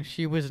up and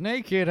she was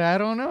naked. I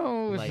don't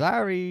know. Like-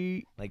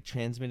 Sorry. like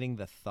transmitting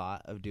the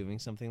thought of doing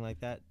something like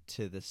that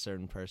to this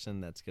certain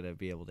person that's gonna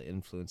be able to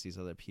influence these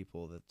other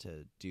people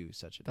to do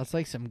such a. That's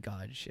like some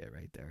God shit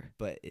right there.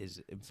 But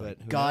who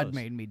God knows?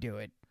 made me do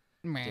it.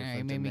 Man, he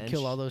Different made me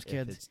kill all those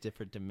dimension- If kids. it's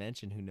different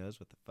dimension, who knows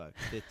what the fuck?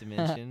 Fifth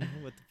dimension,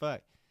 what the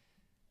fuck?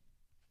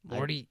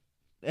 Morty.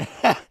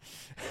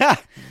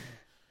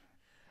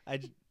 I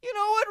j- You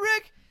know what,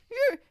 Rick?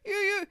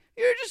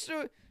 You're just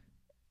a.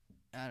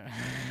 I don't know.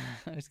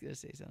 I was gonna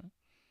say something.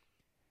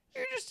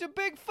 You're just a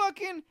big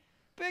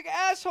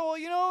asshole,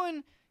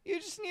 and you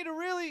just need to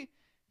really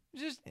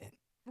just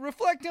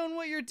reflect on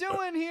what you're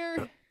doing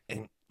here.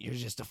 and you're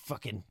just a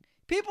fucking.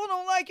 People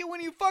don't like it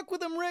when you fuck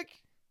with them,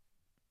 Rick.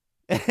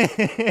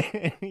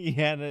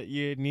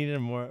 You needed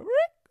more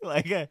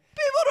like a.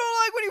 People don't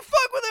like when you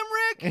fuck with them,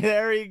 Rick.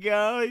 There you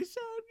go. He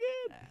sound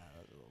good. That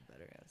was a little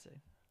better, I'd say.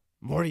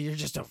 Morty, you're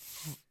just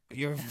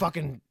you're a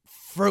fucking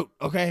fruit,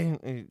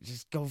 okay?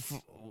 Just go.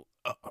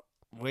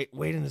 Wait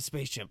in the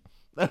spaceship.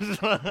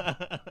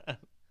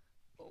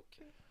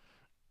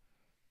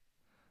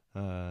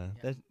 Okay.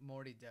 That's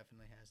Morty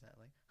definitely has that,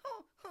 like.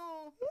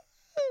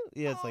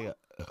 yeah. It's like a.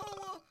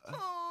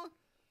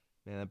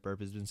 Man, that burp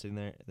has been sitting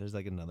there. There's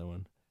like another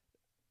one.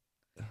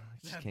 I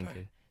just That can't burp.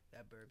 get.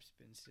 That burp's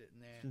been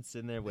sitting there. It's been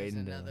sitting there There's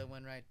waiting. another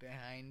one right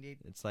behind it.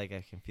 It's like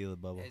I can feel the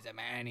bubble. There's a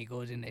man, he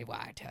goes in the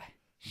water.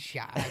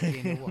 Shark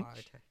in the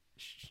water.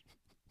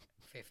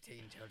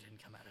 15 children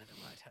come out of the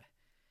water.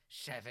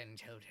 7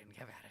 children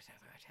come out of the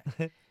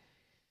water.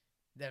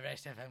 The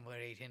rest of them were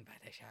eaten by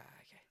the shark.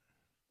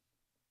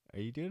 Are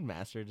you doing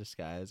Master of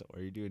Disguise or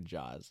are you doing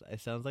Jaws?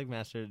 It sounds like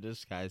Master of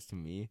Disguise to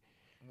me.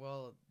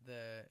 Well,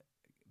 the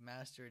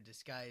Master of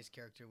Disguise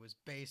character was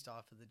based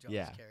off of the Jaws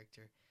Yeah.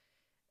 character,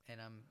 and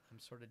I'm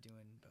sort of doing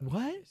both.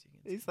 What? I guess you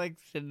can He's say. like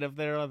sitting up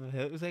there on the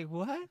hill. He's like,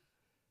 what?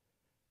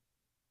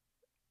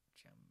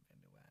 Jump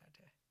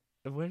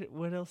into water.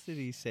 What else did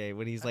he say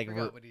when he's I like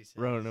forgot what he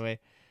said. rolling away?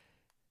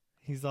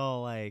 He's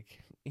all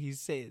like, he's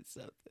saying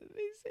something.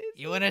 He's saying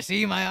You want to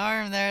see my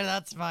arm there?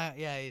 That's my.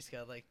 Yeah, he's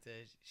got like the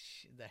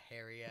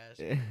hairy ass.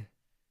 something.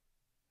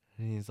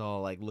 And he's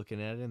all like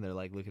looking at it, and they're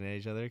like looking at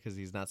each other because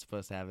he's not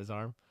supposed to have his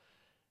arm.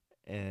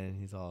 And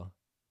he's all,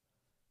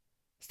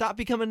 stop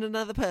becoming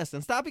another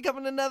person. Stop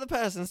becoming another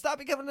person. Stop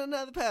becoming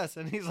another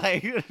person. He's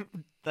like,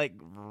 like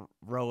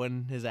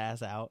rowing his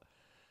ass out.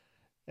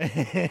 I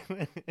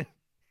haven't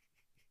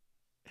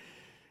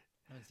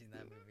seen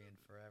that movie in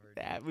forever.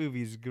 Dude. That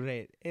movie's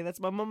great. Hey, that's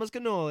my mama's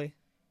cannoli.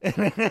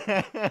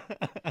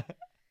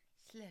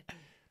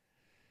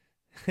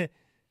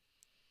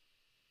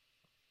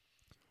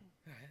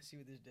 Alright, let's see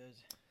what this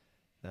does.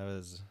 That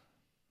was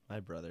my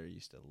brother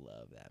used to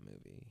love that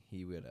movie.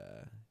 He would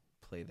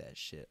play that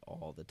shit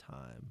all the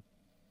time.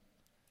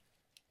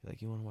 You're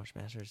like, you want to watch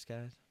Master of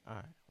Disguise? All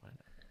right, why not?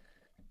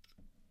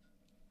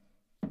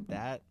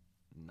 That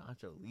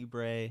Nacho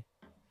Libre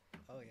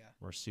Oh yeah.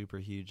 were super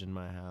huge in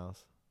my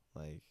house.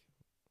 Like,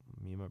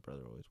 me and my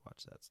brother always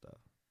watch that stuff.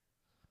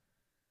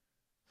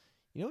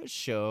 You know what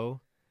show?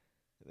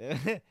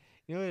 You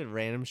know what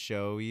random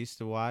show we used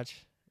to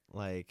watch?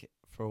 Like,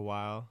 for a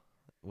while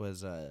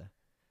was, have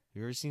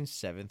you ever seen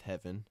Seventh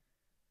Heaven?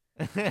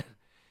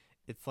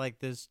 It's like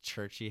this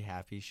churchy,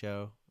 happy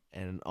show,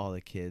 and all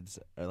the kids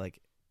are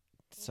like,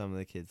 some of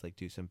the kids like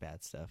do some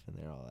bad stuff, and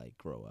they're all like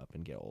grow up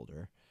and get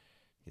older,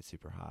 get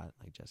super hot,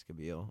 like Jessica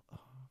Biel. Oh,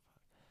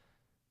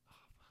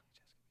 fuck,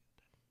 Jessica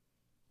Biel.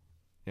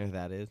 You know who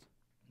that is?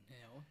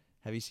 No.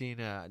 Have you seen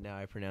Now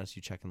I Pronounce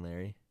You Chuck and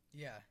Larry?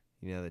 Yeah.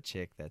 You know the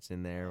chick that's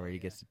in there Oh, where he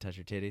yeah. gets to touch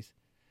her titties?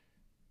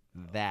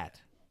 Oh,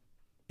 That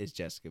is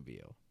Jessica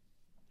Biel.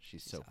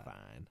 She's so hot.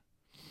 fine.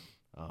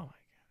 Oh my god.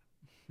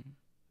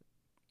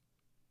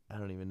 I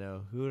don't even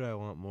know. Who would I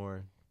want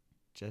more?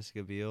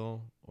 Jessica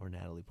Biel or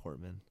Natalie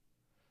Portman?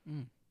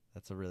 Mm.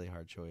 That's a really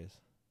hard choice.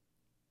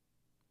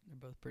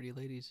 They're both pretty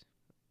ladies.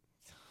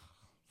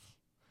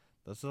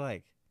 Those are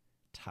like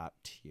top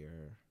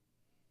tier.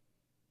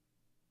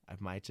 I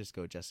might just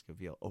go Jessica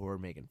Biel or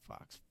Megan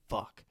Fox.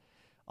 Fuck.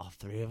 All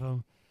three of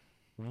them?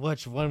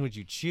 Which one would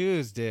you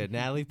choose, dude?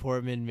 Natalie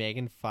Portman,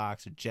 Megan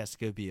Fox, or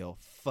Jessica Biel?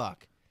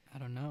 Fuck. I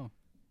don't know.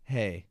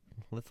 Hey,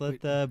 let's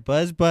let the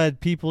BuzzBud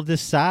people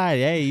decide.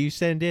 Hey, you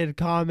send in a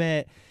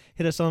comment.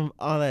 Hit us on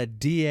a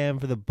DM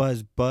for the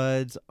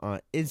BuzzBuds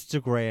on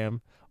Instagram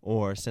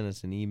or send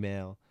us an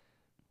email.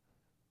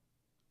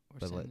 Or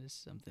But send us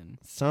something.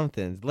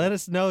 Something. Let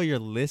us know you're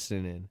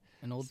listening.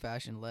 An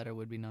old-fashioned letter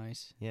would be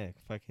nice. Yeah,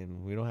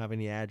 fucking, we don't have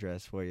any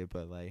address for you,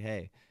 but like,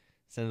 hey,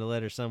 send a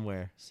letter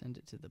somewhere. Send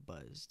it to the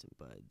Buzz to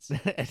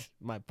Buds.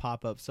 Might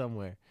pop up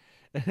somewhere.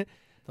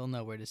 They'll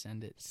know where to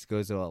send it. Just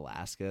goes to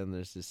Alaska and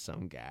there's just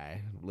some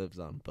guy who lives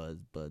on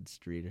Bud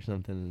Street or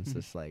something, and it's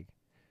just like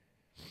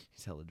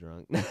he's hella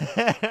drunk.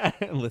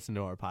 Listen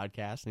to our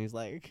podcast and he's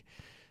like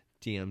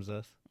DMs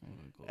us. Oh,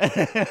 cool.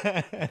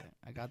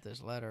 I got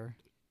this letter.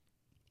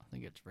 I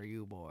think it's for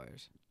you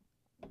boys.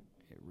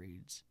 It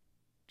reads,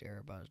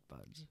 Dear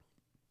BuzzBuds,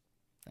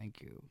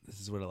 thank you. This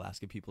is what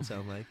Alaska people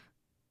sound like.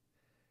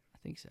 I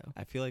think so.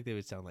 I feel like they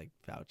would sound like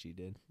Fauci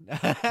did.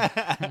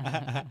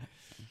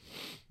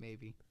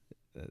 Maybe.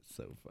 That's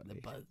so funny.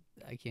 The buzz.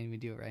 I can't even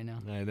do it right now.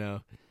 I know.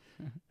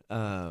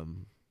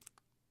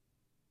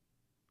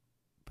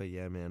 But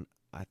yeah, man,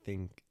 I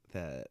think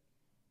that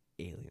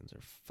aliens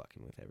are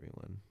fucking with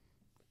everyone.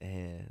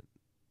 And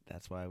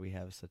that's why we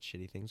have such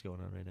shitty things going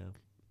on right now.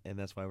 And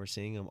that's why we're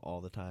seeing them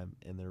all the time.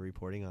 And they're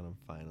reporting on them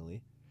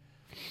finally.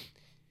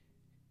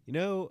 You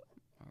know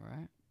All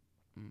right.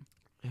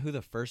 who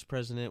the first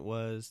president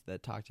was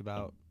that talked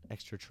about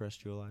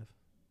extraterrestrial life?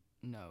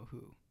 No,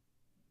 who?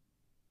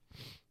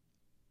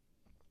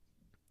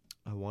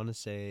 I want to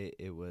say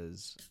it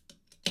was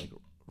like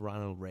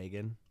Ronald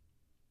Reagan.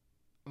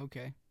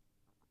 Okay.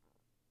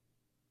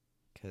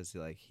 Because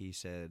like he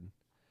said,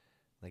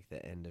 like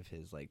the end of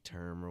his like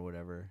term or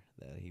whatever,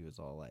 that he was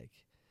all like,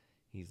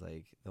 he's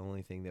like the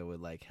only thing that would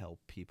like help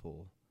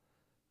people,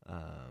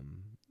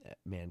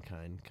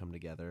 mankind come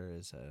together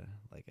is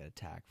like an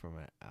attack from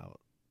an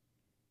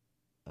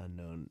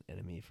unknown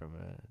enemy from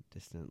a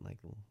distant like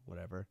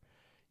whatever.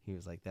 He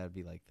was like that'd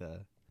be like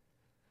the.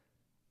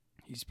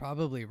 He's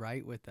probably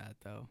right with that,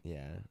 though.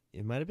 Yeah,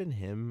 it might have been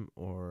him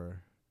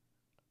or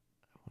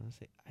I want to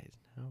say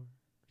Eisenhower.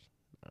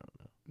 I don't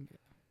know. Yeah.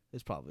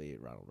 It's probably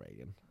Ronald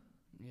Reagan.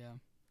 Yeah.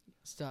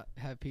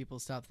 Have people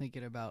stop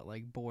thinking about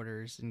like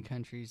borders and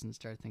countries and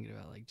start thinking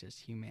about like just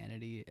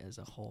humanity as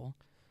a whole.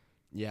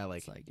 Yeah,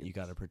 like like you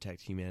got to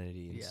protect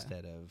humanity Yeah.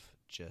 instead of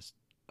just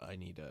I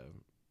need to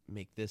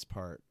make this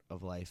part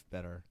of life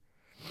better.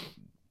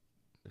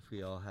 If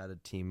we all had to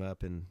team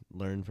up and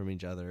learn from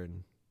each other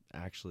and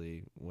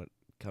actually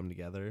come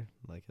together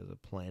like as a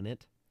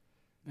planet.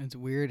 It's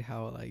weird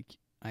how like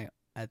I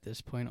at this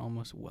point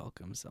almost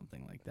welcome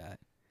something like that.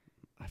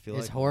 I feel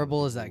As like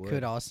horrible as that people could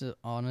would. also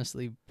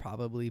honestly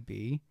probably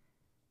be,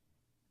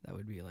 that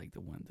would be like the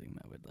one thing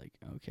that would like,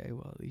 okay,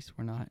 well at least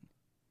we're not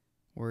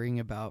worrying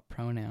about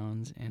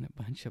pronouns and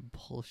a bunch of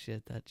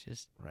bullshit that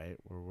just Right,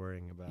 we're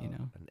worrying about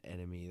know. an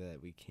enemy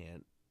that we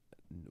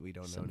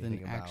don't know something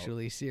anything about.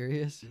 actually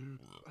serious.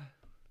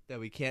 That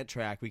we can't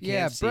track. We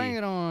Yeah, can't see. bring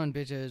it on,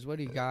 bitches. What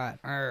do you got?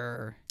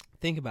 Arr.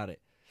 Think about it.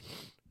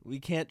 We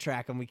can't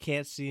track them. We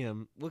can't see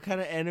them. What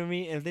kind of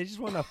enemy? If they just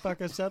want to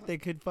fuck us up, they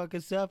could fuck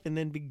us up and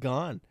then be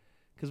gone.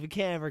 Because we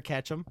can't ever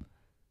catch them.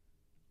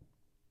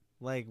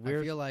 Like, I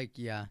feel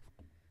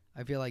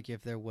like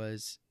if there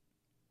was,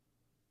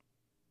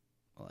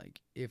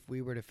 like, if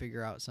we were to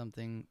figure out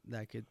something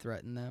that could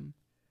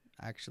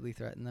actually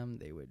threaten them,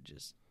 they would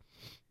just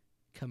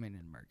come in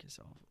and murk us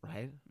all.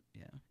 Right?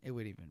 Yeah,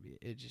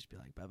 it'd just be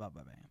like, bam, bam,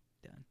 bam, bam,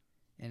 done.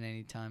 And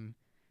anytime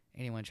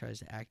anyone tries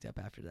to act up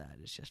after that,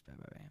 it's just bam,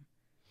 bam, bam.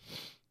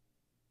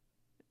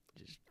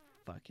 Just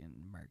fucking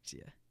murks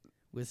you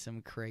with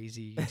some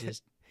crazy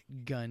just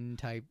gun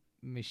type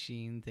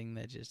machine thing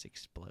that just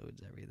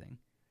explodes everything.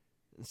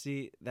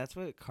 See, that's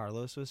what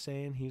Carlos was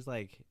saying. He's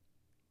like,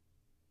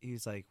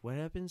 what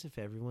happens if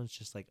everyone's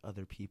just like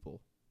other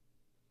people,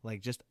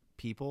 like just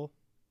people,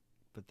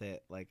 but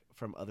that like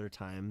from other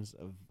times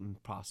of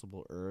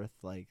possible Earth,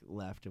 like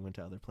left and went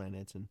to other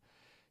planets and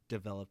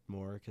developed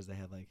more because they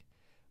had like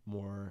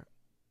more,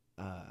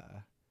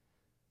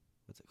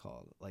 what's it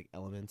called, like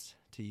elements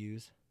to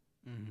use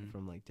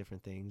from like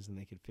different things, and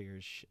they could figure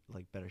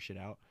like better shit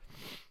out.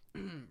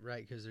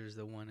 Right, because there's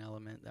the one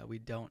element that we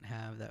don't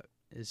have that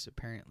is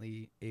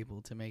apparently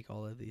able to make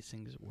all of these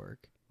things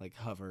work. Like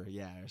hover,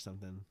 yeah, or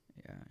something.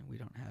 Yeah, and we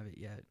don't have it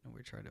yet, and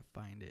we're trying to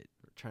find it.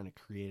 We're trying to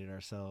create it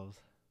ourselves.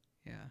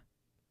 Yeah.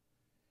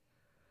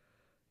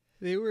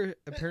 They were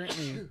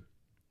apparently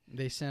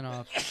they sent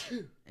off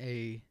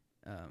a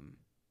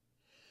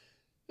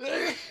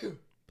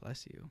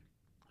bless you.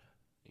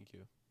 Thank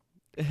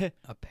you.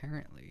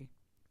 Apparently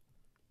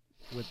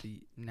what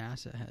the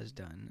NASA has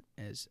done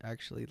is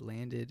actually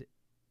landed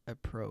a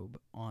probe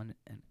on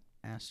an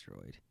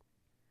asteroid.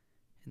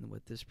 And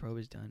what this probe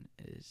has done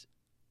is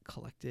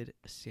collected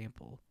a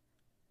sample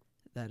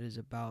that is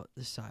about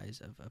the size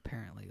of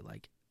apparently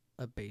like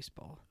a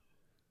baseball.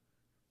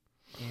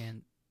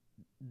 And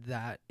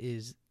that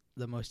is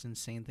the most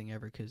insane thing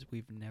ever because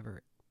we've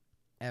never,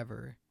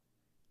 ever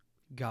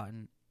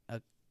gotten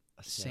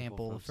a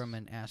sample from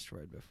an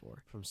asteroid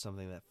before. From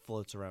something that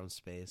floats around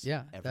space.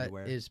 Yeah,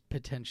 everywhere. that is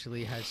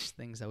potentially has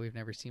things that we've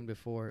never seen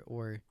before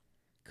or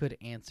could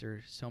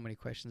answer so many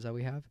questions that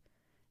we have.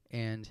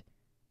 And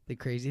the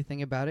crazy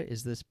thing about it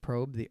is this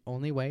probe, the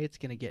only way it's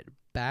going to get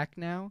back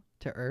now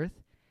to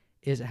Earth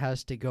is it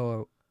has to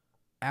go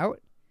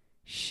out,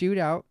 shoot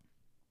out,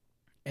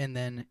 and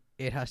then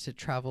it has to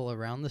travel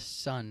around the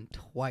sun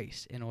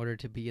twice in order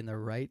to be in the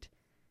right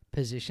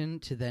position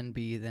to then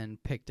be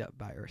picked up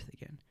by Earth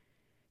again.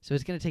 So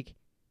it's going to take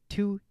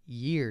 2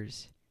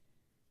 years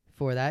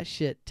for that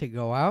shit to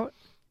go out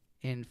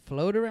and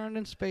float around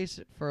in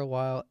space for a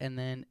while, and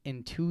then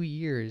in 2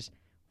 years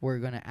we're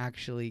going to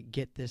actually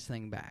get this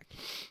thing back.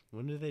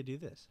 When did they do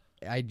this?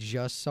 I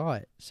just saw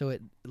it. So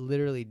it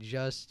literally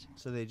just...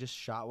 So they just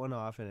shot one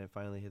off and it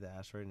finally hit the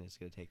asteroid, and it's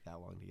going to take that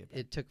long to get back?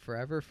 It took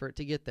forever for it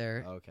to get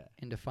there. Okay.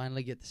 And to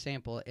finally get the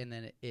sample, and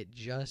then it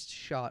just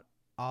shot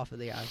off of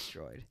the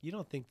asteroid. You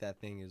don't think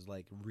that thing is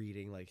like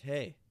reading like,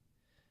 hey,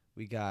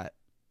 we got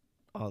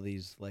all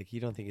these, like, you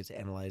don't think it's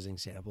analyzing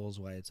samples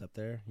while it's up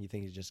there? You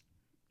think it's just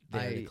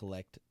there to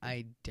collect?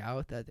 I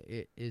doubt that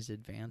it is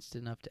advanced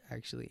enough to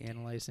actually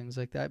analyze things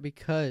like that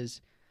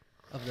because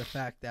of the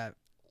fact that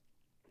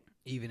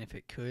even if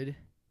it could,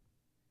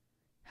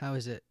 how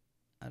is it?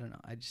 I don't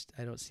know. I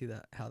don't see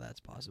that how that's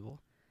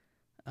possible.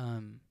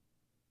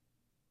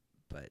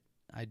 But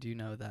I do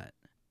know that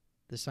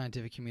the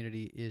scientific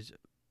community is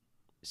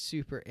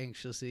super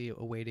anxiously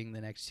awaiting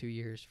the next 2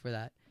 years for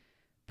that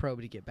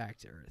probe to get back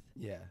to Earth.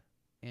 Yeah.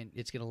 And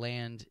it's going to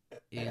land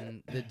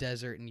in the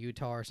desert in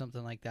Utah or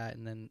something like that,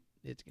 and then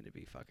it's going to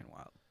be fucking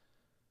wild.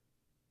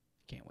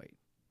 Can't wait.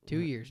 2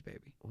 years,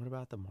 baby. What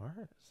about the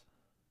Mars?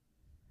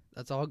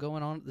 That's all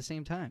going on at the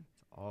same time.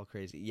 It's all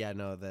crazy. Yeah,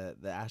 no, the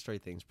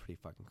asteroid thing's pretty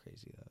fucking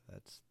crazy, though.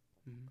 That's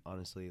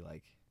honestly,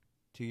 like,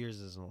 2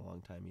 years isn't a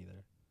long time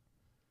either.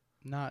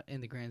 Not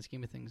in the grand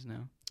scheme of things,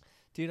 no.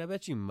 Dude, I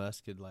bet you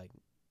Musk could, like,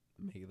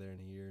 make it there in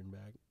a year and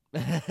back.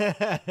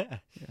 Yeah.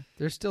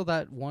 There's still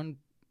that one...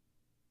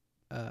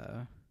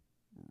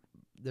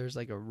 there's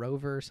like a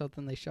rover or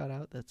something they shot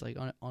out that's like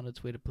on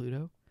its way to Pluto.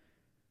 What?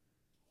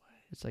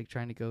 It's like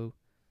trying to go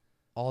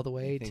all the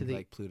way to the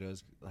like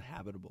Pluto's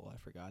habitable. I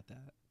forgot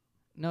that.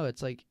 No,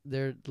 it's like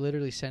they're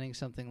literally sending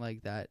something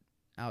like that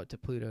out to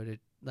Pluto to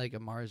like a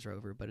Mars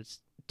rover, but it's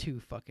to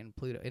fucking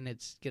Pluto, and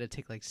it's gonna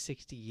take like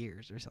 60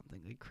 years or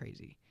something like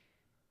crazy.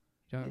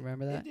 You don't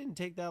remember that? It didn't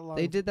take that long.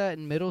 They did that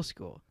in middle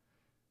school.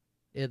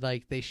 It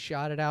like they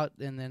shot it out,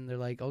 and then they're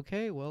like,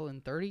 okay, well,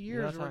 in 30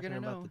 years we're gonna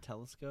know. About the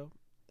telescope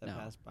that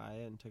passed by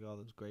it and took all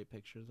those great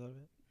pictures of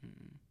it.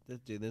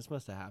 This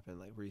must have happened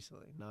like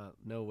recently.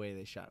 No way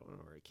they shot when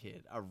we were a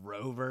kid. A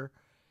rover.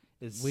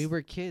 We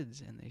were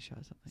kids and they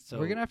shot something. So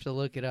we're gonna have to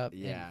look it up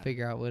and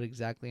figure out what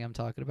exactly I'm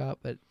talking about.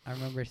 But I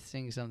remember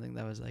seeing something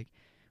that was like,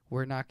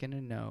 we're not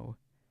gonna know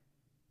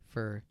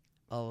for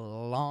a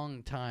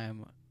long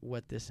time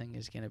what this thing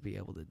is gonna be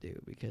able to do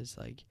because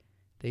like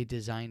they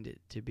designed it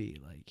to be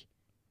like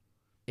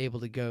able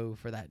to go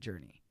for that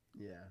journey.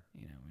 Yeah.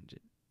 You know,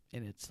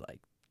 and it's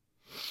like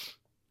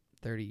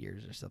 30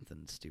 years or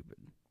something stupid.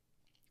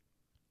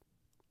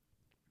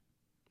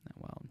 Not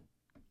wild.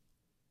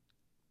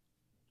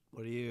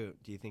 What do you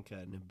think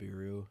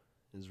Nibiru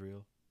is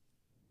real?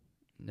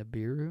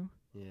 Nibiru?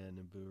 Yeah,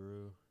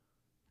 Nibiru.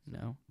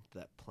 No.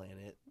 That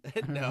planet.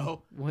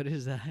 No. What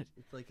is that?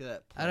 It's like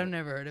that I've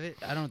never heard of it.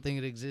 I don't think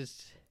it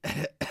exists.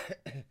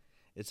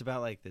 It's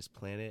about like this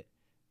planet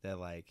that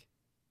like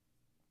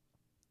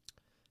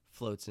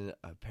floats in,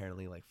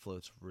 apparently like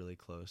floats really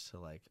close to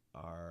like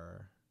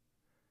our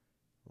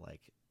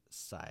like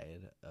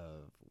side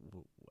of,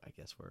 I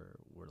guess, where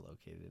we're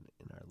located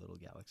in our little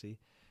galaxy.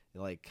 It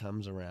like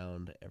comes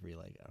around every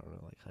like, I don't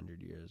know, like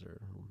 100 years or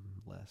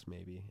less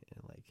maybe,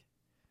 and like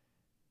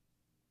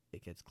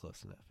it gets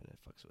close enough and it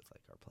fucks with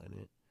like our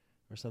planet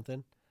or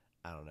something.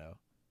 I don't know.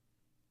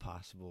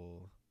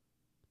 Possible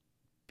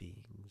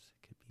beings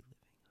could be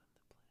living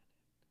on the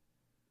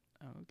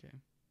planet. Oh, okay.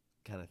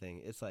 Kind of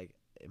thing. It's like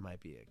it might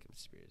be a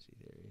conspiracy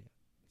theory.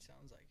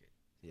 Sounds like it.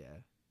 Yeah.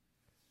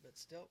 But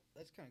still,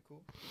 that's kind of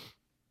cool.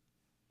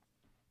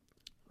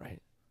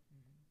 Right.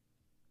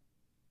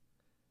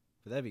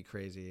 But that'd be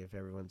crazy if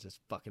everyone's just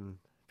fucking,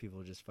 people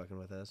are just fucking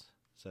with us.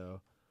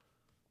 So,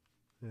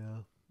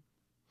 yeah.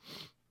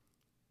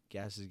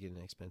 Gas is getting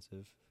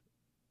expensive.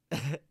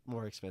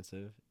 More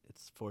expensive.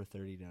 It's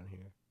 $4.30 down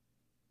here.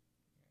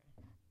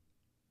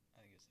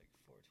 I think it's like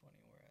 $4.20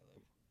 where I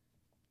live.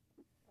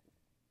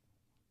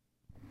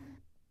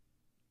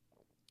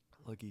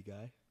 Lucky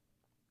guy.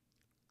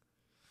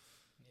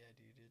 Yeah,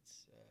 dude,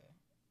 it's,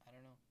 I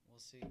don't know. We'll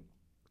see.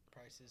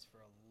 Prices for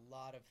a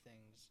lot of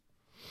things.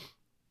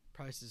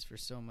 Prices for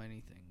so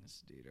many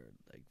things, dude, are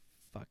like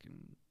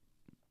fucking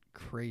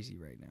crazy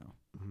right now.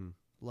 Mm-hmm.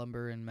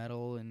 Lumber and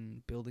metal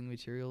and building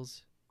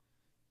materials.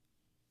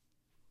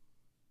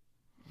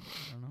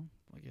 I don't know.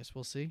 I guess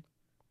we'll see.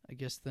 I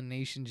guess the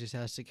nation just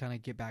has to kind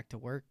of get back to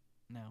work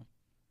now.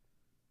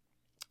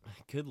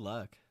 Good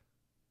luck.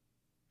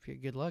 If you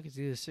get good luck, it's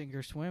either sink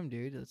or swim,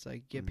 dude. It's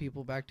like get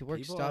people back to work.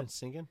 People Stop aren't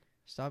sinking.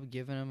 Stop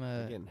giving them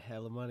They're getting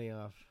hella money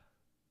off.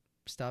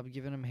 Stop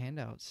giving them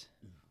handouts.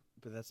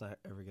 But that's not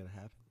ever going to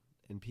happen.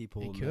 And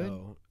people It could.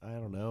 know, I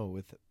don't know,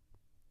 with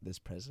this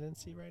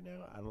presidency right now,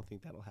 I don't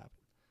think that'll happen.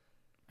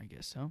 I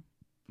guess so.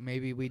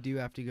 Maybe we do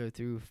have to go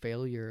through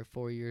failure of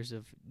 4 years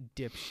of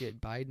dipshit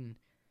Biden,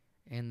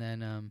 and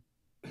then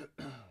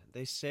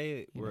They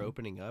say You we're know.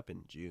 opening up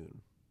in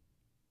June.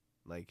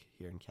 Like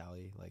here in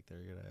Cali, like they're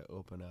going to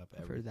open up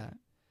for everything that.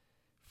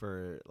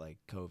 for like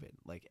COVID.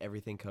 Like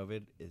everything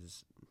COVID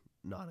is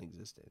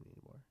non-existent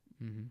anymore.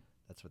 Mm-hmm.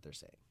 That's what they're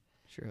saying.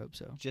 Sure hope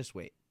so. Just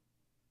wait.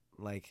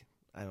 Like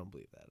I don't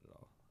believe that at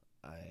all.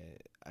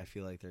 I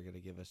feel like they're going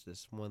to give us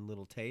this one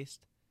little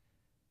taste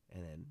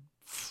and then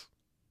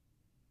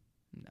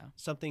No,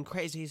 something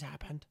crazy's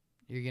happened.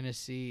 you're gonna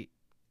see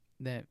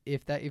that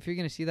if you're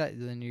gonna see that,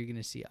 then you're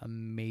gonna see a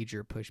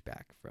major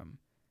pushback from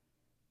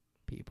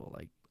people.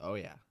 Like Oh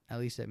yeah. at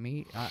least at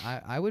me,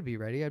 I would be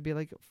ready. I'd be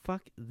like,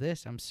 fuck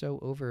this. I'm so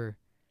over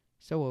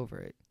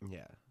it.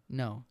 Yeah.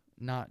 No,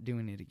 not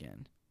doing it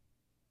again.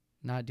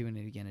 Not doing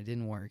it again. It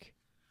didn't work.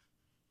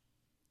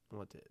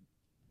 What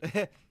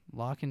did?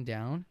 Locking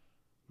down,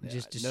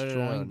 just No,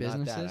 destroying not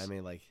businesses. that. I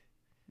mean, like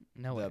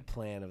No the way.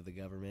 plan of the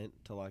government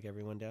to lock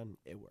everyone down.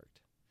 It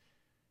worked.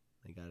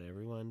 They got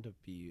everyone to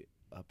be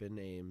up in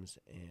names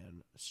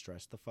and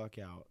stress the fuck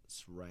out.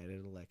 It's right at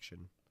an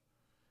election.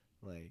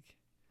 Like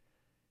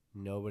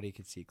nobody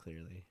could see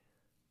clearly.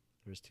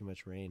 There was too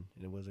much rain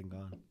and it wasn't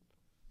gone.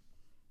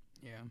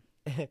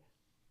 Yeah.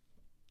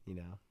 You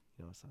know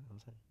what I'm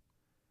saying?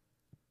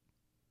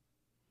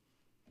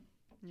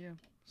 Yeah,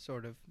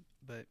 sort of,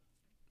 but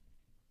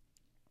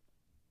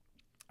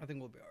I think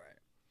we'll be all right.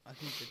 I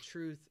think the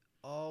truth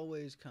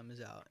always comes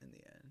out in the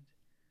end,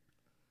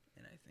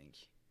 and I think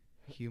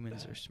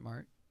humans are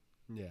smart,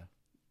 Yeah.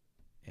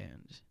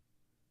 and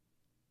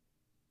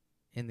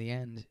in the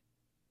end,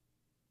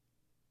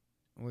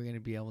 we're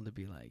gonna be able to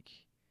be like,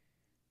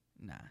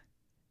 nah,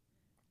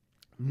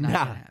 not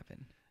gonna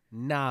happen.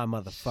 Nah,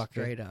 motherfucker.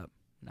 Straight up,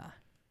 nah.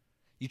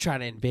 You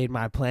trying to invade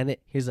my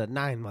planet? Here's a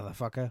 9,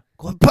 motherfucker.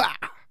 Goodbye.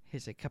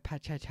 Here's a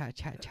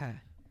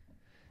cha-cha-cha-cha-cha.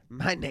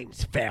 My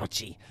name's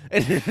Fauci.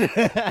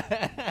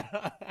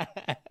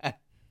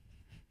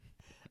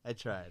 I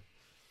tried.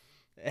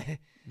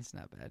 It's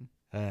not bad.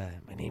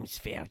 My name's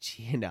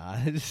Fauci. Nah,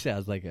 it just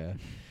sounds like a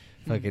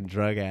fucking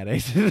drug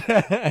addict.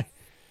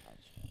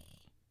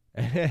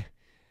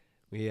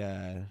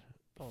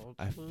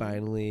 I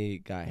finally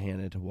got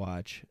Hannah to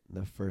watch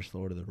the first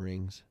Lord of the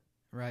Rings,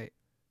 Right.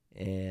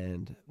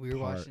 and We were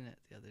watching it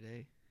the other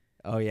day.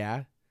 Oh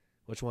yeah,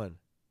 which one?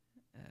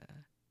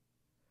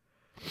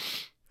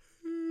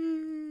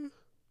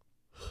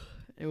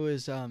 It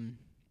was the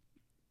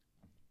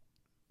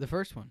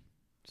first one.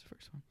 It's the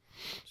first one.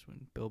 Just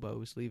when Bilbo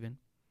was leaving.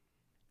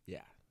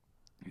 Yeah,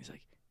 He's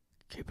like,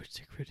 keep it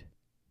secret.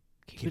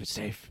 keep it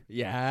safe.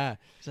 Yeah,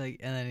 He's like,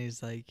 and then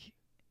he's like,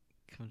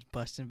 comes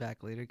busting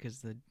back later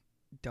because the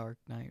Dark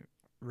Knight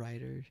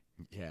Rider.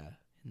 yeah.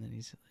 And then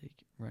he's like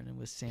running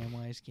with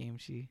Samwise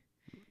Gamgee.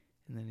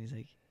 And then he's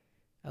like,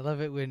 I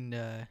love it when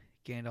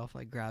Gandalf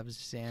like grabs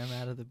Sam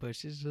out of the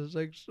bushes. And it's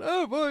like,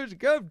 Samwise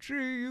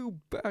Gamgee, you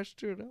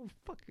bastard! I'll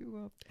fuck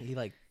you up. He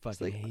like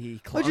fucking. like, he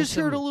I just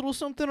heard a little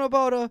something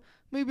about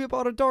maybe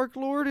about a Dark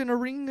Lord in a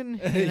ring, and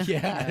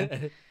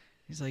yeah.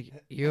 He's like,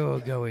 you're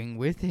going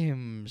with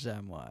him,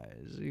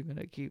 Samwise. You're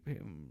gonna keep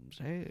him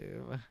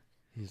safe.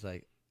 He's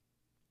like,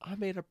 I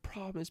made a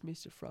promise,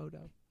 Mr.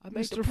 Frodo. I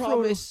made Mr. a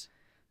promise,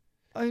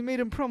 I made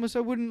him promise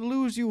I wouldn't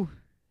lose you,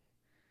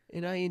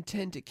 and I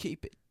intend to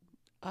keep it.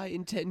 I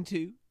intend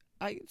to.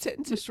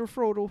 Mr.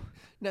 Frodo.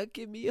 Now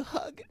give me a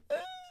hug.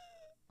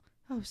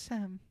 Oh,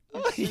 Sam.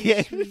 Oh, you're so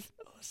yes. sweet.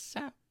 Oh,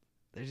 Sam.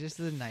 They're just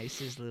the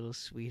nicest little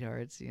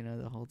sweethearts,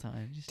 the whole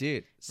time. Just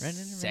Dude, running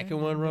second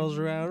around. one rolls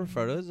around.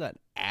 Frodo's an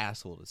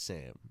asshole to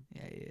Sam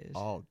Yeah, he is.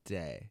 all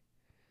day.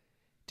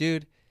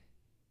 Dude,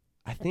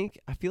 I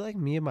feel like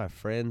me and my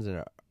friends in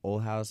our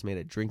old house made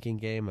a drinking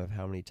game of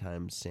how many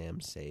times Sam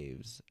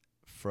saves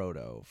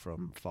Frodo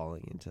from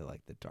falling into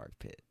like the dark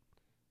pit.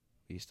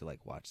 We used to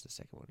like watch the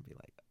second one and be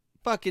like,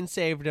 fucking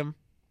saved him.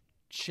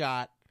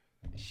 Shot.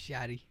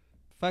 Shoddy.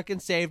 Fucking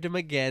saved him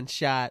again.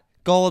 Shot.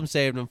 Gollum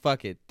saved him.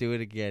 Fuck it. Do it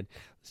again.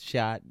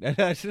 Shot.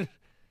 Isn't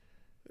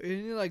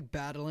he like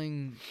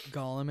battling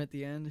Gollum at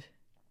the end?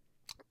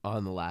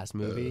 On the last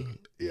movie?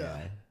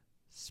 Yeah.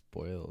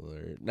 Spoiler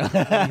alert. He used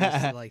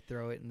to like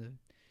throw it in the.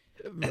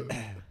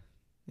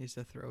 He used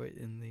to throw it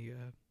in the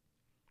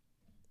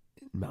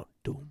Mount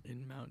Doom.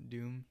 in Mount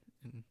Doom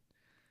in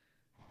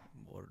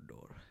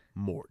Mordor.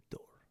 Mordor.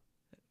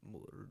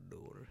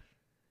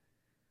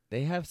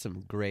 They have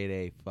some grade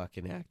A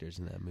fucking actors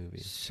in that movie.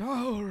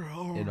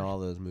 Sauron. In all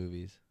those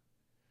movies.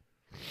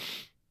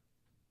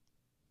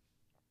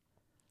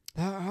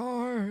 The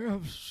Eye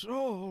of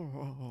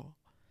Sauron.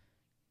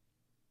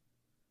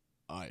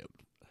 I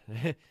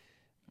am.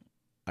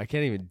 I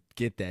can't even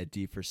get that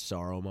deep for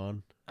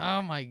Saruman.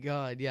 Oh my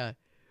god, yeah.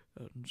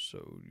 And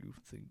so you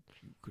think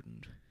you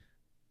can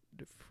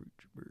defeat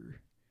me?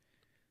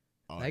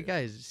 That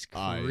guy's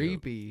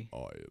creepy, I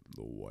am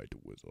the White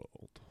Wizard.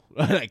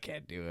 I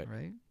can't do it.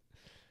 right?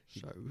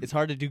 So It's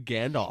hard to do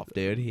Gandalf,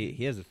 dude.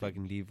 He has a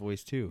fucking deep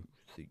voice too.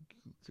 think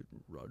you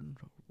can run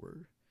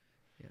over?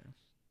 Yeah.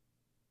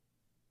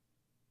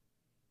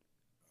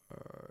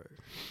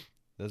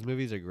 Those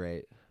movies are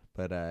great,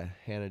 but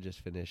Hannah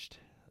just finished,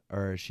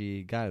 or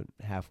she got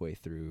halfway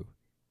through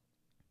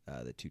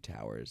the Two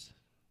Towers.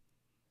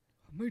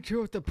 I'll meet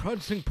you at the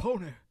Prancing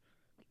Pony.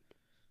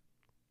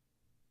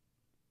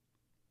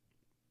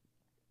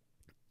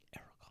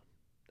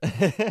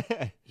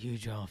 You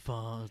don't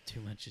fall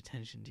too much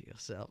attention to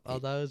yourself. Oh,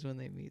 that was when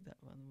they meet that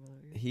one.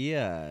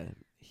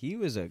 He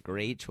was a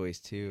great choice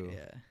too.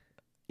 Yeah.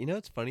 You know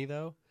what's funny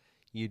though?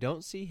 You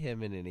don't see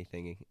him in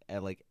anything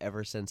like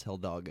ever since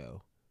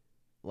Hidalgo.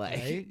 Like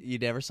Right? you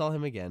never saw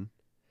him again.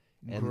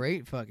 And-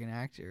 Great fucking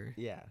actor.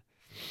 Yeah.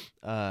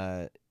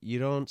 You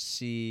don't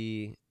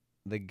see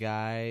the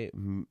guy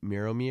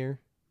Miromir,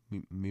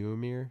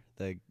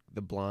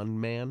 the blonde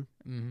man.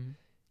 Mm-hmm.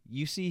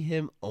 You see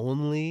him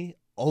only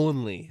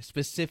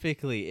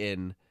specifically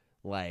in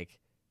like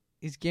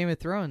He's Game of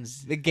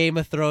Thrones. the Game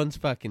of Thrones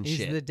fucking He's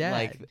shit. the dad.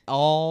 Like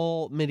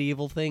all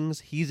medieval things,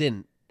 he's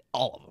in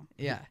all of them.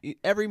 Yeah.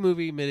 Every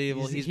movie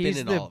medieval, he's been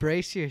in the all of them.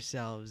 brace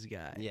yourselves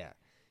guy. Yeah.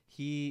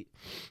 He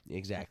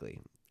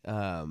exactly.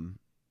 I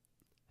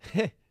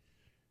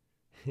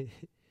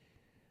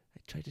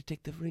tried to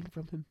take the ring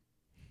from him.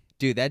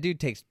 Dude, that dude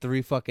takes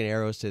 3 fucking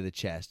arrows to the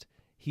chest.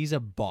 He's a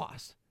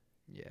boss.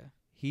 Yeah.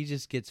 He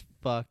just gets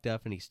fucked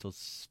up and he still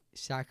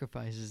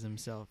Sacrifices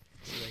himself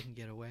so they can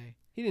get away.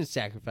 he didn't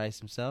sacrifice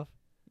himself.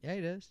 Yeah,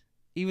 he does.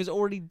 He was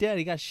already dead.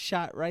 He got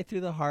shot right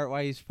through the heart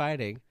while he's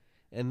fighting.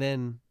 And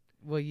then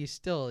Well, he's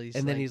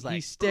And then he's he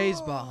like,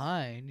 stays "Oh!"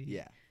 behind.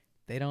 yeah.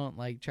 They don't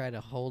like try to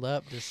hold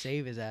up to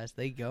save his ass.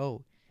 They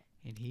go,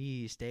 and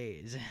he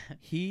stays.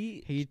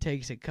 He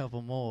takes a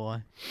couple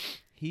more.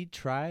 They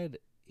tried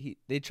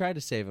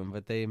to save him,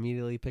 but they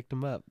immediately picked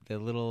him up. The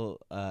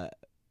little the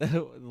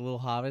little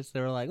hobbits,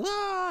 they were like,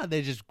 ah!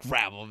 They just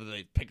grab him and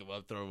they pick him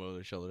up, throw him over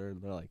their shoulder,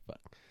 and they're like,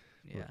 fuck.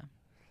 Yeah.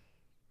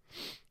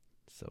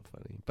 So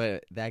funny.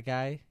 But that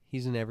guy,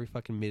 he's in every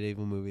fucking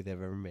medieval movie they've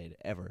ever made,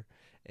 ever.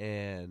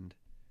 And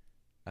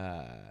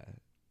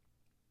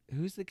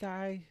who's the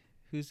guy?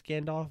 Who's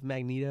Gandalf?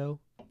 Magneto?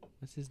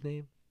 What's his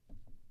name?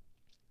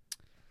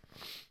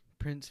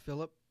 Prince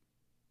Philip.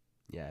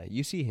 Yeah,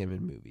 you see him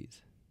in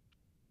movies.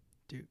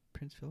 Dude,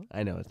 Prince Philip?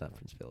 I know it's not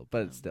Prince Philip,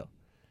 but it's still.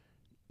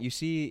 You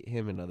see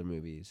him in other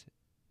movies.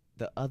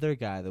 The other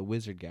guy, the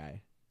wizard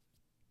guy,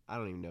 I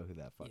don't even know who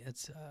that fuck. Yeah,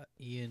 it's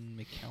Ian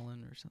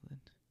McKellen or something.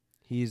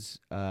 He's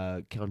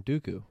Count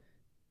Dooku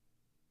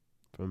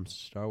from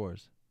Star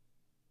Wars.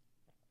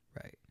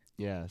 Right.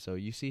 Yeah, so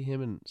you see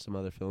him in some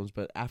other films,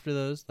 but after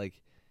those,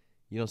 like,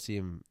 you don't see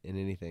him in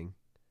anything.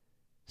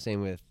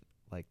 Same with,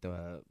 like,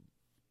 the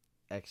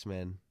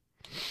X-Men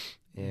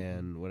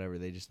and whatever.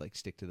 They just, like,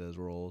 stick to those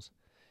roles.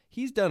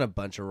 He's done a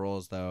bunch of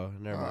roles, though.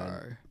 Never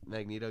mind.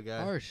 Magneto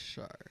guy.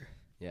 Sure.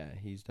 Yeah,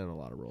 he's done a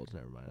lot of roles.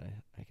 Never mind.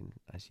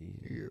 I see.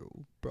 You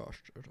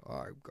bastard,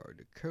 I'm going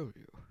to kill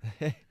you.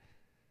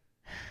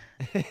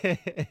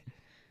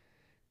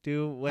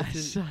 Dude, what's I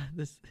his... saw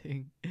this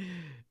thing.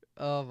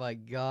 Oh my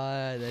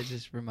god, that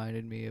just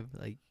reminded me of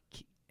like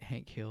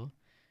Hank Hill.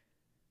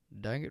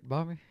 Dang it,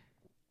 Bobby.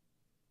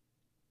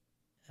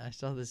 I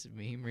saw this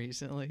meme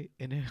recently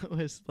and it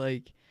was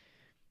like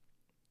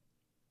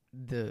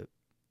the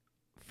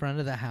front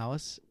of the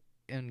house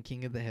in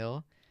King of the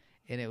Hill,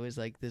 and it was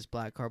like this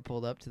black car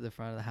pulled up to the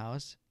front of the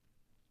house,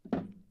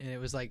 and it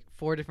was like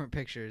 4 different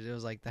pictures. It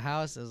was like the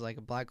house, it was like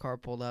a black car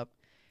pulled up,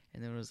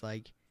 and then it was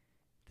like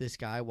this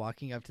guy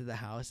walking up to the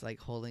house like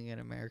holding an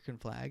American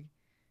flag,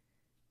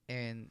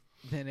 and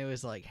then it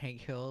was like Hank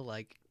Hill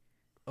like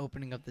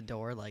opening up the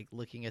door, like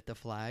looking at the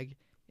flag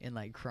and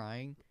like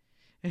crying.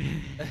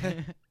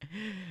 And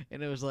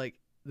it was like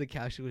the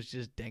caption was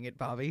just "Dang it,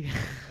 Bobby."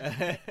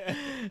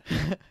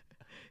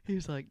 He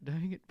was like,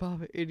 "Dang it,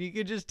 Bobby," and you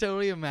could just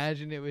totally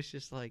imagine it was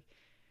just like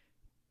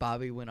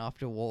Bobby went off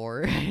to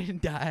war and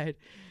died,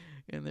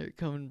 and they're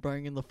coming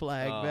bringing the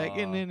flag back,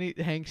 and then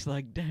Hank's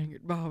like, "Dang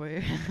it,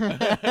 Bobby."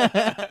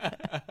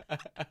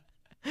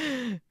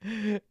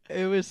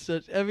 It was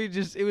such. I mean,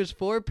 just it was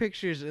 4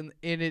 pictures, and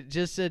it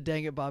just said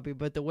 "Dang it, Bobby,"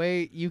 but the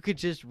way you could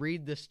just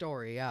read the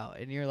story out,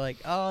 and you're like,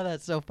 "Oh,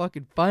 that's so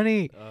fucking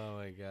funny." Oh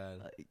my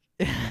god.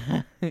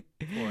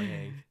 Poor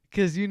Hank.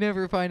 Because you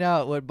never find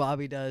out what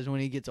Bobby does when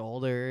he gets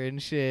older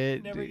and shit.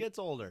 He never gets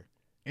older.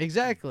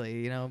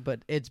 Exactly, but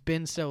it's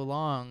been so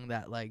long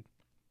that, like,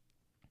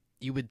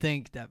 you would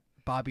think that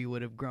Bobby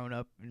would have grown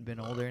up and been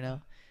older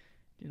now.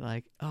 You're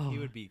like, oh. He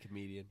would be a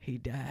comedian. He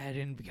died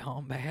in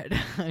combat.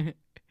 It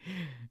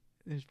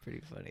was pretty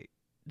funny.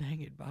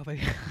 Dang it,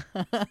 Bobby.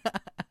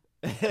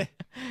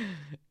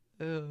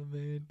 Oh,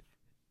 man.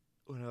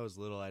 When I was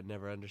little, I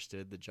never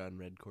understood the John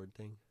Redcord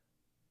thing.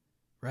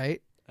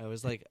 Right? I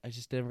was like, I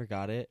just never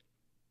got it.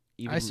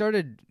 I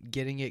started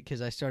getting it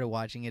because I started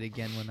watching it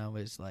again when I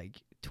was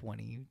like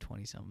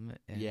 20-something.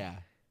 Yeah.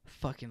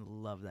 Fucking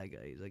love that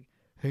guy. He's like,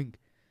 Hank,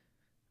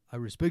 I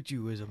respect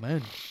you as a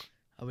man.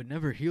 I would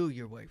never heal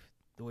your wife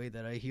the way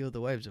that I heal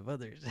the wives of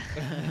others.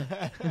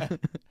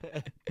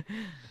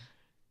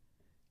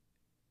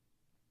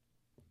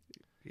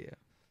 Yeah.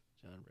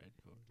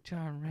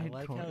 John Redcord. I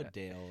like how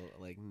Dale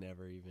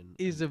never even.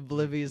 He's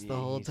oblivious the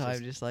whole he's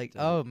time, just like,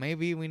 oh,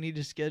 maybe we need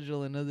to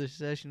schedule another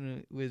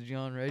session with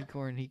John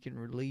Redcord and he can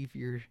relieve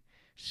your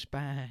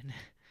spine.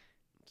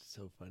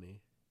 So funny.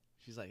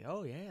 She's like,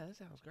 oh yeah, that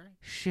sounds great.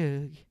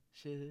 Shug.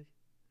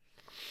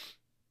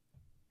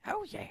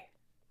 Oh, yeah.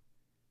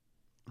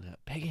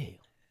 Peggy.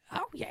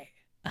 Oh, yeah.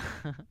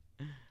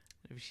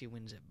 If she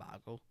wins at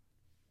Boggle.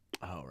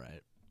 Oh,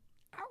 right.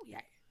 Oh,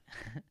 yeah.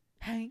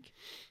 Hank.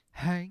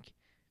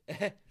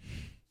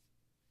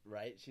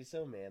 Right? She's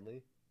so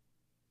manly.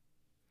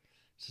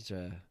 Such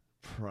a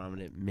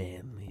prominent,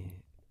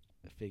 manly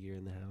figure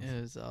in the house. It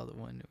was all the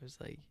one that was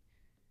like,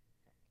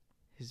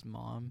 his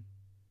mom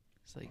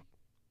is like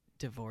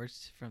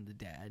divorced from the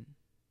dad,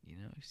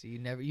 So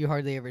you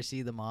hardly ever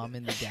see the mom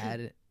and the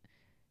dad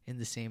in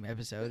the same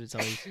episode. It's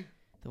always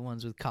the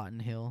ones with Cotton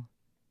Hill.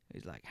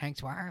 He's like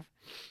Hank's wife.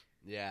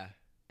 Yeah.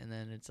 And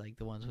then it's like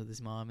the ones with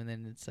his mom, and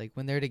then it's like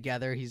when they're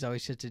together, he's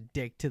always such a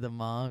dick to the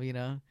mom,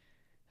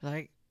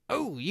 Like,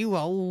 oh, you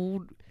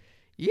old,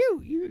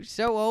 you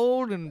so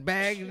old and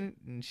bagging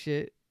and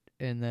shit.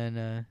 And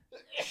then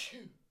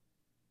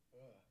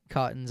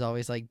Cotton's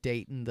always like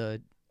dating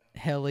the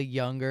hella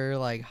younger,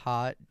 like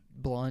hot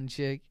blonde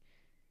chick.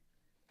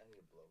 I need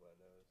to blow my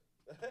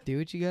nose. Do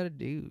what you gotta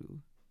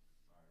do.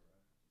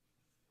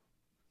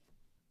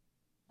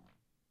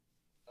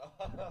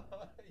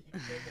 You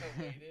think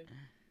I waited?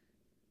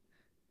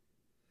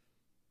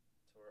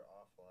 So we're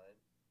offline?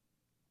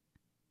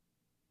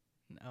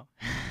 No.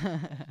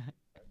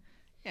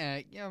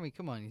 Yeah, I mean,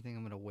 come on. You think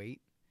I'm going to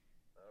wait?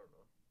 I don't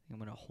know. I'm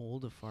going to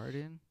hold a fart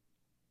in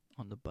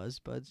on the Buzz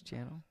Buds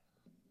channel?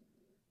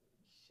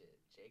 Shit,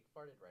 Jake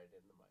farted right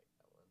in the mic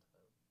that one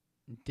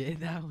time.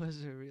 That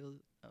was a real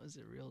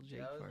Jake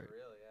that was fart.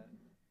 real, yeah.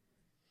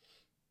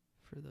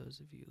 For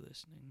those of you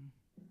listening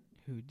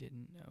who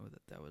didn't know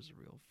that was a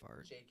real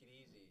fart. Jake it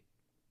easy.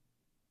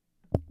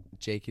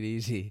 Jake it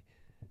easy.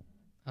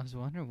 I was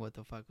wondering what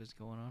the fuck was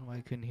going on, why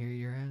I couldn't hear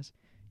your ass.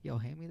 Yo,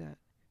 hand me that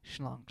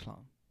schlong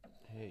clong.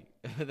 Hey.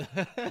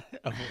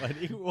 What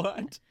do you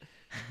want?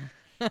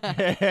 You know what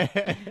I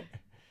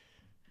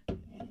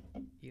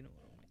mean.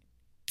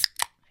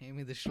 Hand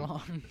me the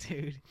schlong,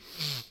 dude.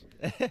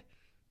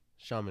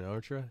 Shaman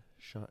Ultra?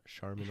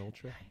 Charmin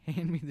Ultra?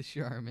 Hand me the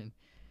Charmin.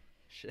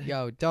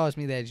 Yo, toss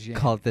me that shit.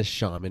 Call it the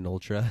Shaman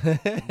Ultra.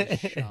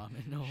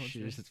 Shaman Ultra.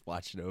 She's just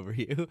watching over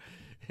you.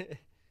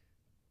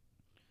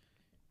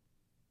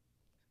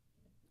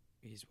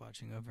 He's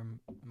watching over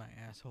my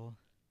asshole.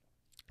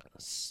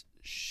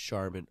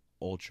 Charmin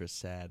Ultra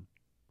sad.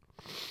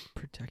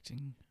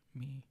 Protecting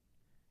me.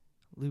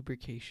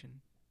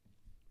 Lubrication.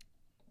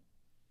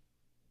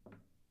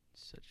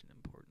 Such an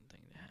important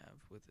thing to have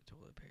with the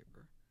toilet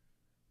paper.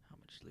 How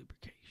much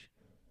lubrication?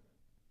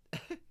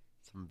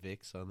 Some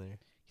Vicks on there.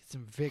 Get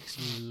some Vicks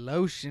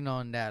lotion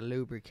on that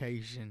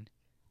lubrication.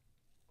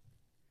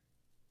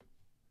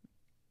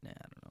 Nah, I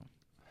don't know.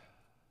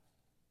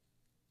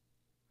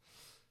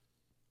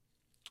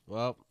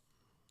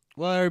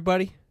 Well,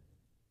 everybody.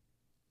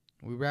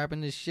 We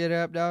wrapping this shit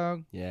up,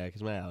 dog? Yeah,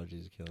 because my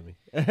allergies are killing me.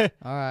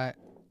 All right.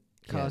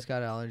 Kyle's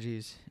got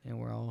allergies, and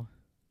we're all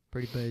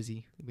pretty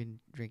buzzy. We've been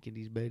drinking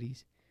these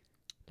buddies.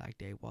 Like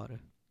day water.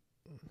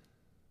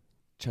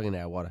 Chugging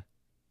that water.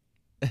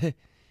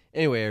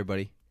 Anyway,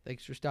 everybody.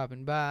 Thanks for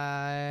stopping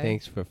by.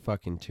 Thanks for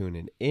fucking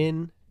tuning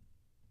in.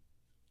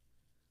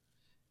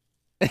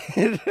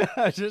 I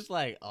was just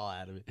like all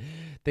out of it.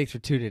 Thanks for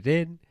tuning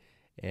in.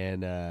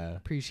 And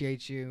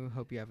appreciate you.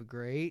 Hope you have a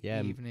great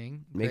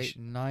evening, great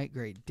night,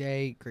 great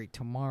day, great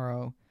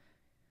tomorrow,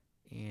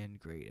 and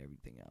great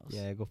everything else.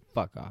 Yeah, go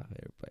fuck off,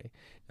 everybody.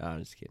 No, I'm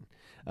just kidding.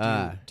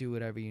 Do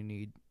whatever you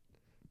need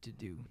to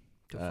do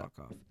to Uh, fuck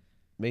off.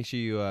 Make sure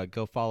you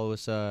go follow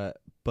us, the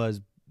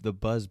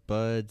Buzz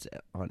Buds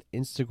on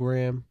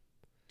Instagram,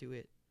 Do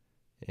it.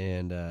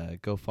 and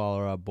go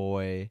follow our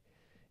boy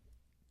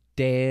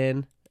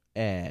Dan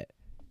at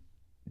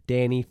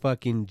Danny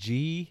fucking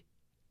G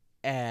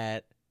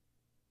at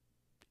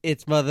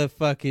It's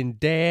Mothafucking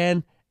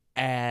Dan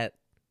at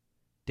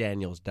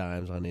Daniel's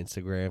Dimes on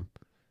Instagram.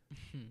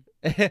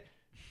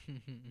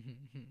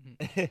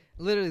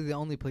 Literally the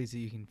only place that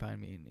you can find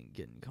me and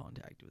get in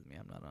contact with me.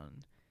 I'm not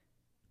on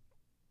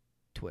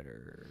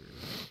Twitter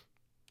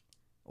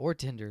or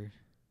Tinder.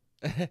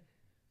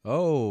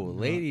 Oh, No.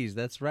 ladies,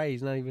 that's right.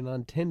 He's not even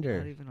on Tinder.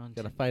 Not even on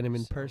Gotta Tinder, find him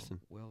in so- person.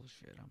 Well,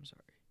 shit. I'm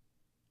sorry.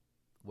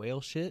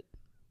 Whale shit?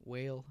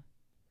 Whale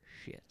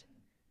shit.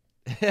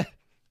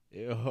 Ew.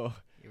 You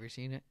ever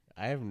seen it?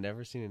 I have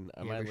never seen it.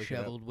 I You might ever look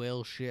shoveled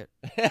whale shit?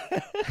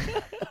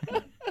 it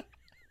up.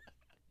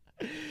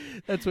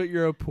 That's what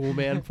you're a pool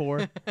man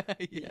for?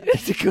 Yeah.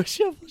 To go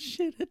shovel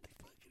shit at the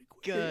fucking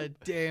aquarium. God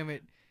damn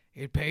it.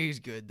 It pays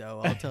good,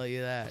 though. I'll tell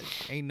you that.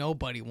 Ain't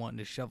nobody wanting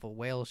to shovel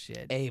whale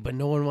shit. Hey, but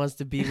no one wants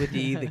to be with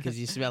you either because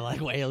you smell like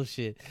whale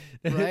shit.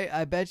 Right?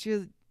 I bet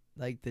you,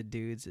 like, the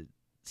dudes at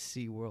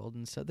SeaWorld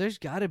and stuff, there's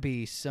got to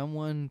be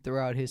someone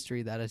throughout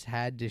history that has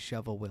had to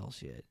shovel whale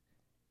shit.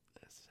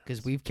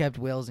 Because we've kept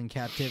whales in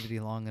captivity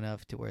long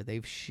enough to where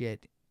they've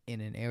shit in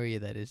an area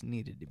that is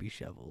needed to be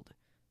shoveled.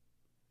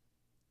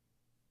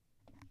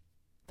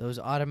 Those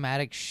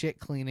automatic shit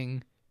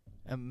cleaning,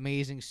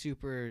 amazing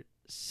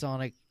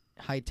supersonic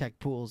high-tech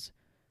pools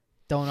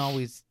don't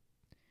always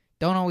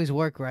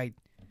work right.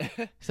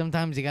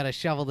 Sometimes you gotta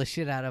shovel the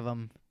shit out of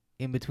them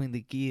in between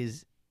the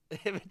gears.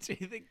 In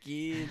between the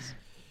gears.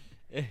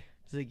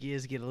 So the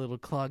gears get a little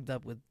clogged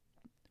up with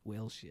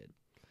whale shit.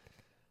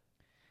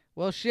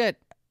 Well, shit,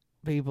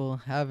 people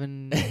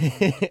having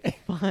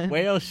fun.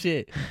 Whale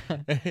shit.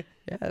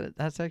 Yeah,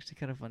 that's actually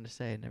kind of fun to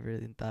say. I never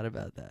even thought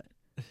about that.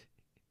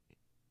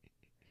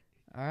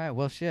 All right,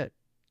 well, shit.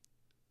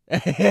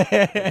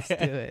 Let's do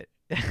it.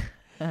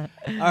 All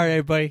right,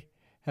 everybody.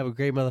 Have a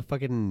great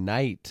motherfucking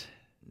night.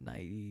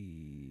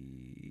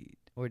 Night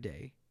or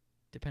day,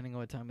 depending on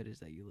what time it is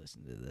that you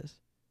listen to this.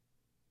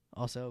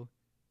 Also,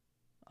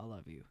 I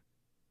love you.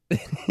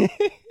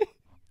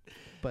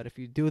 But if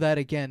you do that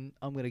again,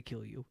 I'm going to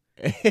kill you.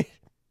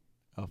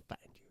 I'll find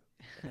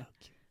you.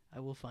 I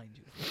will find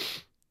you.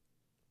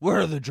 Where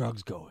are the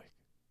drugs going?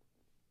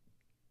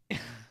 Okay.